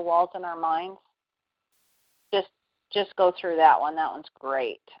Dodd's show, Walls in Our Minds. Just go through that one. That one's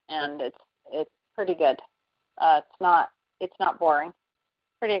great, and it's pretty good. It's not boring.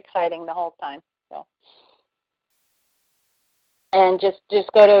 Pretty exciting the whole time. So, and just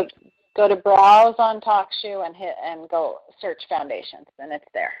go to browse on TalkShoe and go search Foundations, and it's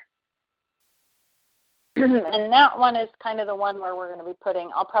there. And that one is kind of the one where we're going to be putting.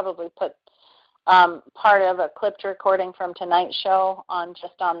 I'll probably put part of a clipped recording from tonight's show on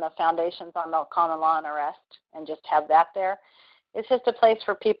the Foundations on the common law and arrest, and just have that there. It's just a place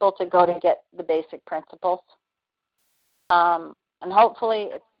for people to go to get the basic principles. And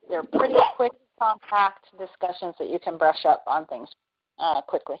hopefully they're pretty quick, compact discussions that you can brush up on things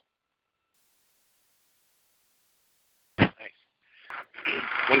quickly. Nice.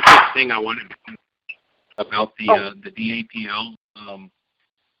 One quick thing I wanted to about the DAPL.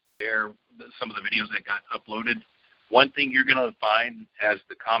 Some of the videos that got uploaded. One thing you're going to find as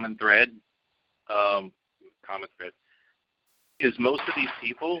the common thread is most of these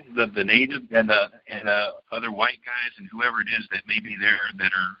people, the native and other white guys and whoever it is that may be there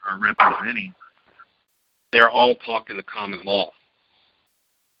that are representing, they're all talking the common law.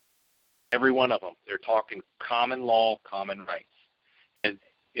 Every one of them. They're talking common law, common rights. And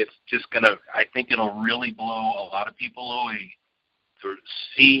it's just going to, I think it'll really blow a lot of people away to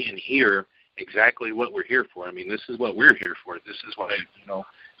see and hear exactly what we're here for. I mean, this is what we're here for. This is why,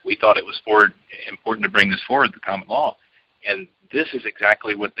 we thought it was important to bring this forward, the common law. And this is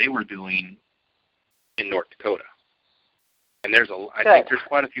exactly what they were doing in North Dakota. And I think there's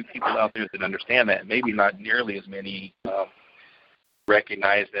quite a few people out there that understand that. Maybe not nearly as many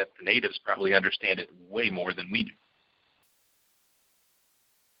recognize that the natives probably understand it way more than we do.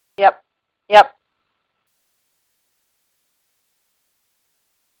 Yep.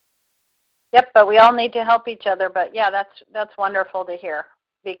 Yep, but we all need to help each other. But yeah, that's wonderful to hear,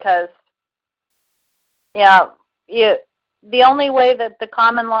 because the only way that the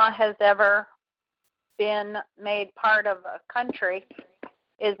common law has ever been made part of a country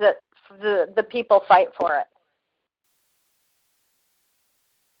is that the people fight for it.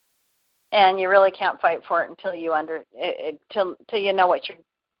 And you really can't fight for it until you till you know what you're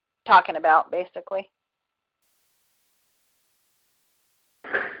talking about, basically.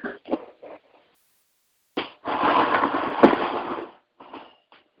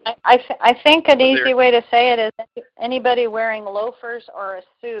 I think an easy way to say it is anybody wearing loafers or a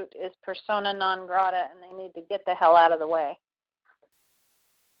suit is persona non grata, and they need to get the hell out of the way.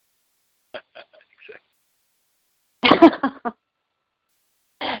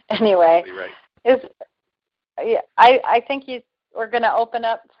 Anyway, right. I think we're going to open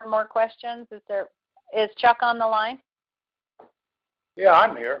up for more questions. Is Chuck on the line? Yeah,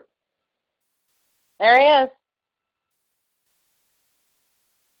 I'm here. There he is.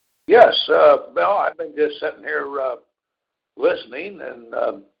 Yes, well, I've been just sitting here listening and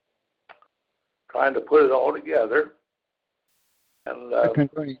trying to put it all together. And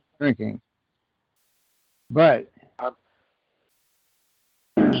drinking. But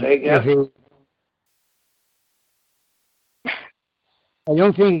say again. I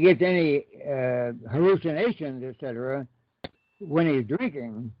don't think he gets any hallucinations, etc., when he's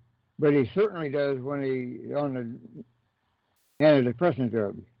drinking, but he certainly does when he's on the antidepressant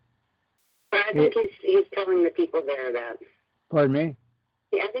drugs. I think he's telling the people there that. Pardon me?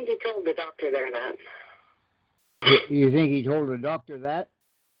 Yeah, I think he told the doctor there that. You think he told the doctor that?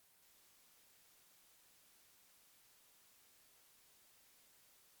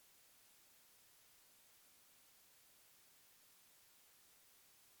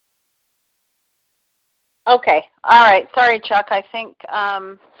 Okay. All right. Sorry, Chuck. I think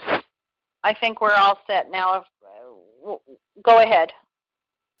we're all set now. Go ahead.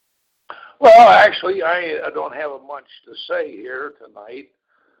 Well, actually, I don't have much to say here tonight.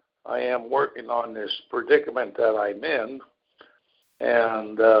 I am working on this predicament that I'm in,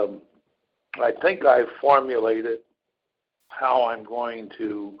 and I think I've formulated how I'm going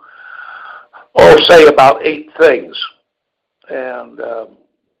to, say about 8 things. And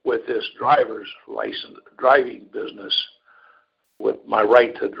with this driver's license, driving business, with my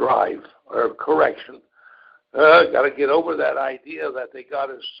right to drive, or correction, Got to get over that idea that they got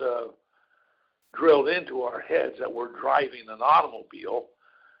us drilled into our heads that we're driving an automobile,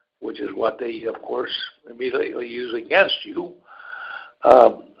 which is what they, of course, immediately use against you.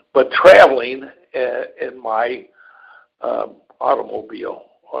 But traveling in my automobile,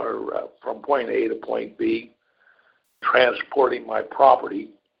 or from point A to point B, transporting my property.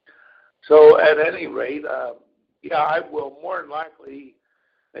 So at any rate, I will more than likely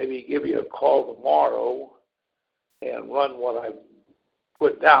maybe give you a call tomorrow and run what I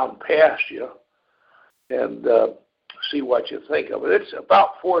put down past you and see what you think of it. It's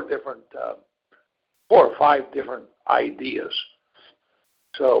about 4 or 5 different ideas.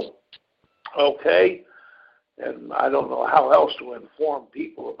 So, okay, and I don't know how else to inform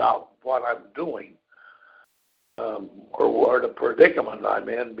people about what I'm doing or the predicament I'm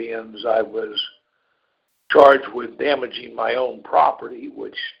in, being as I was charged with damaging my own property,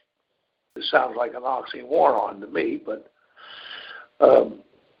 which sounds like an oxymoron to me, but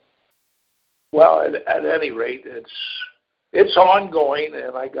well, at any rate, it's ongoing,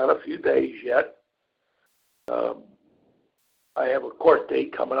 and I got a few days yet. I have a court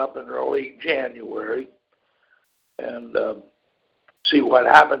date coming up in early January, and see what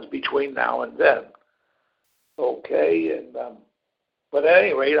happens between now and then. Okay, and but at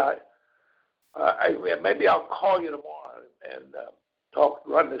any rate, I maybe I'll call you tomorrow and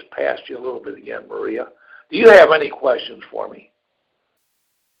run this past you a little bit again, Maria. Do you have any questions for me?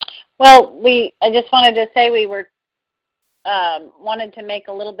 Well, I just wanted to say we were wanted to make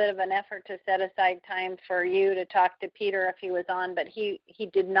a little bit of an effort to set aside time for you to talk to Peter if he was on, but he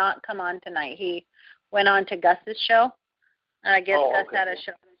did not come on tonight. He went on to Gus's show, and I guess Gus had a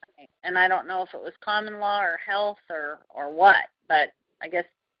show tonight. And I don't know if it was common law or health or what, but I guess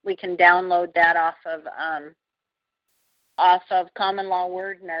we can download that off of Common Law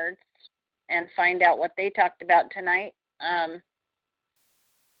Word Nerds and find out what they talked about tonight.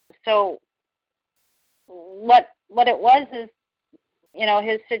 So what it was is,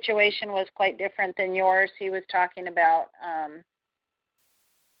 his situation was quite different than yours. He was talking about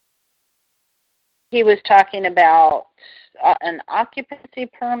an occupancy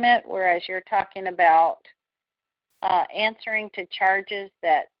permit, whereas you're talking about answering to charges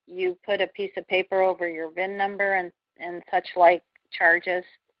that you put a piece of paper over your VIN number and such like charges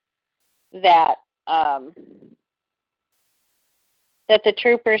that that the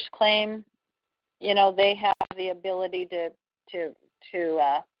troopers claim, they have the ability to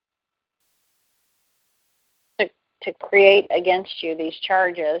create against you these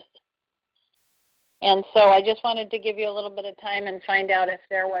charges. And so I just wanted to give you a little bit of time and find out if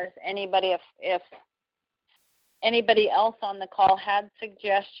there was anybody, if anybody else on the call had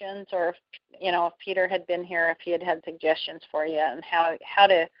suggestions, or if Peter had been here, if he had suggestions for you, and how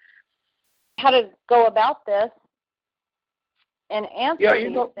to go about this and answer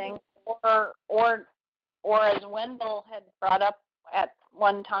these things, or as Wendell had brought up at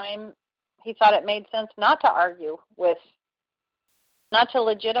one time, he thought it made sense not to argue not to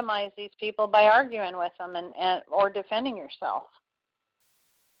legitimize these people by arguing with them and or defending yourself.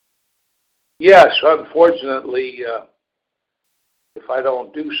 Yes, unfortunately, if I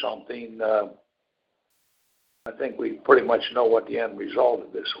don't do something, I think we pretty much know what the end result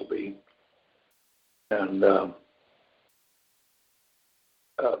of this will be. And,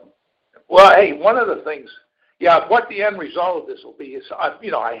 well, hey, one of the things, what the end result of this will be is,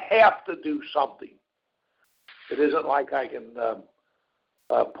 I have to do something. It isn't like I can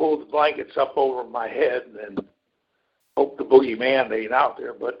pull the blankets up over my head and hope the boogeyman ain't out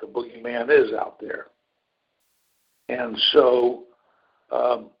there, but the boogeyman is out there. And so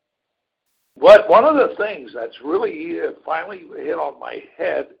one of the things that's really finally hit on my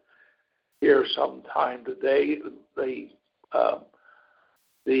head here sometime today,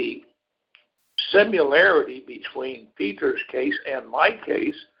 the similarity between Peter's case and my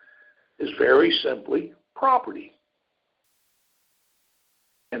case is very simply property.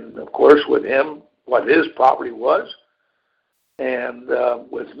 And, of course, with him, what his property was, and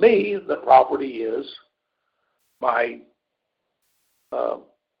with me, the property is my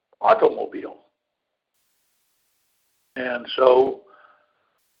automobile. And so,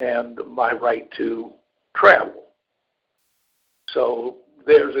 and my right to travel. So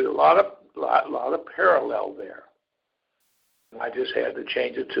there's a lot of parallel there. And I just had to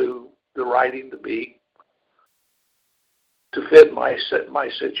change it to the writing to fit my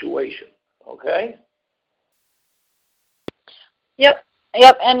situation. Okay? Yep.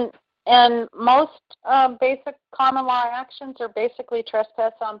 And most basic common law actions are basically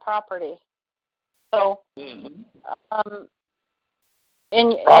trespass on property. So,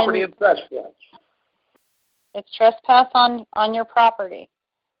 property and trespass. It's trespass on your property.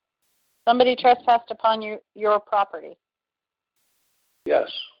 Somebody trespassed upon your property. Yes.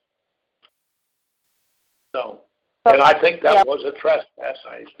 So, and I think that was a trespass.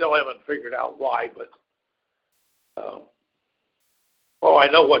 I still haven't figured out why, but well, I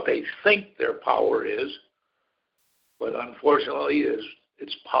know what they think their power is, but unfortunately,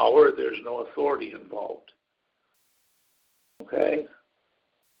 it's power. There's no authority involved. Okay.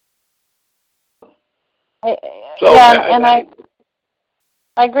 I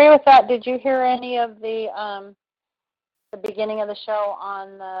agree with that. Did you hear any of the beginning of the show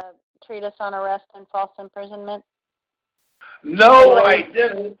on the Treatise on Arrest and False Imprisonment? No, I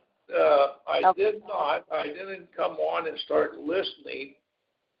didn't. I did not. I didn't come on and start listening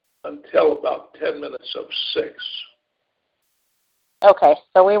until about 10 minutes of 6. Okay,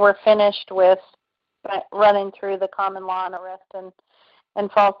 so we were finished with running through the common law on arrest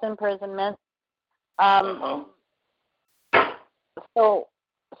and false imprisonment.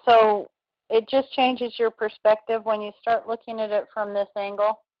 So it just changes your perspective when you start looking at it from this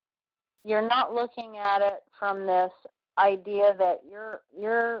angle. You're not looking at it from this idea that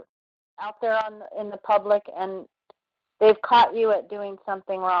you're out there in the public and they've caught you at doing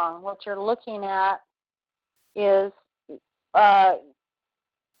something wrong. What you're looking at is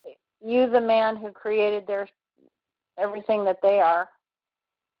you, the man who created everything that they are,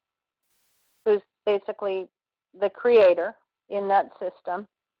 who's basically the creator in that system,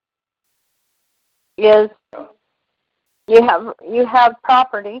 is you have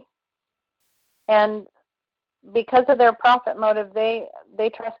property, and because of their profit motive, they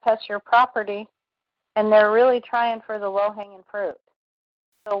trespass your property, and they're really trying for the low-hanging fruit.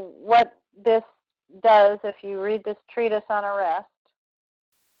 So what this does, if you read this treatise on arrest,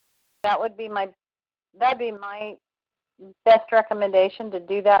 that'd be my best recommendation, to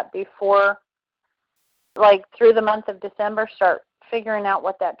do that before, like, through the month of December. Start figuring out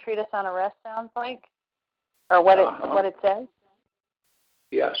what that treatise on arrest sounds like, or what it says.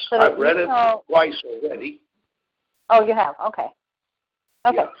 Yes, So I've read it twice already. Oh, you have? Okay.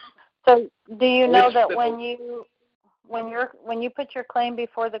 Yes. So do you know that when you put your claim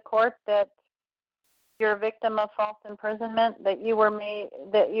before the court that you're a victim of false imprisonment, that you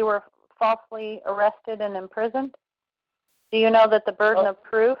were falsely arrested and imprisoned? Do you know that the burden of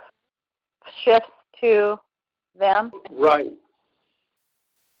proof shifts to them? Right.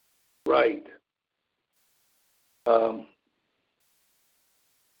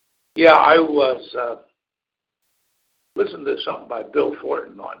 Yeah, I was listening to something by Bill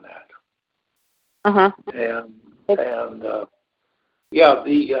Thornton on that. And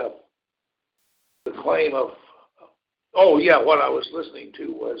the claim of, what I was listening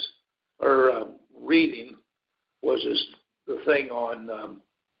to was, or reading, was the thing on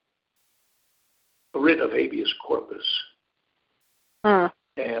the writ of habeas corpus.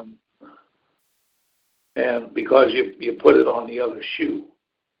 And because you put it on the other shoe,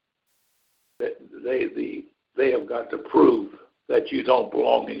 that they have got to prove that you don't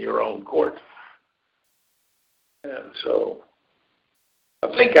belong in your own court. And so I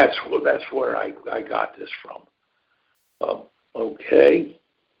think that's where I got this from. Okay.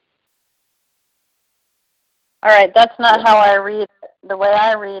 All right, that's not how I read it. The way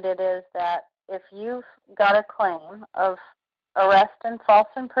I read it is that if you've got a claim of arrest and false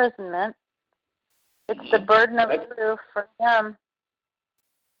imprisonment, it's the burden of proof for them.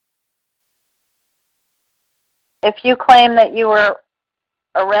 If you claim that you were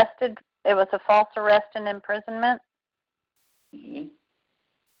arrested, it was a false arrest and imprisonment, they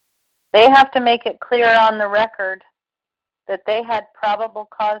have to make it clear on the record that they had probable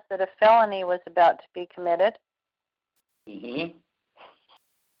cause that a felony was about to be committed.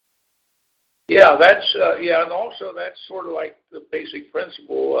 Yeah, and also that's sort of like the basic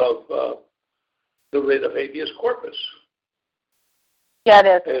principle of the writ of habeas corpus. Yeah,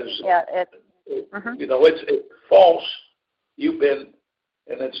 it is. You know, it's false. You've been,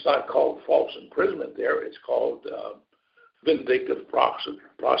 and it's not called false imprisonment there. It's called vindictive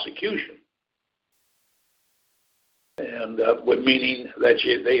prosecution, and meaning that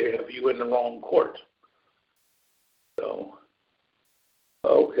they have you in the wrong court. So,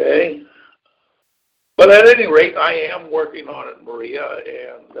 okay. But at any rate, I am working on it, Maria,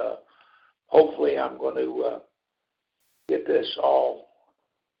 and hopefully I'm going to get this all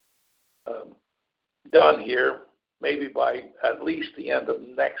done here, maybe by at least the end of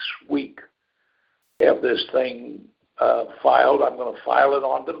next week. Have this thing filed. I'm going to file it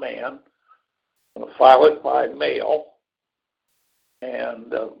on demand. I'm going to file it by mail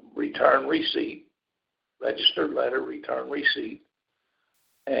and return receipt, registered letter, return receipt,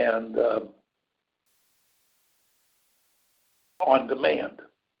 and on demand.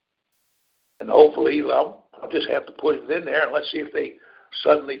 And hopefully, well, I'll just have to put it in there and let's see if they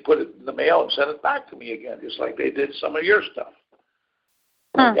suddenly put it in the mail and send it back to me again, just like they did some of your stuff.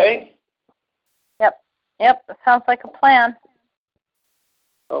 Okay? Yep, that sounds like a plan.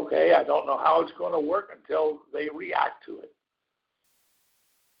 Okay, I don't know how it's going to work until they react to it.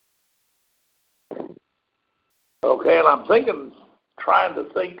 Okay, and I'm trying to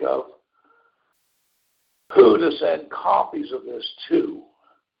think of who to send copies of this to.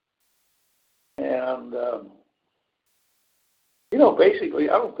 And, basically,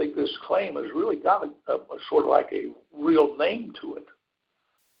 I don't think this claim has really got a sort of like a real name to it.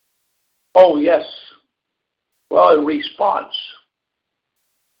 Oh, yes. Well, a response.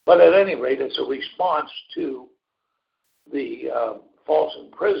 But at any rate, it's a response to the false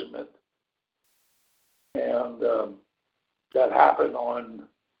imprisonment. And that happened on,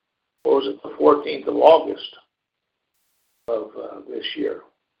 the 14th of August of this year.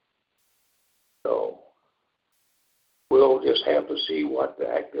 So we'll just have to see what the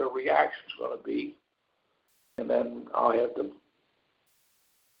heck their reaction's going to be. And then I'll have to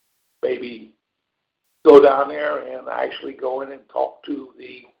maybe go down there and actually go in and talk to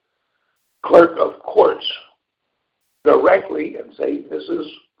the clerk of courts directly and say, this is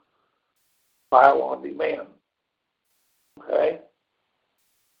file on demand. Okay?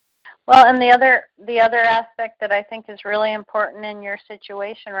 Well, and the other aspect that I think is really important in your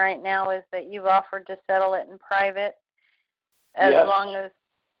situation right now is that you've offered to settle it in private as long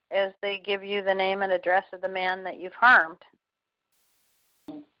as they give you the name and address of the man that you've harmed.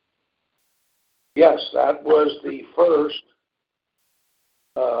 Yes, that was the first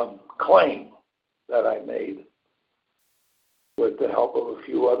claim that I made with the help of a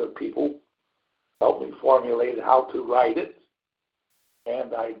few other people. Helped me formulate how to write it.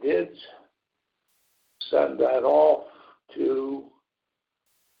 And I did send that off to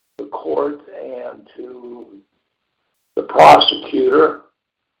the court and to the prosecutor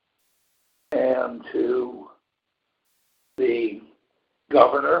and to the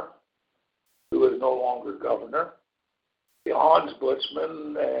governor, who is no longer governor, the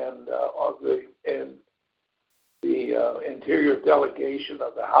ombudsman, and the interior delegation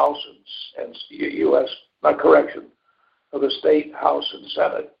of the House and U.S. Of the State, House, and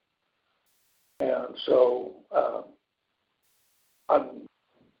Senate. And so I'm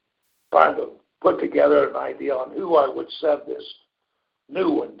trying to put together an idea on who I would send this new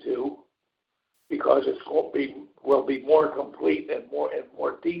one to, because it will be more complete and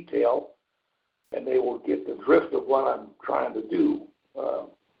more detail, and they will get the drift of what I'm trying to do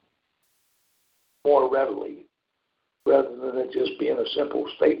more readily, rather than it just being a simple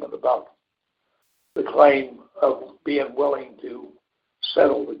statement about the claim of being willing to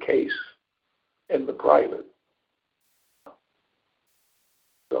settle the case in the private.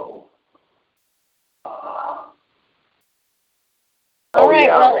 So, all right.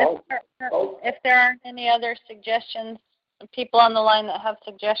 Yeah, if there aren't any other suggestions, people on the line that have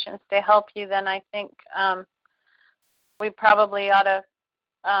suggestions to help you, then I think we probably ought to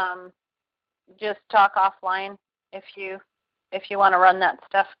just talk offline if you want to run that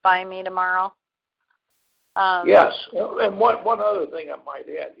stuff by me tomorrow. Yes, and one other thing I might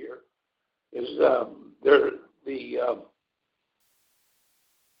add here is the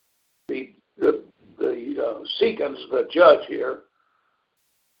Seekins, the judge here,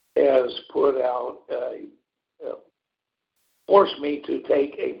 has put out forced me to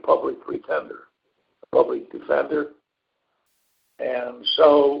take a public defender, and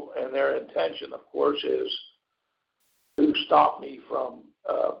their intention, of course, is to stop me from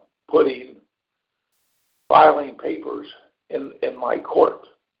filing papers in my court.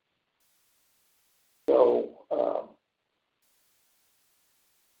 So,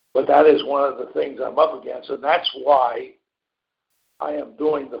 but that is one of the things I'm up against, and that's why I am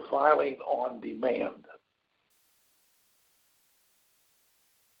doing the filing on demand,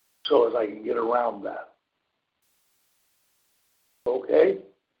 so as I can get around that. Okay?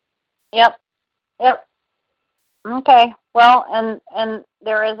 Yep. Okay. Well, and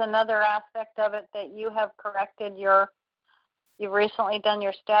there is another aspect of it that you have corrected you've recently done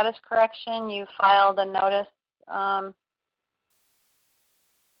your status correction. You filed a notice, a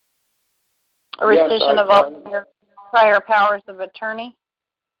rescission of all your prior powers of attorney.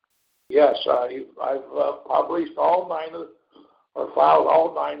 Yes, I've published filed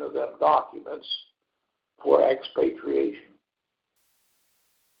all 9 of them documents for expatriation.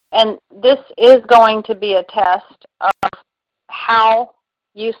 And this is going to be a test of how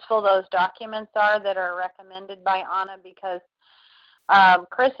useful those documents are that are recommended by Anna, because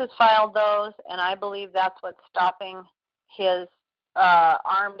Chris has filed those, and I believe that's what's stopping his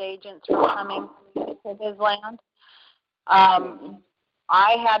armed agents from coming to his land.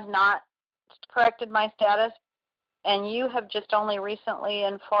 I had not corrected my status, and you have just only recently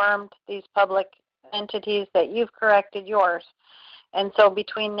informed these public entities that you've corrected yours. And so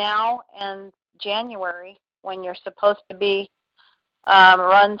between now and January, when you're supposed to be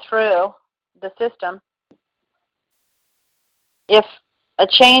run through the system, if a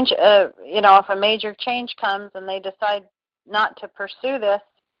change, if a major change comes and they decide not to pursue this,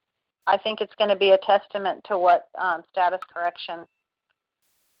 I think it's going to be a testament to what status correction,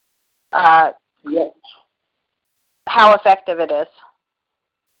 Yes. how effective it is.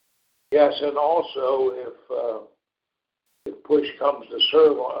 Yes, and also if push comes to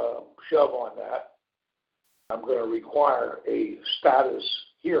shove on that, I'm going to require a status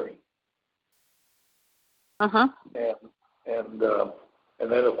hearing. And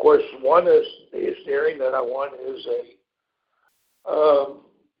then of course one is the hearing that I want is a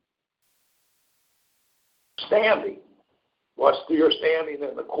standing. What's your standing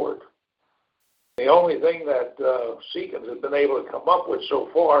in the court? The only thing that Seekins has been able to come up with so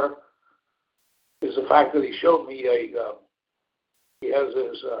far is the fact that he showed me he has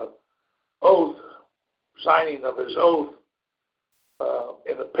his oath, signing of his oath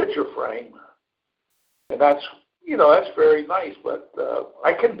in a picture frame. And that's very nice, but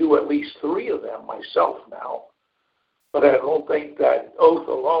I can do at least 3 of them myself now. But I don't think that oath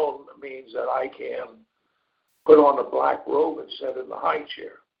alone means that I can put on a black robe and sit in the high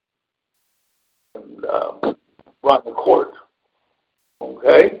chair and run the court.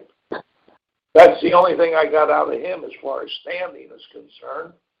 Okay? That's the only thing I got out of him as far as standing is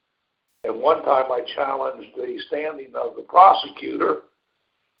concerned. And one time I challenged the standing of the prosecutor,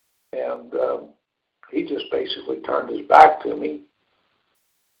 and he just basically turned his back to me.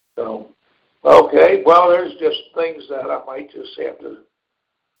 So, okay, well, there's just things that I might just have to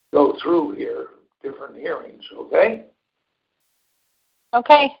go through here, different hearings, okay?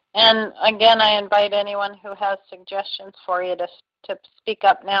 Okay, and again, I invite anyone who has suggestions for you to speak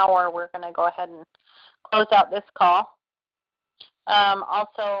up now, or we're going to go ahead and close out this call.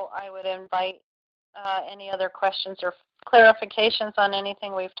 Also, I would invite any other questions or clarifications on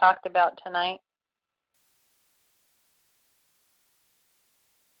anything we've talked about tonight.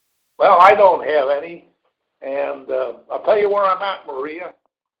 Well, I don't have any, and I'll tell you where I'm at, Maria.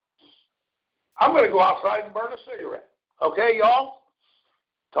 I'm going to go outside and burn a cigarette. Okay, y'all?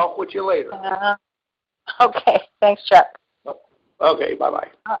 Talk with you later. Okay, thanks, Chuck. Okay,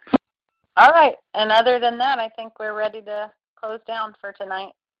 bye-bye. All right, and other than that, I think we're ready to close down for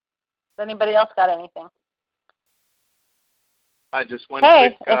tonight. Has anybody else got anything? Just one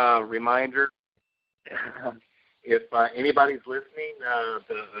quick reminder. If anybody's listening,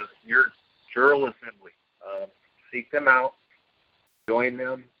 your Jural Assembly, seek them out, join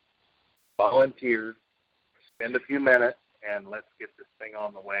them, volunteer, spend a few minutes, and let's get this thing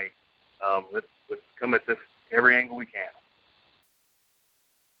on the way. Let's come at this every angle we can.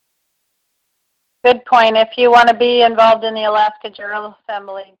 Good point. If you want to be involved in the Alaska Jural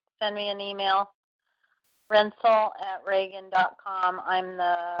Assembly, send me an email, rensel@reagan.com. I'm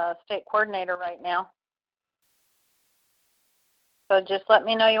the state coordinator right now. So just let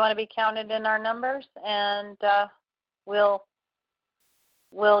me know you want to be counted in our numbers, and we'll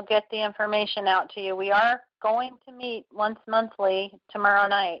get the information out to you. We are going to meet once monthly tomorrow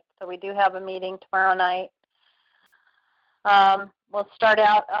night, so we do have a meeting tomorrow night. We'll start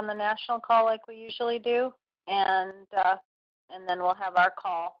out on the national call like we usually do, and then we'll have our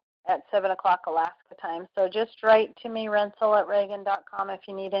call at 7 o'clock Alaska time. So just write to me, rensel@reagan.com, if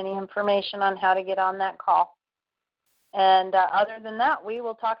you need any information on how to get on that call. And other than that, we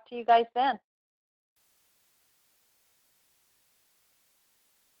will talk to you guys then.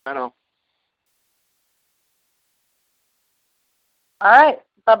 I know. All right.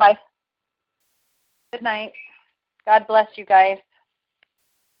 Bye-bye. Good night. God bless you guys.